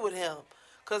play with him.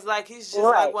 Cause like he's just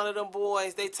like one of them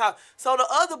boys. They talk. So the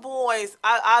other boys,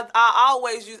 I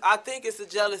always use. I think it's a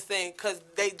jealous thing, cause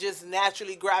they just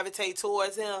naturally gravitate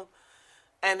towards him,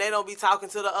 and they don't be talking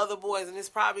to the other boys. And it's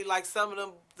probably like some of them,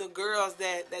 the girls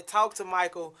that talk to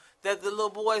Michael, that the little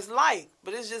boys like.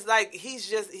 But it's just like he's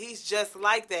just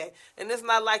like that, and it's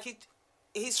not like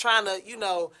he's trying to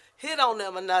hit on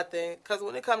them or nothing. Cause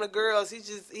when it come to girls,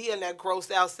 he in that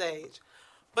grossed out stage.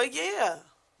 But yeah.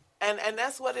 And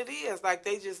that's what it is. Like,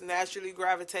 they just naturally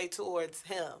gravitate towards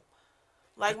him.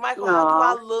 Like, Michael,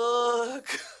 how do I look?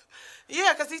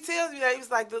 Yeah, because he tells me that. He was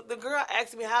like, the girl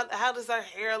asked me, how does her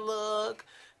hair look?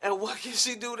 And what can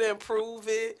she do to improve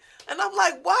it? And I'm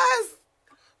like, why is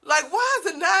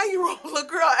a 9-year-old little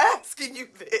girl asking you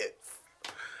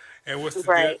this? And what's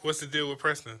the deal with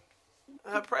Preston?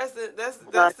 Preston, that's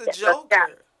the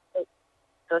Joker.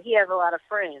 So he has a lot of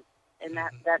friends, and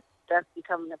that's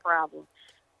becoming the problem.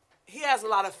 He has a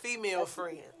lot of female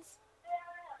friends.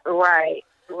 Right.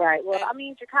 Well, I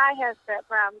mean, Jakai has that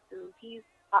problem too. He's,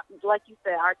 like you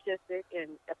said, artistic and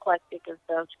eclectic and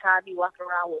stuff. Jakai be walking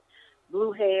around with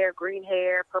blue hair, green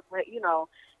hair, purple hair,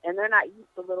 and they're not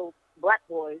used to little black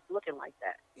boys looking like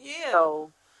that. Yeah.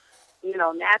 So,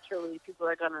 naturally people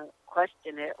are going to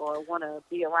question it or want to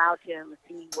be around him and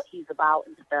see what he's about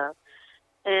and stuff.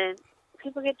 And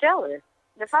people get jealous.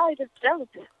 They're probably just jealous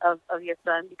of your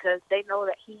son because they know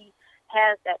that he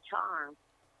has that charm,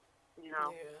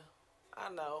 Yeah, I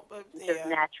know, but just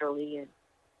naturally, and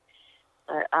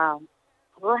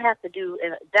we'll have to do,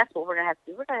 and that's what we're gonna have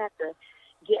to do. We're gonna have to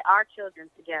get our children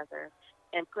together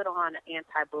and put on an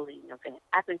anti-bullying event.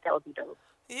 I think that would be dope.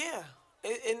 Yeah,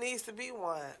 it needs to be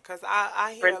one because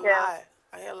I hear a lot.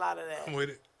 I hear a lot of that. I'm with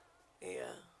it.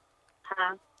 Yeah.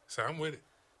 Huh? So I'm with it.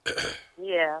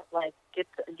 Yeah, like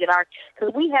get our,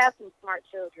 because we have some smart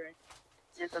children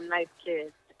and some nice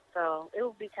kids. So it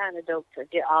would be kind of dope to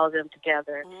get all of them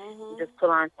together and just put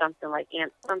on something like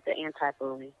something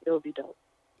anti-bullying. It would be dope.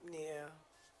 Yeah,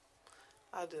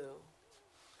 I do.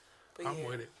 But I'm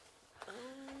with it.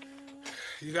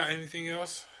 You got anything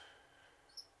else?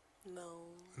 No.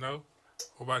 No?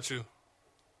 What about you?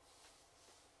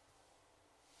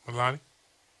 Milani?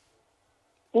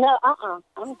 No,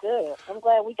 I'm good. I'm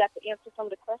glad we got to answer some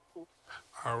of the questions.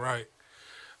 All right.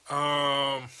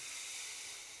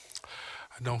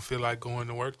 I don't feel like going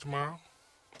to work tomorrow,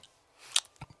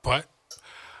 but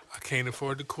I can't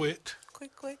afford to quit.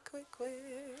 Quit.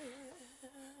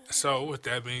 So, with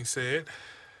that being said,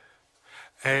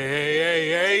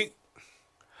 hey,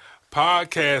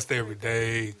 podcast every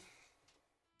day.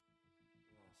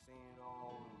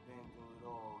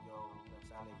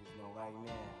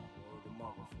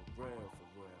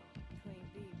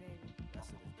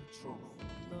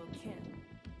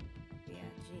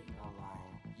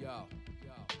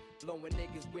 Blowing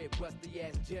niggas with rusty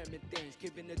ass German things.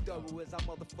 Giving the double as I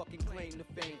motherfucking claim the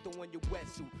fame. Throwing your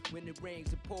wetsuit when it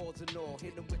rains, it pours and all.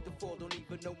 Hit them with the fall, don't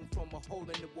even know them from a hole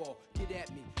in the wall. Get at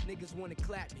me, niggas wanna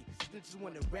clap me. Snitches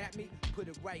wanna rap me, put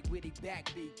it right where they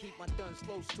back be. Keep my guns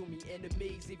close to me,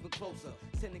 enemies even closer.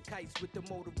 Sending kites with the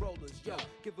Motorollas, yo.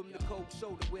 Give them the cold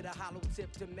shoulder with a hollow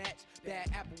tip to match. Bad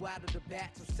apple out of the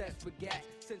bat, obsessed with gas.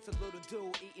 Since a little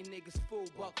dude eating niggas full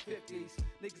 $1.50s.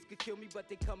 Niggas could kill me, but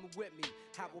they coming with me.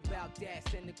 How about that?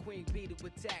 Send the queen bee to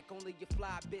attack. Only a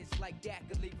fly bitch like that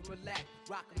could leave him relax.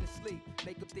 Rock him to sleep,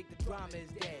 make him think the drama is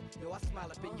dead. Yo, I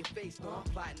smile up in your face, though I'm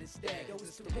plotting instead. Yo,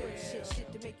 it's the real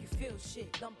shit to make you feel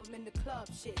shit. Lump them in the club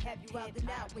shit. Have you out and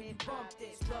out when you bump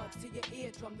this. Drugs to your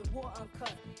eardrum, the war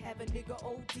uncut. Have a nigga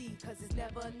OD, cause it's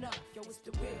never enough. Yo, it's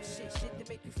the real shit to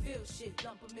make you feel shit.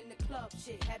 Lump them in the club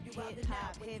shit. Have you out and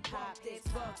out when you bump this.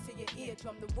 Drugs to your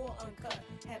eardrum, the war uncut.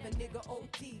 Have a nigga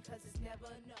OD, cause it's never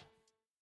enough.